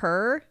into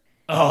her.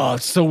 Oh,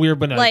 it's so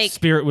weird when a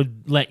spirit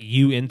would let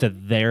you into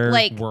their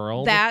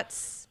world.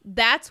 That's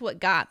what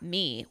got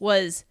me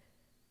was.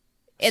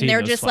 And Seeing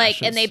they're those just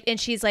flashes. and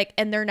she's like,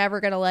 and they're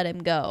never going to let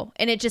him go.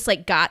 And it just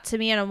got to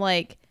me. And I'm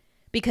like,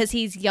 because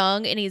he's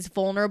young and he's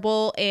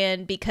vulnerable.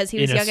 And because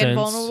he was young and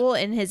vulnerable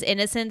in his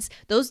innocence,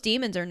 those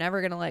demons are never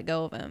going to let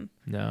go of him.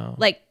 No.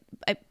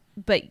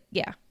 But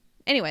yeah.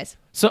 Anyways.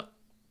 So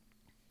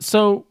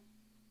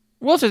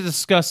we'll have to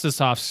discuss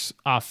this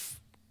off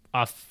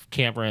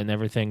camera and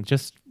everything.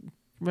 Just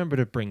remember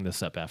to bring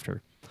this up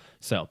after.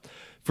 So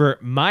for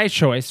my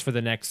choice for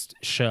the next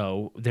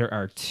show, there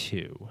are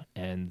two,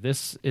 and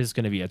this is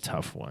going to be a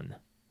tough one.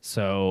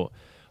 So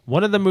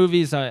one of the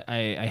movies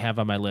I have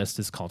on my list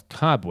is called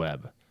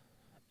Cobweb,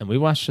 and we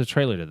watched the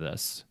trailer to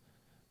this.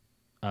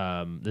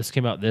 This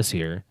came out this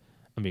year.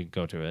 Let me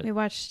go to it. We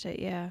watched it,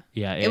 yeah.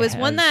 Yeah, it was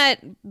one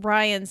that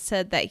Ryan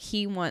said that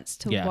he wants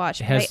to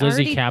watch. It has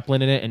Lizzie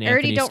Kaplan in it and I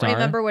already Anthony don't Starr.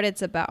 remember what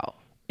it's about.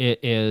 It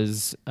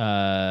is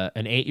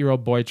an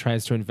 8-year-old boy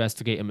tries to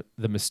investigate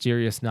the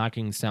mysterious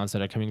knocking sounds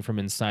that are coming from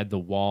inside the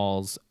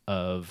walls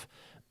of.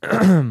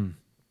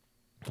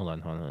 Hold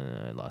on,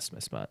 I lost my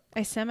spot.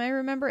 I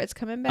semi-remember. It's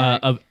coming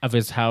back. Of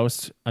his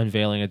house,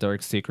 unveiling a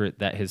dark secret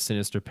that his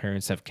sinister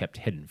parents have kept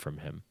hidden from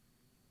him.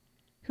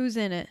 Who's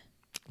in it?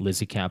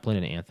 Lizzie Kaplan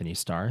and Anthony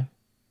Starr.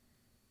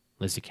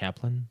 Lizzie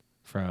Kaplan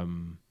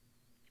from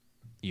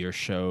your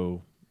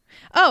show.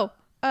 Oh,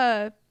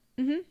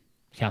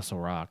 Castle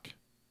Rock.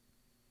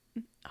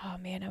 Oh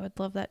man, I would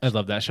love that. I'd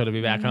love that show to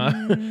be back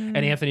on. And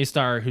Anthony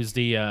Starr, who's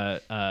the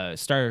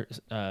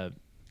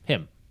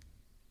him.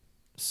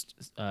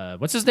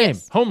 What's his name?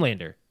 Yes.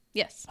 Homelander.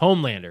 Yes.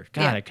 Homelander.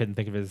 God, Yeah. I couldn't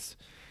think of his.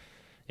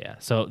 Yeah.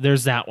 So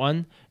there's that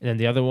one, and then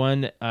the other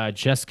one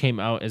just came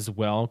out as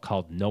well,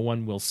 called "No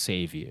One Will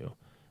Save You,"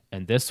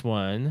 and this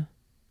one,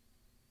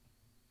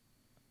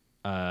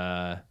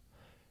 an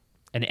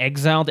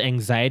exiled,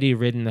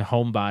 anxiety-ridden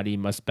homebody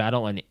must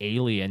battle an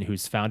alien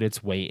who's found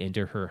its way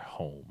into her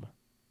home.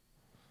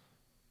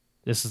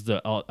 This is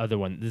the other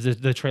one. This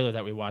is the trailer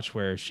that we watched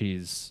where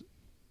she's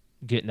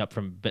getting up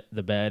from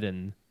the bed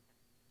and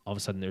all of a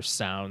sudden there's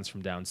sounds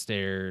from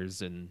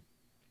downstairs, and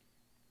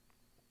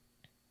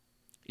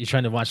you're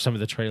trying to watch some of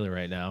the trailer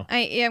right now. I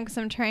am, because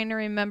I'm trying to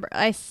remember.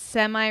 I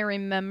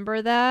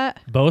semi-remember that.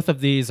 Both of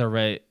these are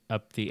right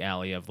up the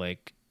alley of good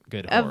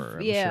horror,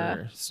 I'm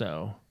sure.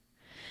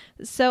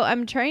 So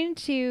I'm trying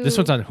to... This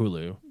one's on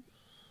Hulu.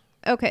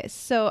 Okay,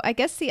 so I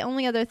guess the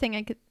only other thing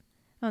I could...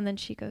 Oh, and then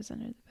she goes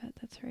under the bed.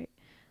 That's right.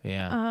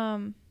 Yeah.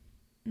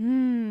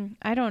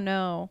 I don't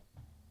know.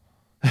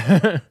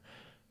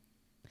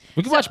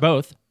 We can watch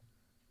both.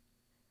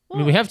 I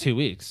mean, we have 2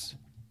 weeks.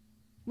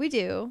 We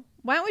do.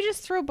 Why don't we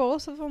just throw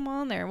both of them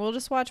on there? We'll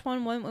just watch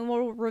one and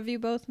we'll review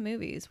both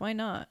movies. Why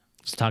not?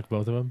 Just talk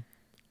both of them.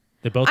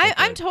 They both.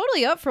 I'm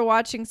totally up for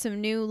watching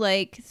some new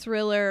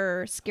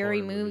thriller,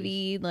 scary Horror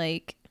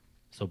movie.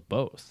 So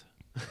both.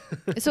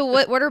 So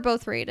what are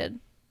both rated?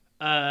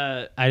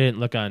 I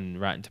didn't look on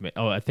Rotten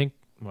Tomatoes. Oh, I think.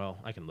 Well,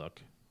 I can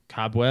look.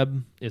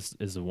 Cobweb is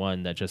the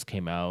one that just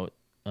came out.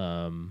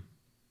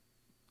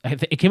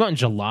 It came out in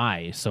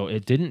July, so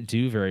it didn't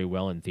do very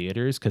well in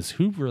theaters, because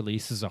who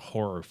releases a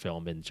horror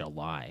film in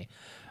July?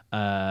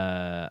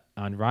 On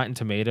Rotten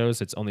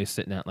Tomatoes, it's only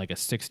sitting at a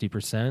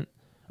 60%.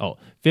 Oh,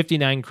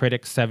 59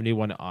 critics,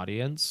 71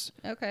 audience.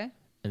 Okay.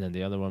 And then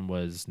the other one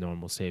was No One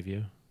Will Save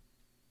You.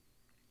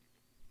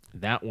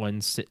 That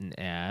one's sitting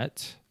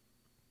at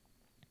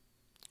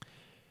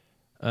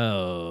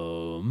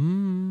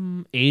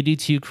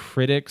 82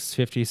 critics,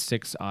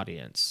 56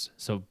 audience.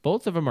 So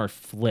both of them are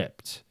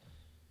flipped.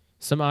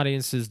 Some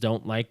audiences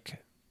don't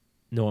like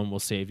No One Will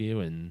Save You,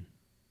 and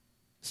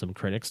some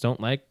critics don't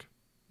like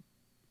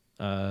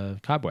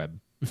Cobweb.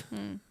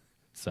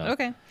 So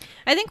Okay.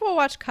 I think we'll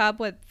watch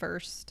Cobweb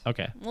first.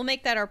 Okay. We'll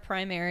make that our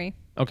primary.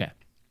 Okay.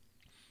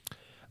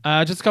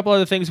 Just a couple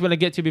other things we want to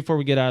get to before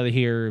we get out of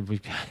here.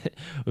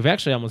 We've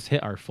actually almost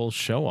hit our full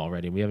show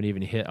already. We haven't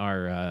even hit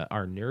our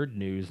nerd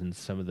news and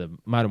some of the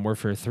Modern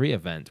Warfare 3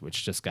 event,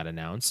 which just got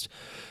announced.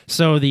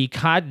 So the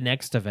COD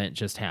Next event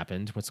just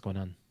happened. What's going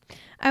on?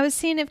 I was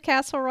seeing if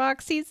Castle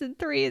Rock Season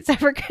 3 is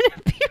ever going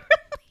to be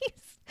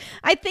released.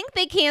 I think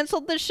they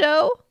canceled the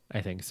show.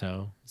 I think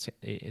so.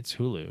 It's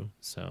Hulu,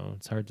 so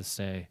it's hard to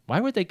say. Why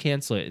would they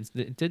cancel it?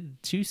 It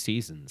did 2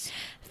 seasons.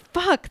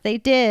 Fuck, they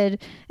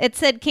did. It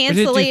said Or did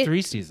cancel. it do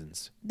 3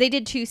 seasons? They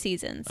did 2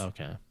 seasons.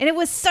 Okay. And it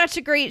was such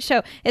a great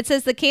show. It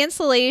says the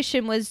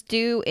cancellation was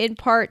due in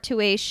part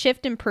to a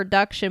shift in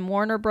production.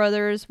 Warner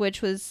Brothers,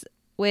 which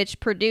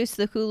produced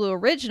the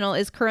Hulu original,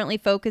 is currently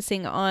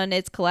focusing on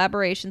its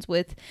collaborations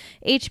with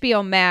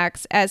HBO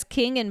Max. As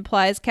King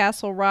implies,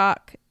 Castle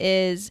Rock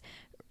is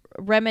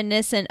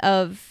reminiscent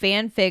of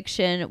fan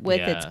fiction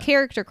with its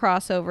character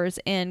crossovers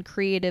and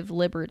creative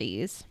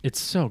liberties. It's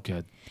so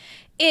good.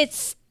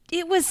 It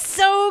was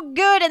so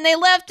good, and they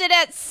left it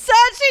at such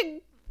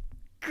a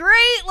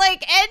great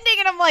ending,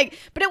 and I'm like,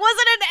 but it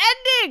wasn't an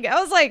ending.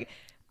 I was like,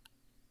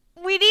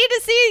 we need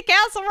to see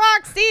Castle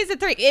Rock season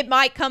 3. It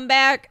might come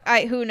back.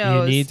 Who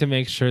knows? You need to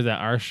make sure that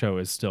our show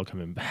is still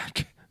coming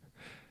back.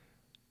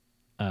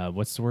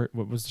 What's the word?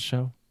 What was the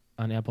show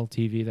on Apple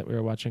TV that we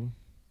were watching?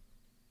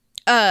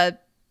 Not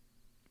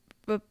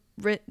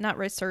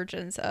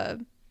Resurgence.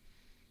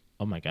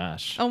 Oh my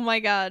gosh. Oh my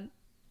god.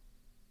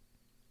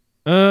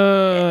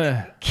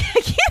 Uh, I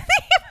can't think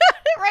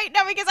about it right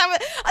now because I was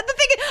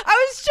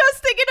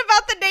just thinking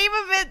about the name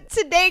of it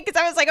today because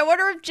I was like, I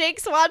wonder if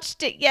Jake's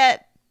watched it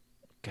yet.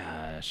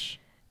 Gosh,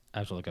 I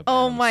have to look up.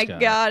 Oh Adam my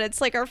Scott. God, it's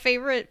like our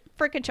favorite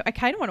freaking show. I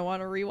kind of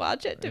want to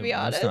rewatch it, to be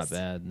honest. That's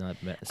not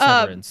bad.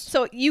 Severance.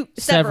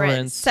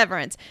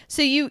 Severance.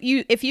 So you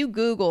if you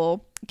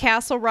Google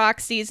Castle Rock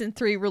season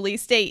 3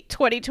 release date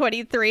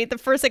 2023, the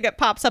first thing that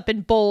pops up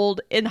in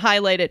bold and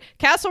highlighted: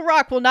 Castle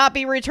Rock will not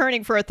be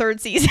returning for a 3rd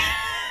season.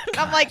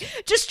 I'm like,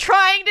 just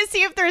trying to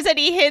see if there's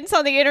any hints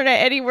on the internet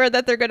anywhere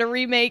that they're going to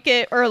remake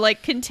it or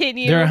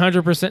continue. They're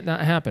 100%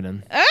 not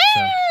happening.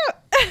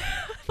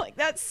 Like,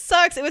 that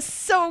sucks. It was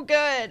so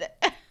good.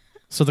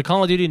 So the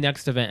Call of Duty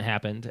Next event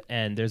happened,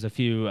 and there's a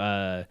few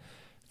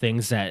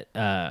things that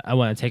I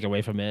want to take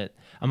away from it.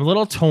 I'm a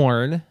little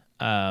torn.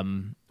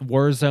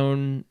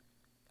 Warzone,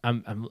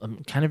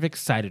 I'm kind of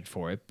excited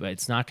for it, but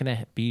it's not going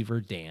to be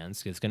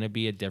Verdansk. It's going to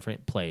be a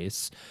different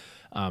place,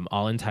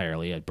 all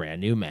entirely, a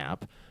brand new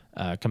map.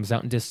 Comes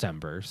out in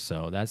December,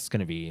 so that's going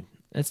to be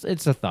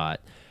it's a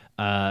thought.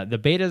 The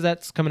beta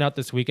that's coming out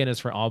this weekend is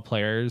for all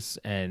players,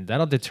 and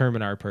that'll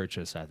determine our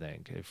purchase, I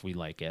think, if we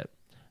like it.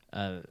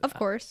 Of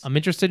course. I'm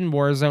interested in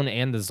Warzone,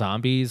 and the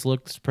zombies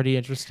looks pretty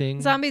interesting.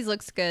 Zombies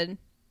looks good.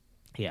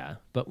 Yeah,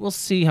 but we'll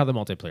see how the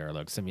multiplayer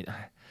looks. I mean,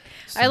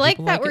 I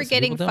like that we're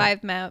getting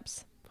 5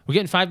 maps. We're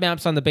getting 5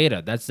 maps on the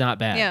beta. That's not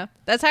bad. Yeah,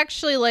 that's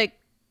actually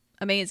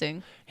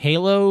amazing.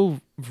 Halo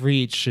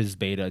Reach's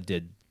beta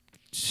did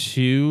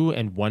 2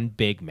 and 1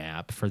 big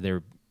map for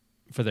their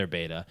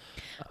beta.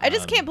 I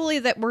just can't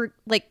believe that we're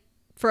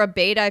for a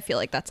beta. I feel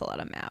like that's a lot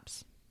of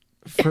maps.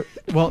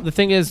 Well, the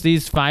thing is,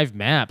 these 5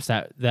 maps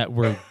that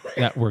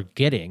we're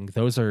getting,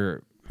 those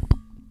are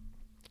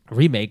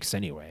remakes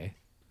anyway.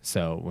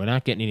 So we're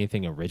not getting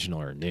anything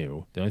original or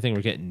new. The only thing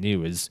we're getting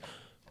new is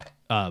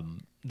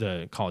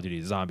the Call of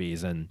Duty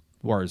Zombies and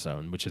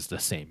Warzone, which is the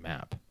same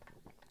map.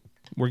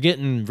 We're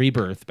getting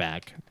Rebirth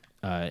back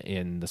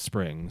in the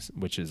springs,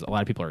 which is a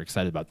lot of people are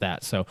excited about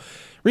that. So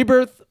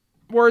Rebirth,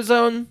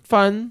 Warzone,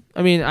 fun.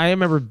 I mean, I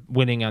remember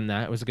winning on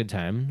that. It was a good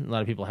time. A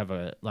lot of people have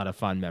a lot of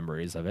fond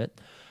memories of it.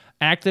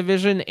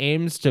 Activision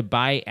aims to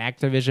buy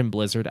Activision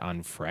Blizzard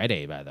on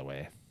Friday, by the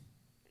way.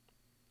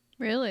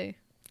 Really?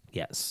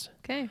 Yes.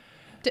 Okay.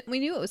 We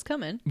knew it was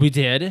coming. We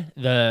did.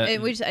 I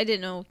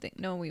didn't know.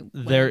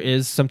 There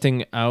is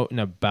something out and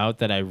about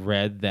that I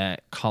read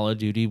that Call of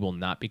Duty will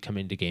not be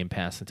coming to Game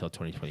Pass until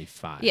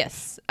 2025.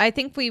 Yes. I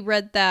think we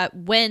read that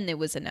when it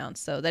was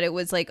announced, though, that it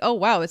was like, oh,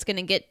 wow, it's going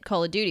to get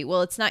Call of Duty.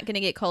 Well, it's not going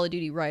to get Call of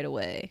Duty right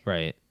away.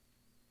 Right.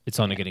 It's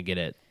only going to get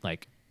it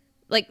like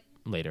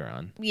later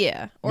on.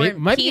 Yeah. Or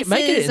might get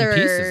it in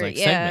pieces,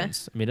 yeah.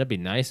 segments. I mean, that'd be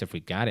nice if we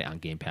got it on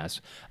Game Pass.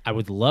 I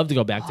would love to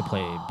go back to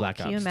play Black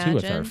can you Ops 2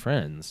 with our imagine?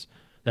 friends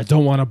that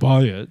don't want to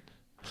buy it.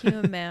 Can you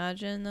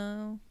imagine,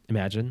 though?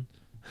 Imagine.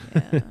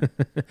 Yeah.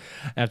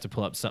 I have to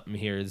pull up something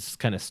here. It's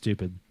kind of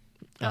stupid.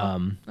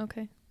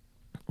 Okay.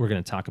 We're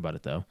going to talk about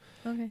it, though.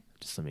 Okay.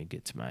 Just let me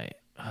get to my...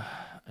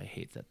 I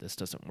hate that this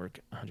doesn't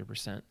work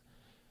 100%.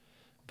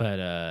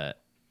 But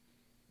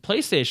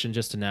PlayStation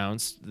just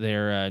announced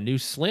their new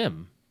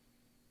Slim.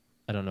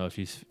 I don't know if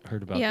you've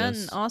heard about this. Yeah,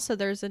 and also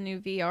there's a new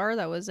VR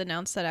that was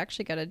announced that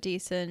actually got a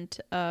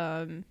decent...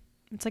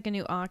 it's like a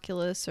new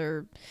Oculus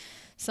or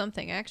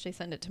something. I actually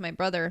sent it to my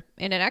brother,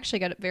 and it actually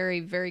got a very,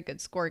 very good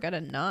score. It got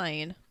a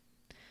 9.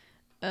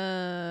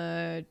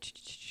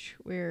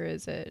 Where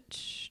is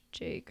it?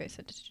 Jake. I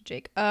sent it to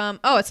Jake.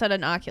 It's not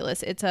an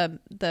Oculus. It's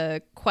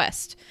the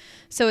Quest.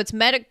 So it's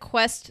Meta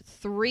Quest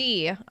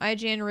 3.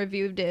 IGN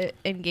reviewed it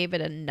and gave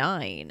it a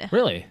 9.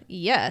 Really?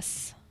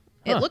 Yes.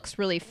 It Huh. looks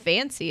really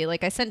fancy.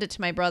 I sent it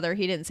to my brother.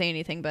 He didn't say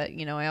anything, but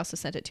I also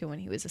sent it to him when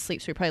he was asleep.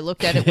 So he probably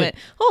looked at it, went,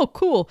 "Oh,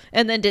 cool,"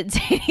 and then didn't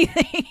say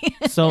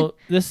anything. So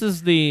this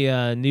is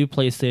the new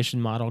PlayStation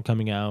model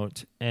coming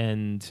out,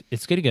 and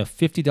it's getting a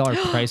 $50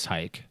 price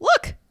hike.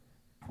 Look,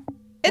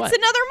 it's What?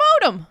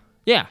 another modem.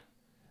 Yeah.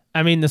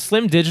 I mean, the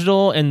Slim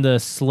Digital and the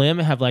Slim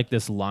have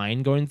this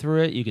line going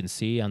through it. You can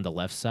see on the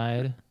left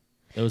side.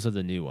 Those are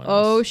the new ones.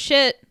 Oh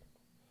shit!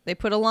 They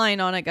put a line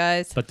on it,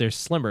 guys. but they're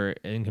slimmer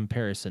in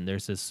comparison.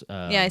 There's this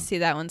Yeah, I see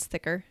that one's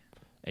thicker.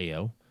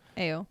 AO.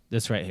 Ayo.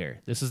 This right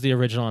here. This is the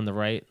original on the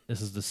right. This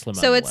is the slim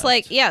on So the it's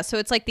left. so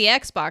it's like the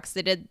Xbox.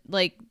 They did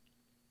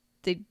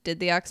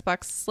the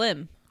Xbox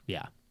Slim.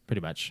 Yeah,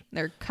 pretty much.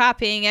 They're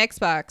copying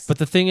Xbox. But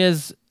the thing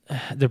is,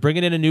 they're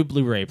bringing in a new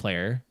Blu-ray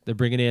player. They're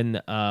bringing in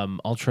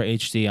Ultra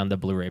HD on the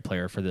Blu-ray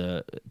player for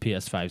the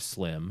PS5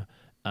 Slim.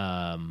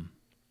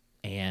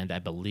 And I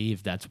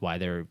believe that's why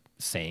they're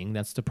saying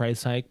that's the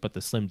price hike, but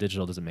the Slim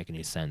Digital doesn't make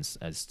any sense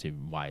as to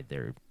why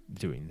they're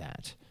doing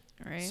that.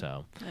 All right.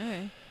 So, all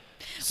right.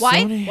 Why?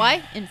 Sony-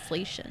 Why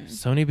inflation?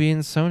 Sony being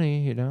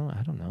Sony,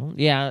 I don't know.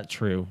 Yeah,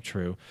 true.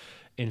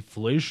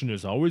 Inflation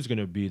is always going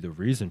to be the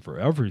reason for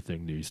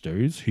everything these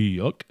days.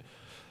 Yuck.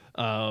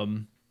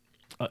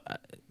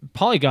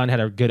 Polygon had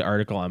a good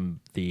article on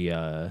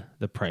the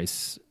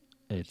price.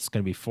 It's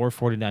going to be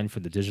 $449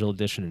 for the digital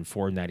edition and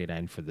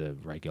 $499 for the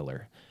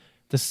regular.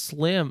 The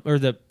Slim or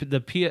the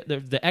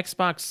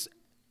Xbox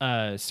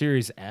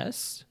Series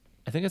S,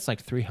 I think it's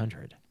like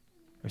 $300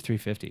 or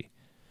 $350.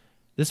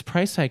 This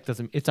price hike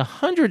doesn't. It's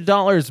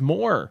 $100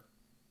 more.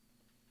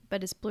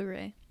 But it's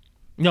Blu-ray.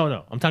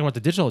 No, I'm talking about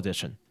the digital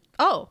edition.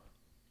 Oh,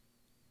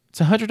 It's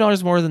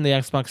 $100 more than the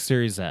Xbox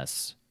Series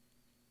S.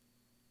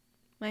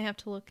 might have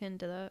to look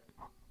into that.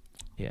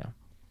 Yeah,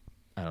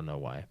 I don't know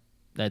why.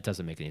 That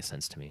doesn't make any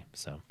sense to me.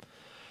 So,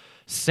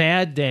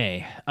 sad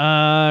day.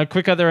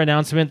 Quick other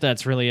announcement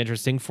that's really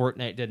interesting.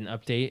 Fortnite did an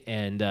update,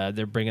 and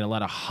they're bringing a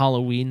lot of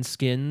Halloween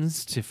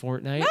skins to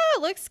Fortnite. Oh,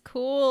 it looks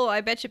cool.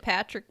 I bet you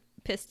Patrick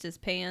pissed his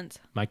pants.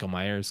 Michael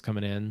Myers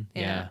coming in.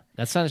 Yeah.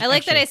 That sounds. I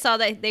like that I saw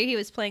that he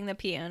was playing the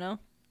piano.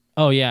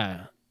 Oh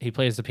yeah, he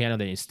plays the piano,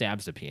 then he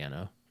stabs the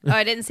piano. Oh,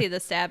 I didn't see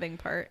the stabbing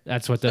part.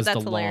 That's what does that's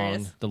the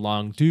hilarious.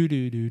 long do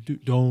do do do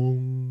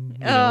dong.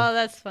 Oh,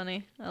 that's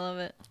funny. I love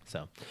it.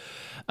 So,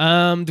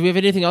 do we have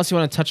anything else you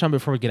want to touch on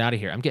before we get out of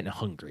here? I'm getting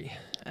hungry.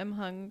 I'm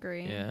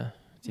hungry. Yeah.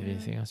 Do you have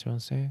anything else you want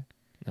to say?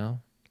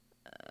 No.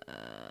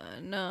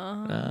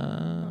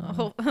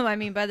 No. I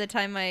mean, by the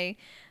time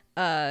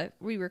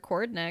we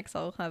record next,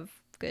 I'll have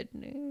good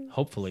news.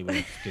 Hopefully, we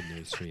have good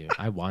news for you.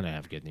 I want to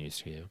have good news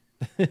for you.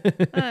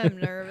 I'm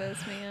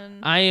nervous, man.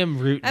 I am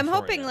rooting. I'm for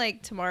hoping you.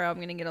 like tomorrow I'm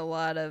gonna get a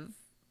lot of.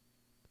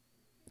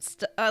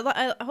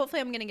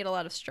 Hopefully, I'm gonna get a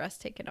lot of stress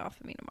taken off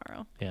of me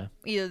tomorrow. Yeah.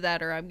 Either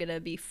that or I'm gonna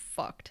be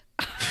fucked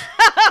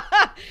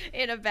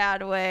in a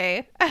bad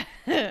way.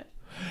 All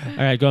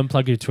right, go and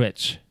plug your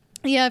Twitch.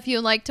 Yeah, if you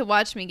would like to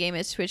watch me game,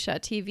 it's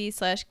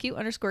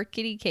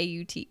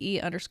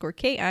twitch.tv/cute_kitty,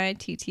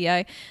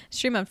 KUTE_KITTI.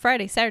 Stream on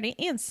Friday, Saturday,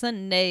 and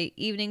Sunday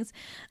evenings.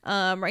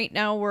 Right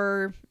now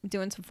we're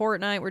doing some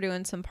Fortnite. We're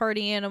doing some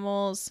party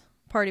animals,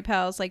 party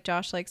pals, like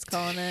Josh likes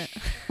calling it.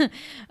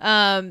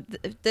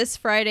 This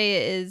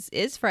Friday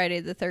is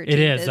Friday the 13th. It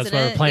is. Isn't That's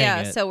why we're it? playing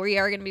Yeah, it. so we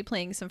are going to be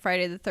playing some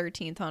Friday the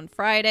 13th on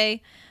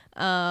Friday.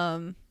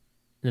 In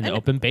the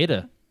open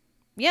beta.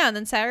 Yeah, and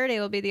then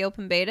Saturday will be the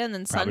open beta, and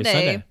then Probably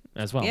Sunday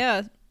as well.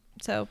 Yeah,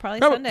 so probably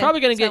Sunday. Probably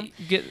gonna So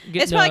get.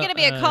 it's probably gonna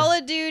be a Call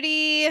of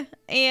Duty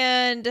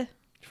and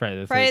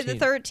Friday the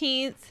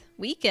 13th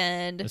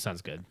weekend. That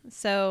sounds good.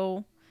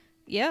 So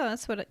yeah,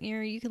 that's what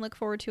you can look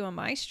forward to on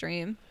my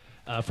stream.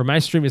 For my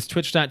stream is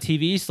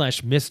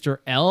twitch.tv/Mr.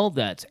 L.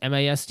 That's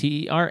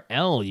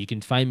MASTERL. You can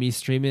find me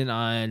streaming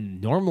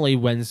on normally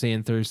Wednesday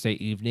and Thursday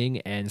evening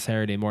and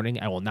Saturday morning.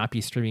 I will not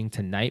be streaming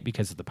tonight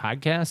because of the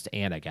podcast,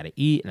 and I got to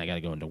eat and I got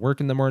to go into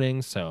work in the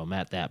morning. So I'm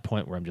at that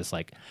point where I'm just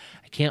like,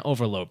 I can't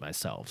overload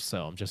myself.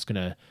 So I'm just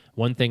gonna.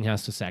 One thing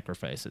has to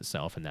sacrifice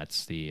itself, and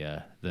that's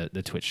the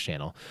Twitch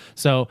channel.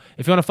 So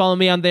if you want to follow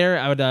me on there,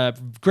 I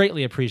would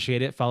greatly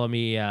appreciate it. Follow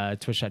me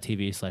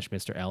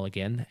twitch.tv/Mr. L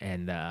again,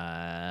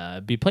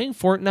 and be playing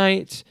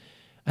Fortnite.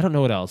 I don't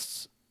know what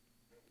else.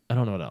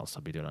 I'll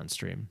be doing on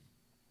stream.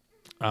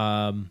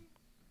 But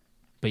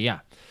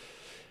yeah.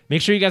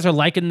 Make sure you guys are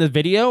liking the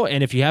video,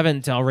 and if you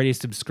haven't already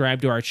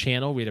subscribed to our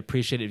channel, we'd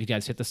appreciate it if you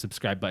guys hit the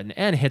subscribe button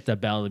and hit the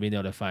bell to be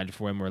notified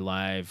for when we're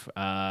live.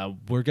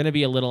 We're going to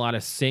be a little out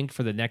of sync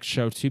for the next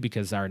show, too,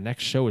 because our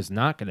next show is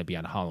not going to be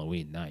on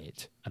Halloween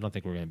night. I don't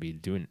think we're going to be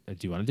doing... Do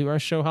you want to do our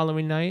show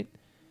Halloween night?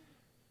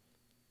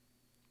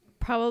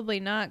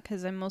 Probably not,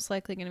 because I'm most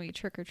likely going to be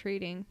trick or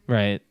treating.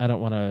 Right. I don't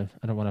want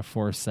to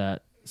force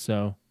that.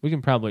 So we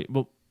can probably...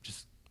 Well,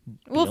 just...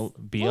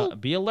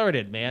 Be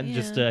alerted, man. Yeah.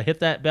 Just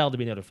hit that bell to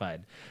be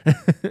notified,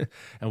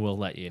 and we'll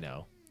let you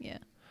know. Yeah.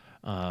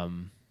 If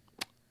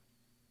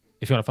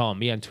you want to follow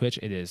me on Twitch,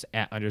 it is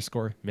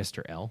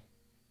 @_Mr. L.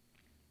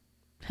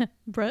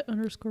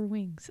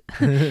 Brett_wings.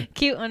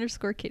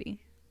 Cute_kitty.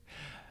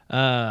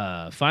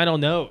 Final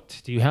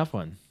note. Do you have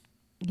one?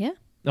 Yeah.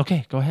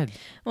 Okay, go ahead.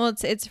 Well,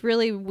 it's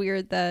really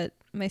weird that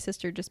my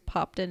sister just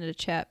popped into the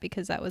chat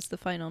because that was the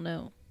final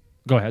note.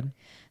 Go ahead.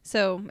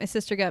 So my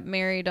sister got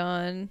married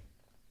on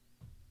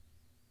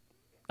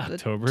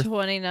October the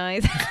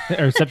 29th.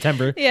 or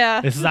September.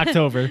 Yeah. This is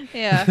October.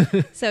 Yeah.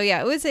 So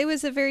yeah, it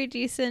was a very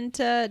decent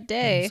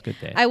day. It's a good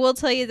day. I will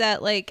tell you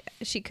that like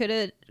she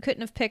couldn't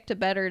have picked a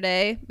better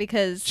day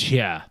because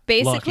Yeah.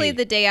 basically lucky.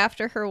 the day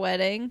after her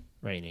wedding,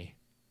 Rainy.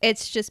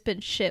 It's just been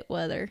shit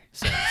weather.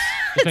 Since.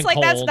 It's like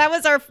cold. that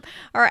was our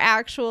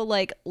actual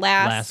like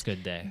last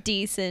good day.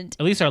 decent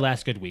At least our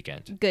last good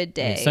weekend. good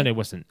day. I mean, Sunday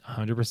wasn't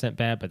 100%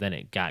 bad, but then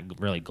it got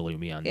really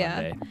gloomy on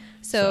Monday.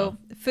 So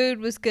food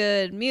was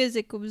good,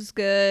 music was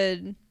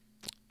good.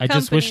 I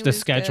just wish Company the was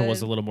schedule was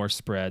good. a little more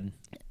spread.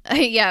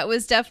 Yeah, it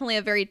was definitely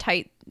a very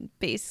tight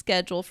based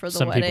schedule for the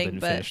Some wedding. people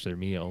didn't but finish their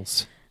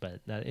meals,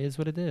 but that is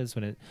what it is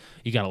when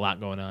you got a lot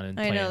going on. And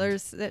I know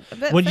planned.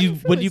 but when food you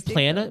was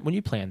plan decent. when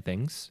you plan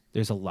things,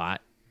 there's a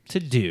lot to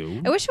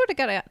do. I wish I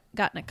would have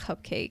gotten a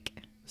cupcake.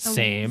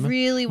 Same. I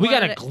really we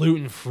got wanted a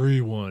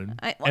gluten-free one,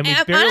 and we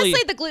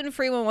honestly, the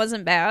gluten-free one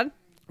wasn't bad.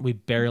 we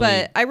barely.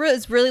 But I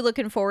was really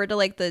looking forward to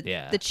like the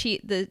Yeah.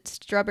 the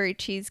strawberry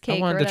cheesecake.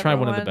 I wanted or to try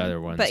whatever one of the better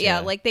ones, But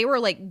yeah. like they were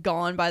like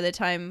gone by the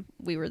time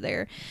we were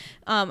there.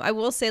 I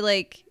will say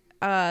like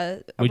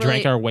we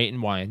drank our weight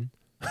in wine.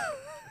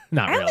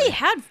 Not I really. only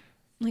had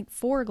like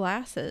 4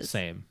 glasses.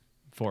 Same,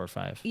 4 or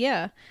 5.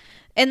 Yeah,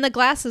 and the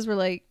glasses were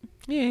like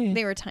Yeah.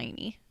 they were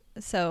tiny.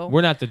 So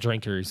We're not the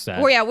drinkers.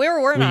 That well, yeah, we're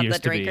we not the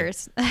used to be.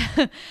 drinkers.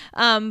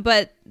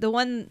 But the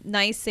one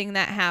nice thing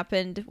that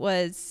happened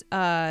was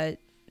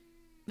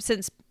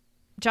since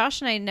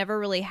Josh and I never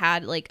really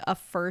had like a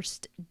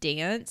first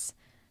dance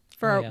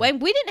for Oh, yeah. when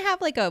we didn't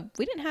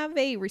have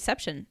a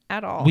reception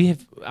at all.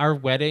 Our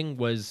wedding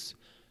was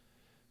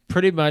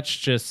pretty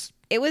much just.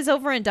 It was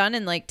over and done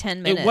in like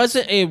 10 minutes. It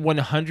wasn't a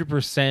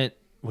 100%.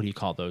 What do you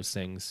call those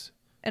things?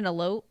 an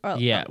elope.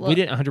 Yeah, we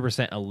didn't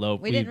 100%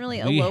 elope. We didn't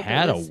really We elope.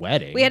 had It a was-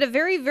 wedding. We had a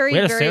very We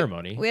had a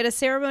ceremony. We had a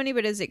ceremony,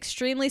 but it was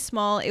extremely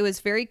small. It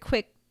was very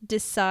quick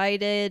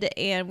decided,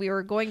 and we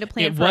were going to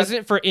plan. It for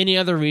wasn't for any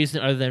other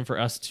reason other than for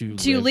us to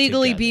live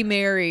legally together. be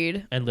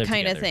married And live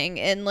kind of together. thing,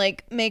 and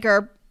like make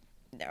our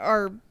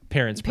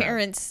parents proud.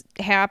 parents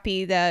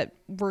happy that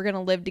we're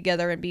gonna live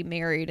together and be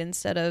married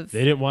instead of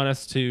They didn't want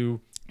us to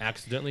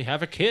accidentally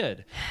have a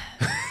kid.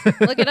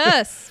 look at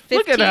us. 15,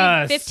 Look at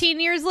us. 15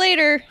 years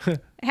later.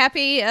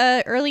 Happy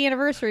early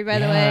anniversary, by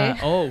the Yeah. way.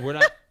 Oh, we're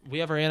not. We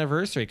have our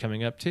anniversary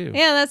coming up too.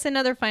 Yeah, that's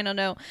another final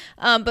note.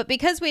 But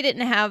because we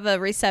didn't have a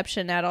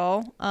reception at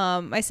all,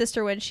 my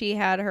sister, when she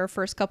had her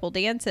first couple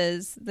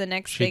dances, the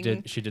next She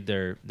thing did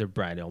their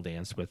bridal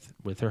dance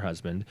with her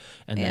husband,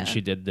 and Yeah. then she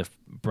did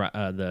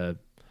the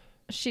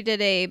she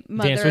did a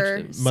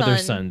dance mother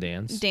son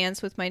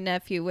dance. with my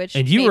nephew, which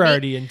And you made were me-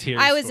 already in tears.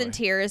 I was for in it.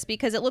 tears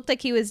because it looked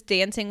like he was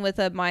dancing with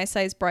a my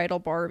size bridal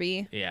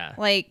Barbie. Yeah.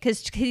 Like,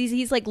 because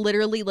he's like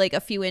literally like a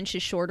few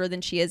inches shorter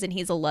than she is, and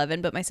he's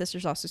 11, but my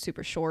sister's also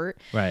super short.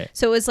 Right.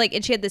 So it was like,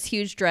 and she had this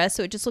huge dress,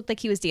 so it just looked like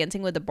he was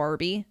dancing with a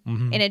Barbie,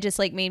 Mm-hmm. and it just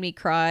like made me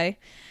cry.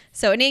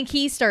 So, and then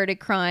he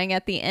started crying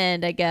at the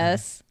end, I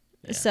guess.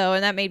 Yeah. So,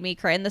 and that made me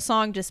cry, and the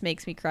song just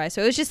makes me cry.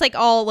 So it was just like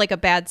all like a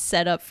bad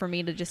setup for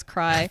me to just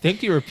cry. I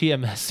think you were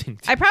PMSing.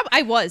 Too.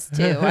 I was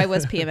too. I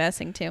was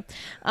PMSing too.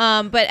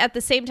 But at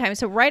the same time,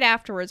 so right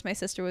afterwards, my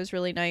sister was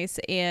really nice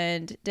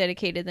and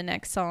dedicated the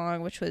next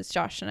song, which was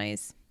Josh and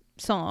I's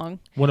song.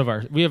 One of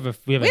our we have a A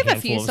few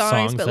of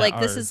songs, but that like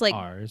this are is like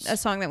ours. a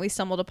song that we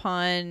stumbled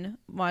upon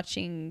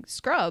watching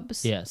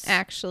Scrubs. Yes.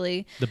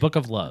 Actually. The Book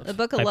of Love. The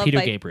Book of by Love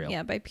Peter Gabriel.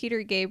 Yeah, by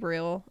Peter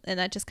Gabriel, and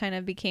that just kind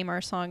of became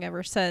our song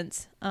ever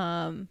since.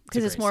 Because It's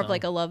a it's great more of song.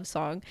 like a love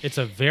song. It's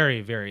a very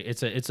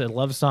it's a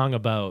love song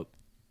about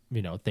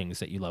things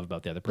that you love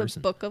about the other The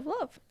person. Book of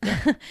Love.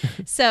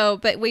 So,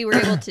 but we were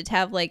able to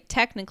have like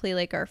technically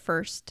like our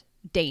first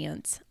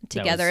dance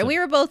together, was and a we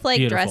were both like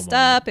beautiful dressed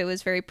moment. up. It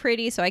was very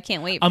pretty, so I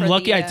can't wait. I'm for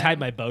lucky the, I tied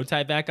my bow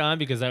tie back on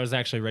because I was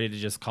actually ready to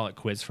just call it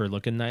quits for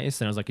looking nice,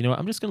 and I was like, you know what,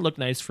 I'm just gonna look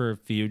nice for a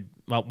few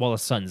while the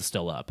sun's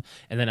still up,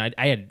 and then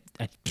I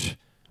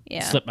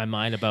yeah. slipped my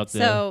mind about the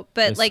So,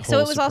 but this like, so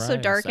whole it was also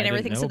surprise. dark I and didn't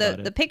everything. know So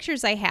about the it.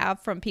 pictures I have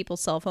from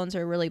people's cell phones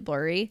are really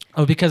blurry.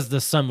 Oh, because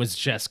the sun was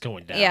just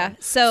going down. Yeah.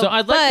 So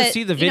I'd like to but,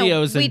 see the you know,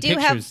 videos we and do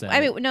pictures. have. then. I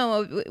mean,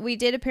 no, we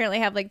did apparently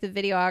have like the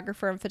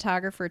videographer and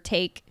photographer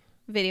take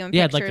video and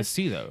yeah, I'd pictures. like to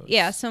see those.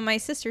 Yeah, so my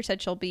sister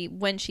said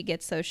when she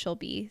gets those, she'll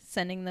be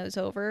sending those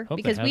over Hope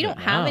they because we have don't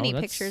it have now. any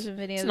That's- pictures and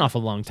videos. It's an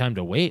awful long time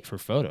to wait for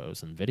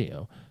photos and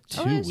video.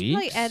 2 it's weeks.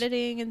 like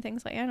editing and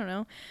things like I don't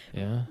know.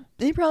 Yeah.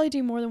 They probably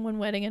do more than one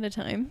wedding at a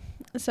time.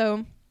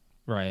 So,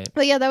 Right.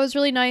 but yeah, that was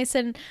really nice.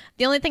 And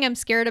the only thing I'm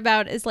scared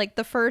about is like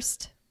the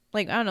first,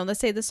 like I don't know, let's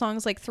say the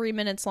song's like 3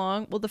 minutes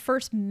long. Well, the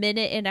first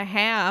minute and a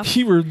half,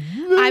 You were.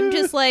 I'm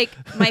just like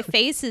my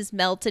face is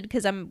melted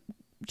because I'm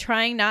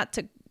trying not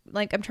to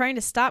I'm trying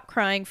to stop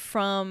crying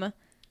from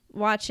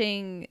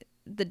watching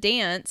the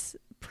dance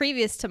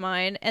previous to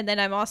mine, and then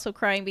I'm also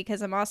crying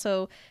because I'm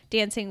also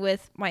dancing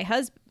with my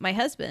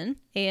husband,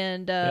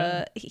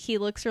 and he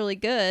looks really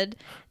good,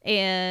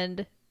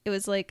 and it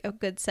was like a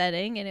good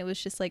setting, and it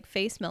was just like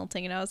face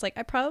melting, and I was like,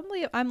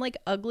 I'm like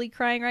ugly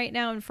crying right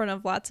now in front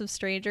of lots of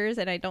strangers,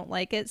 and I don't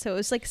like it. So it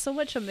was like so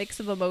much a mix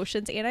of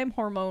emotions, and I'm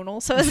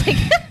hormonal, so it was like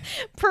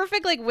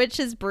perfect like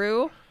witch's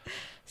brew.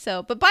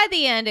 So, but by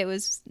the end, it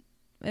was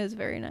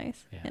very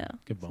nice. Yeah.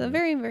 Good So moment.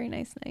 very, very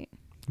nice night.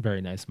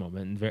 very nice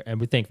moment, and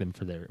we thank them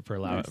for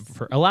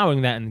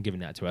allowing that and giving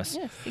that to us.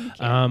 Yes, thank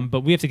you.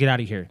 But we have to get out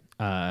of here.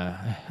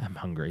 I'm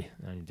hungry.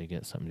 I need to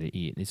get something to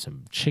eat. Need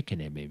some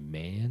chicken in me,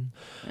 man.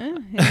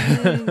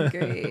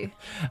 Hungry.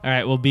 All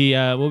right, we'll be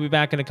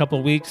back in a couple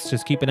of weeks.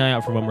 Just keep an eye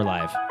out for when we're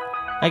live.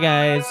 Bye,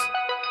 guys.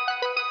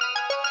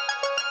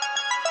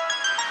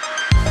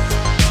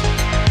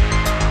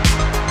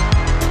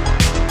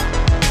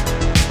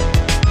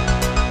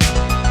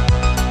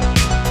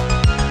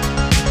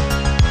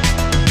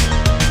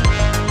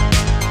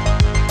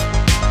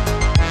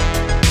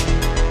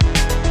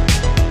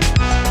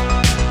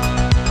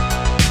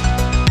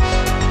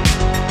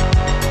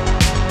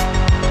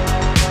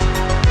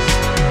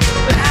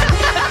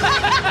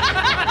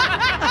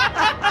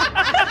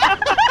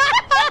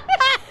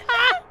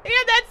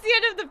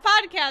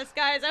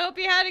 Guys, I hope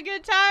you had a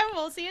good time.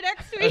 We'll see you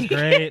next week.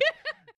 That's great.